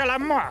Doxilla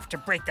morph to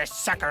break this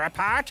sucker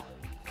apart.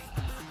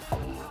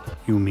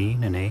 You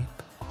mean an ape?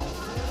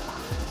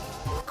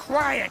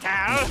 Quiet,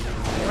 Al!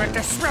 You're a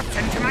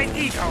disruption to my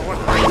ego!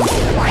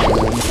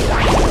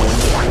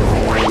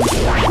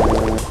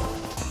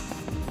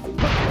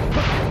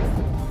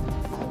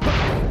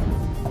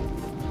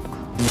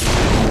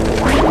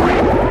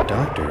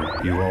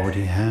 Doctor, you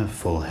already have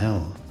full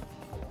health.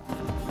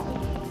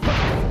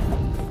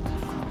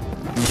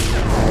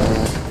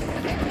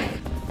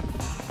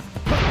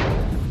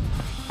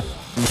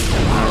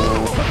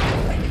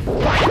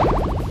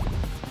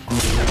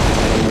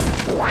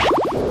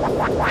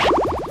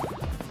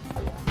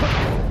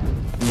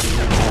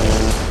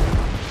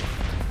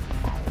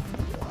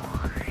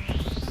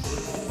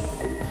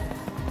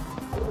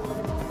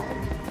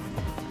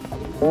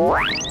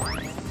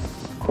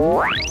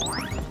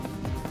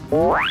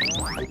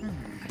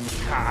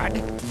 God,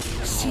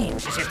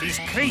 seems as if these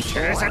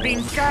creatures are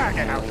being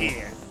guarded out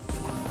here.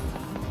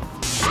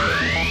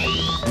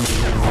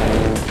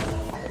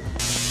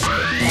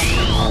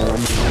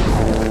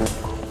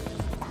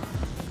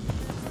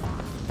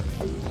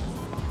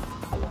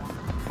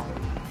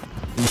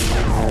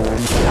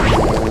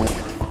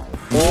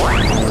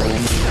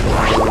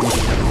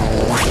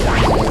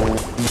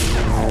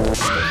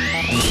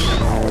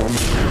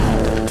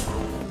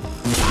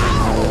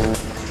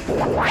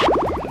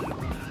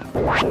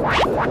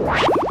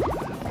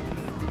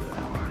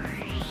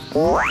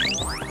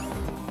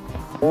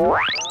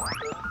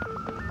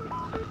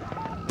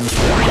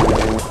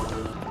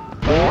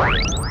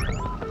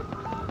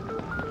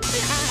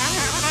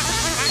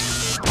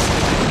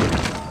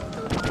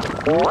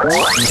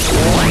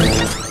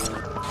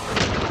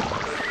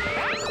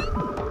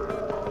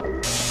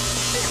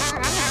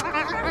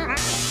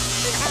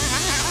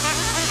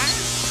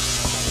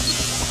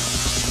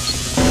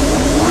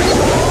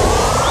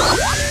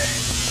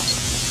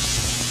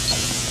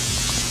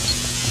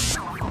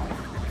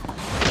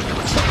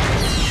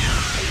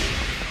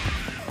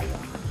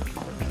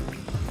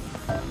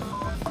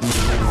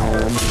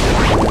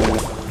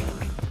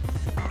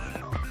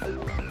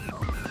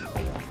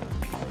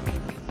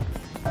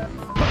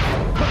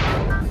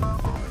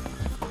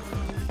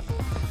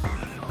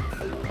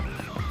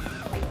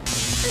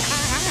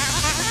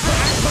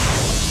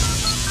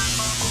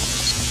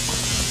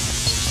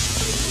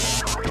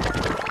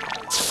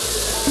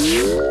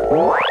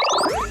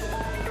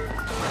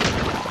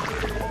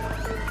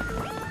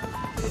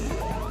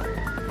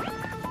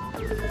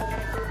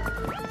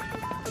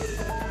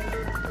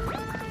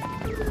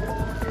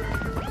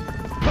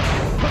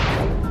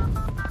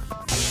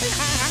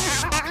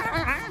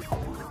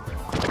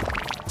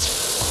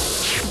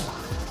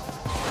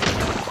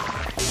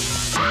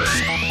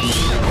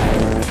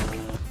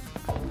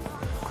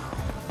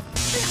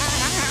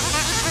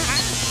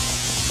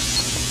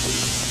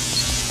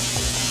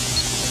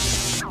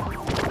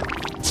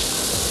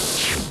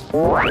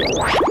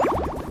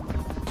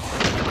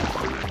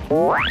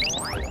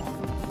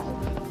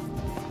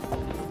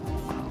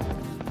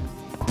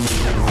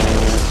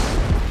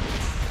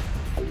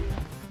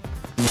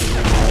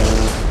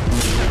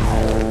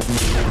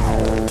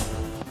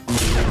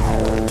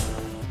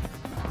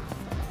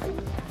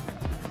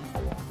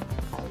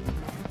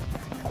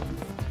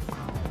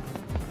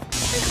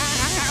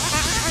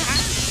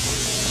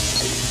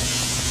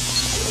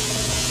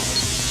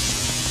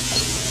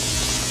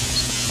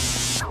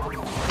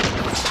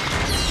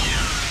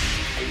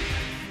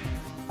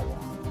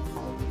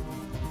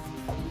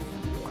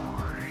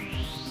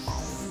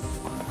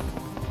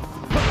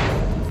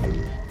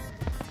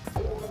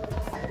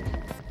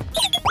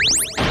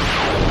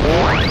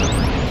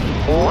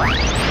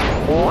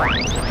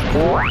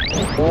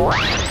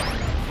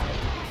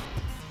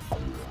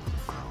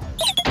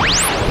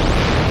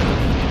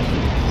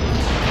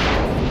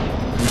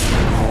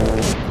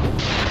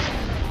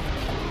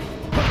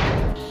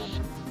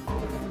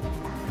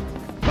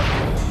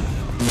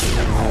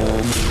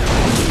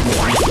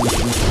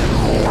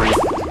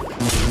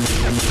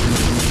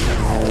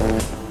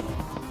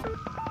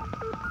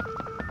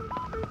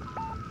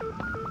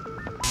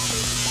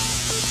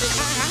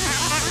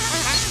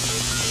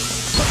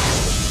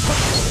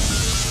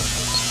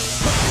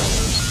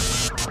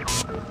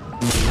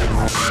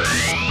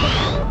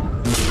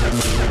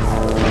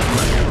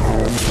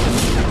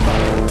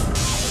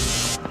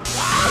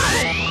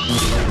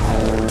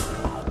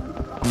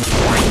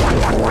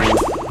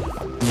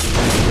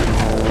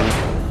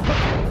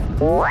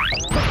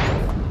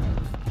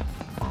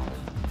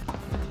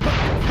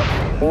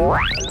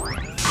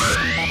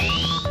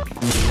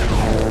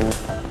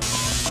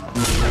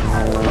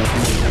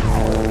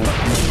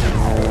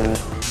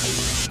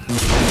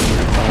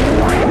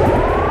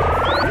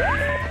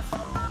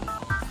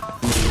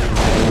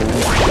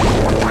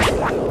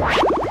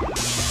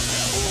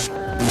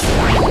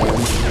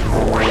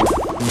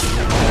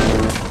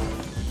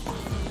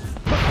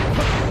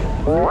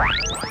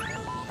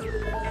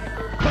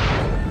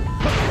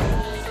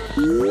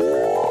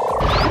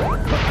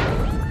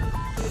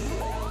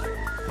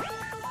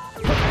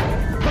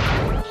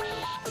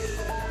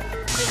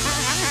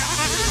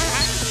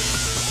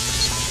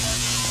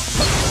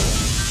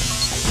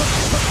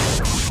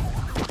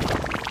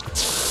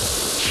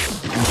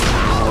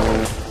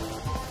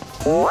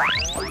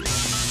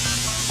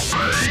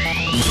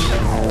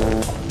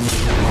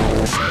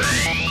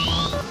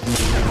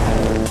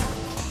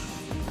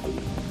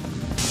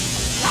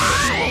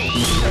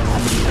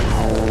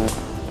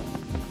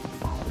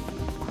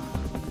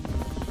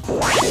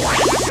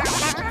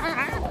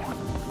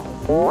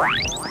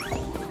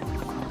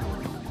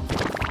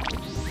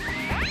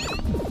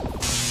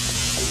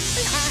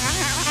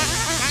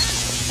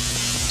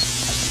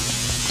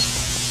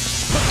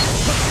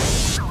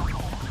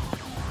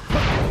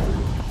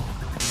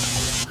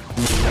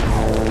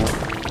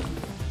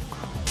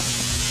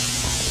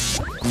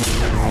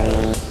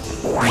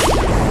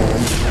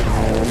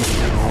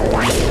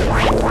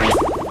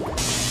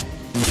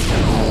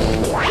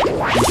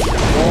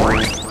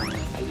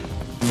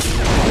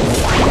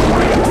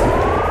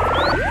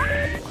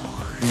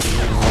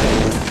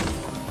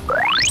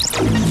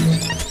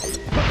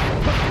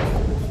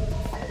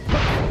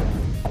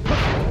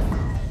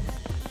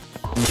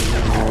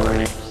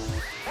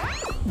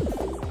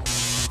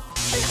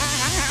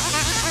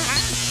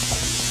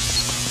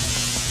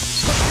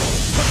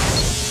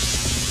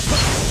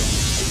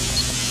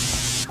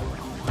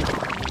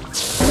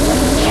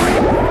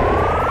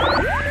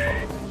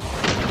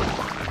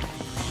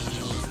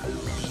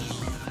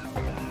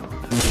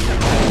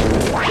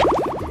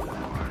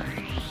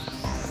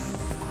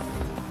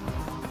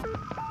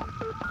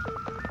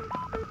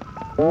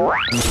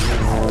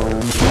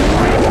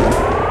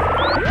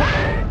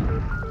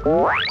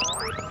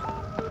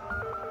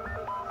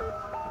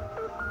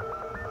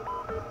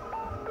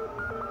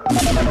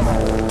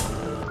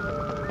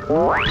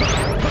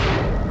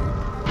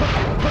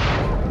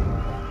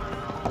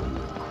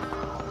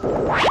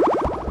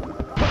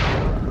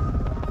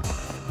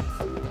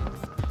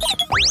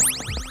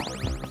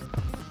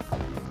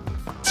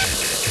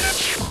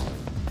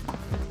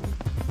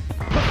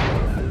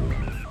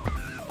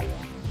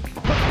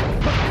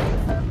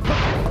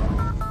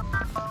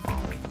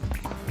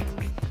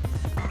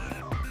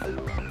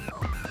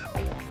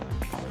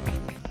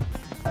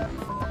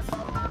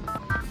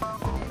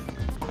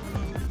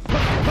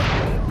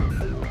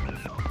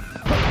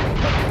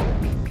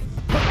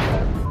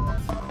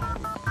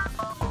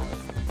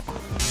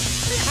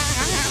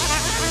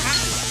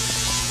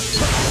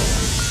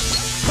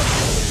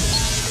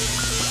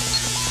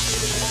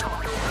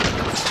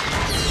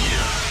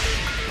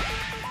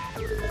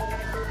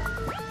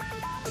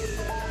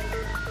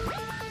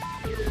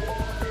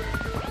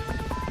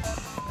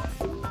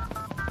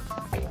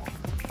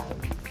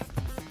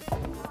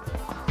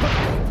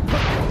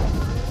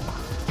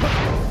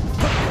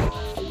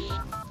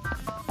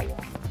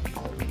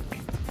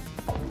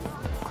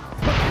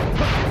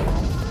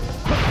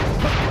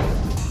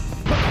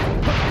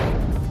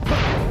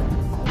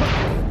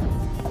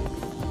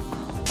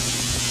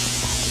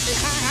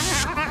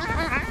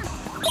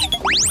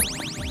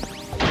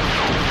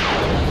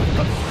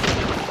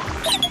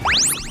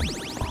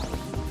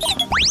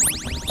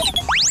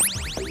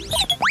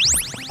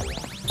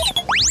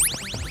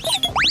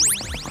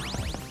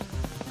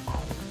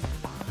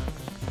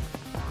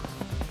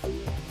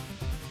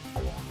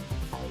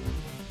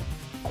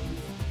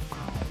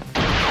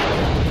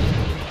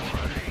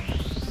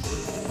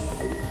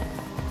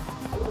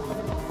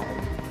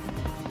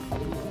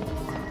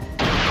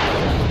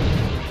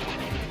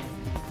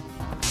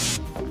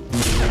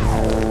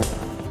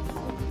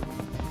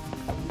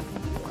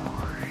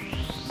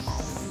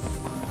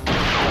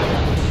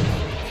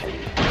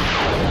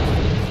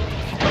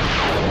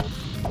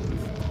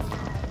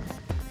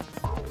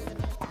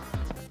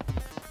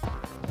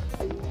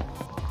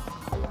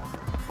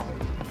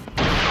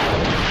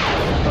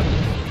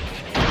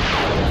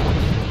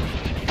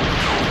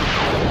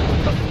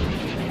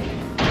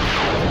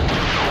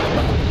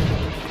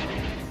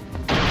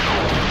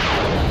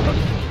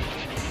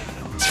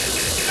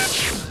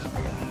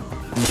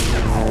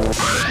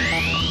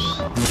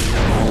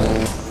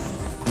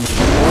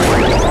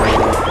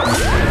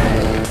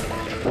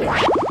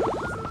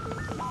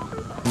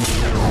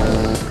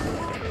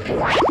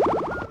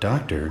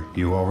 Doctor,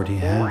 you already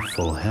have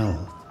full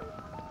health.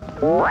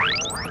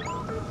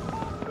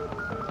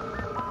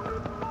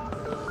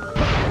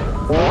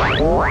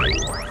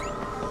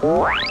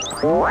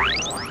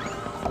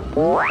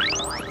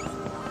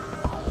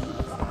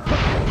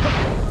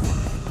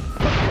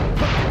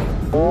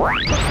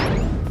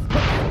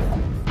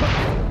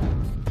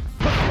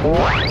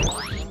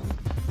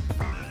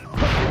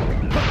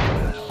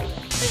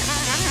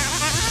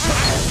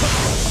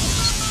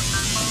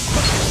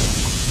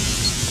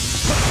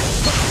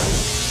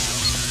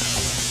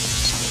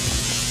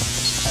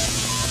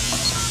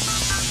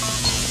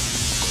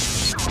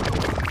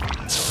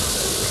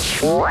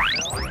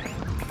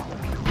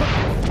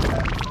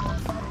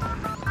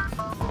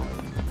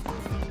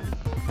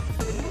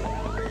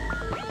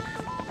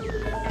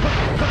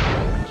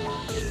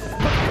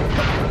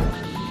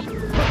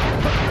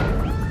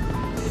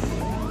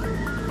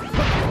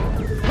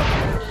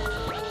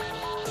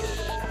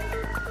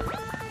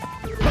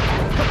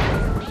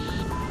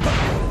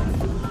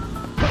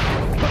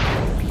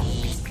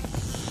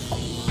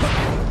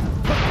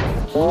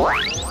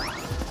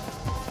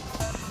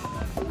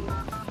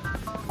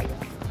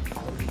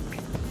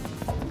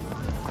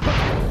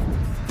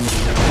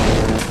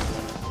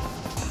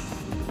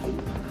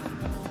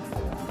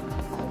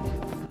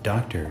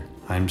 Doctor,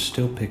 I'm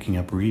still picking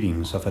up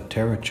readings of a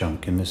Terra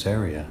chunk in this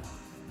area.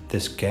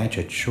 This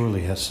gadget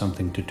surely has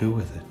something to do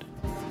with it.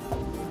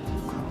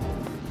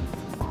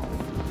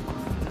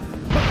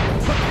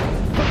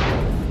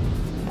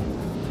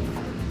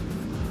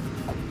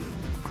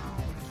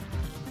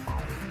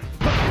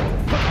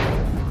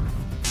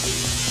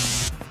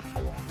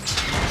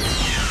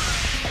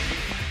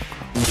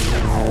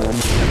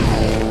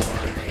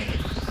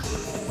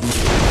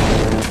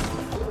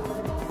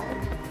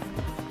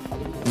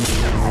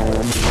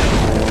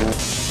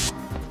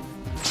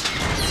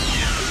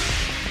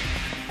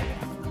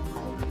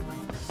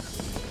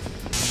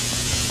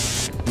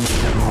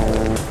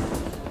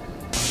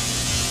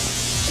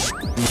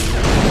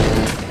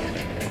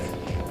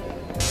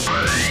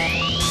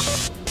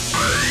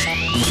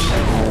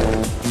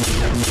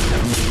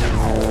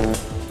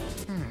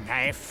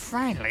 I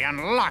finally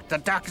unlocked the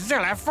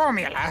Doczilla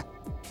formula.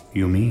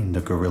 You mean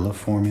the gorilla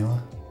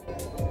formula?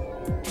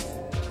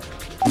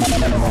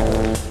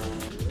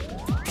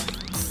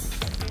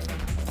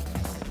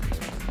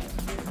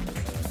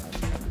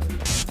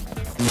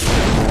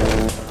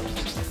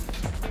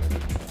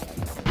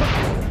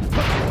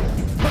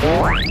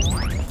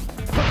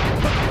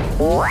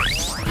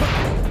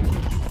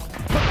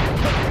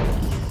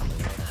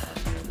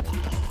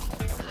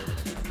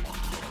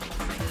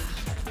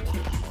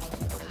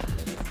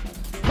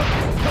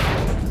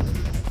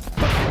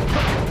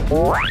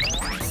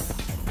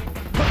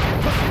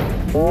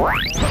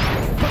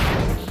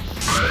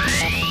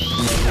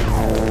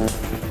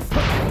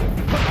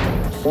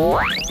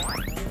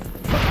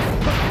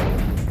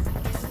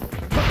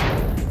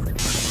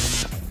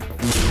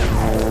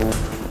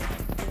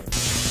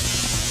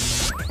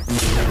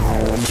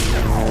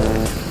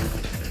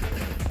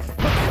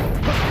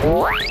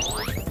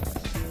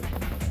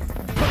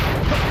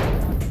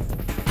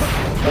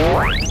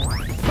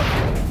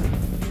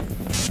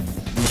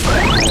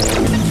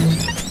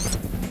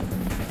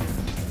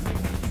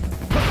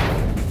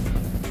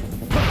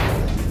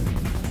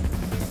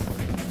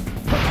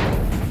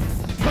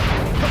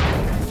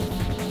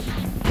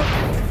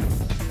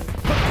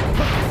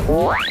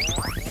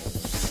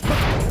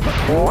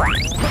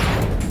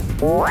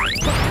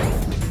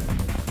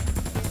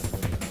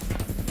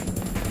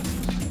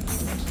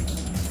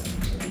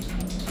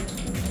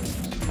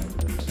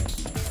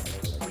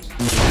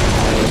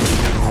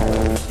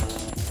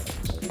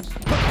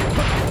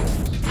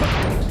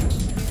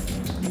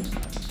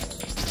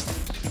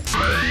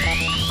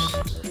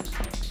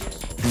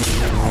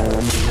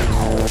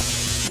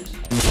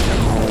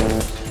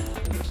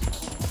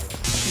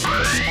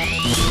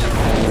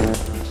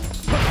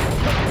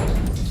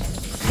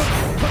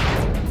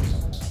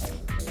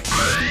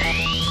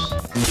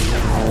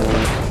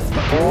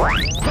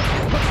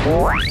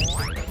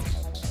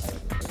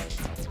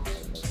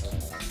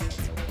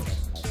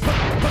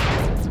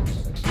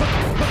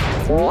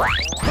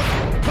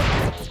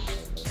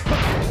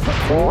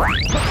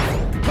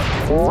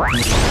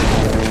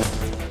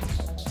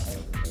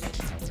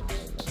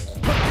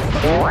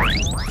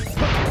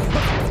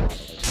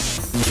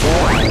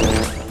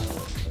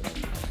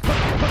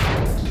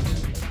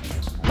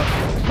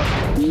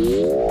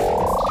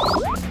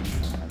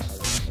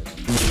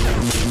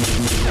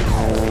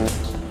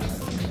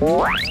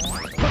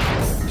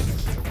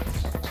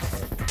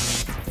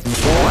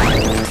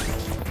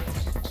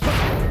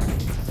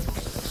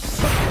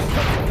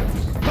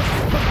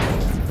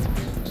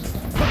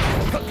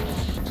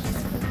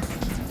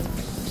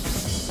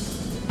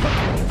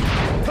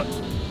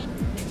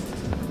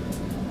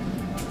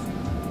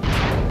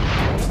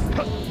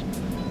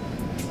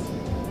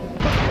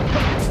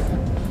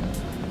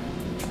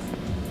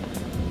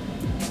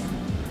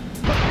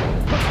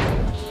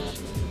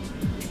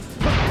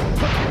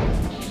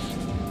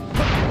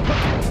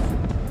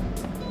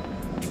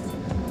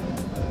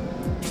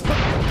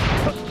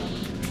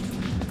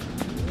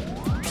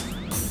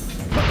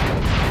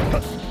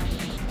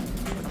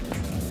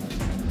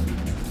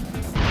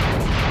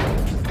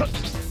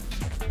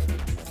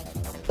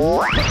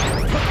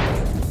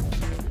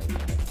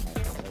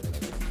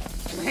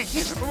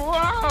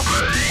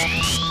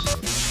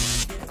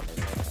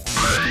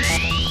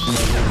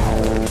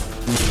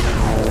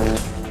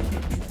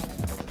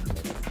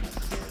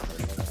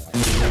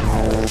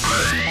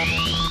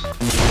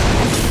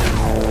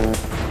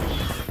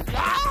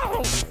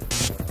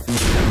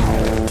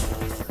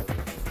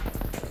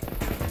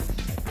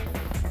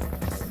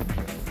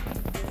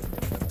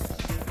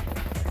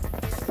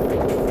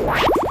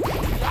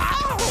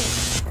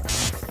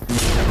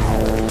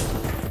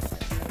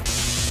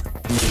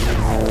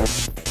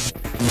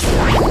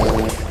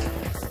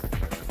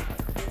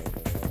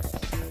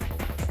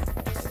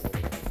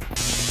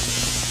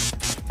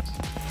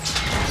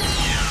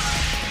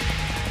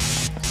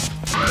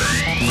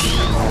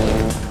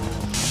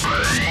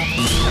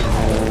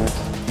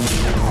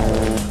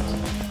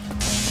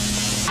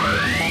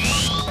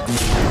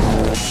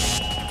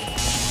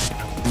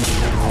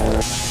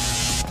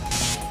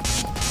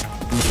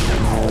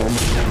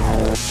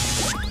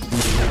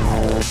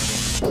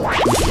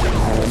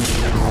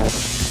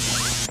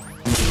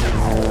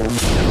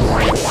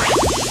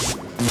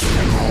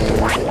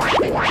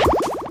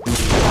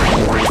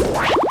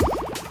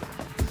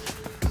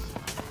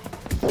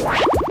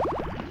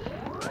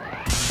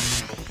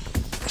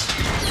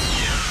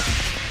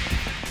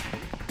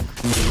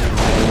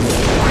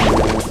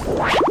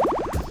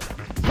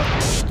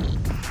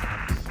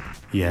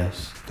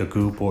 Yes, the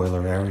goo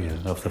boiler area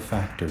of the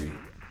factory.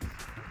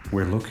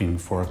 We're looking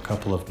for a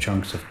couple of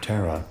chunks of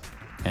Terra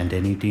and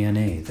any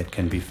DNA that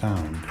can be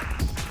found.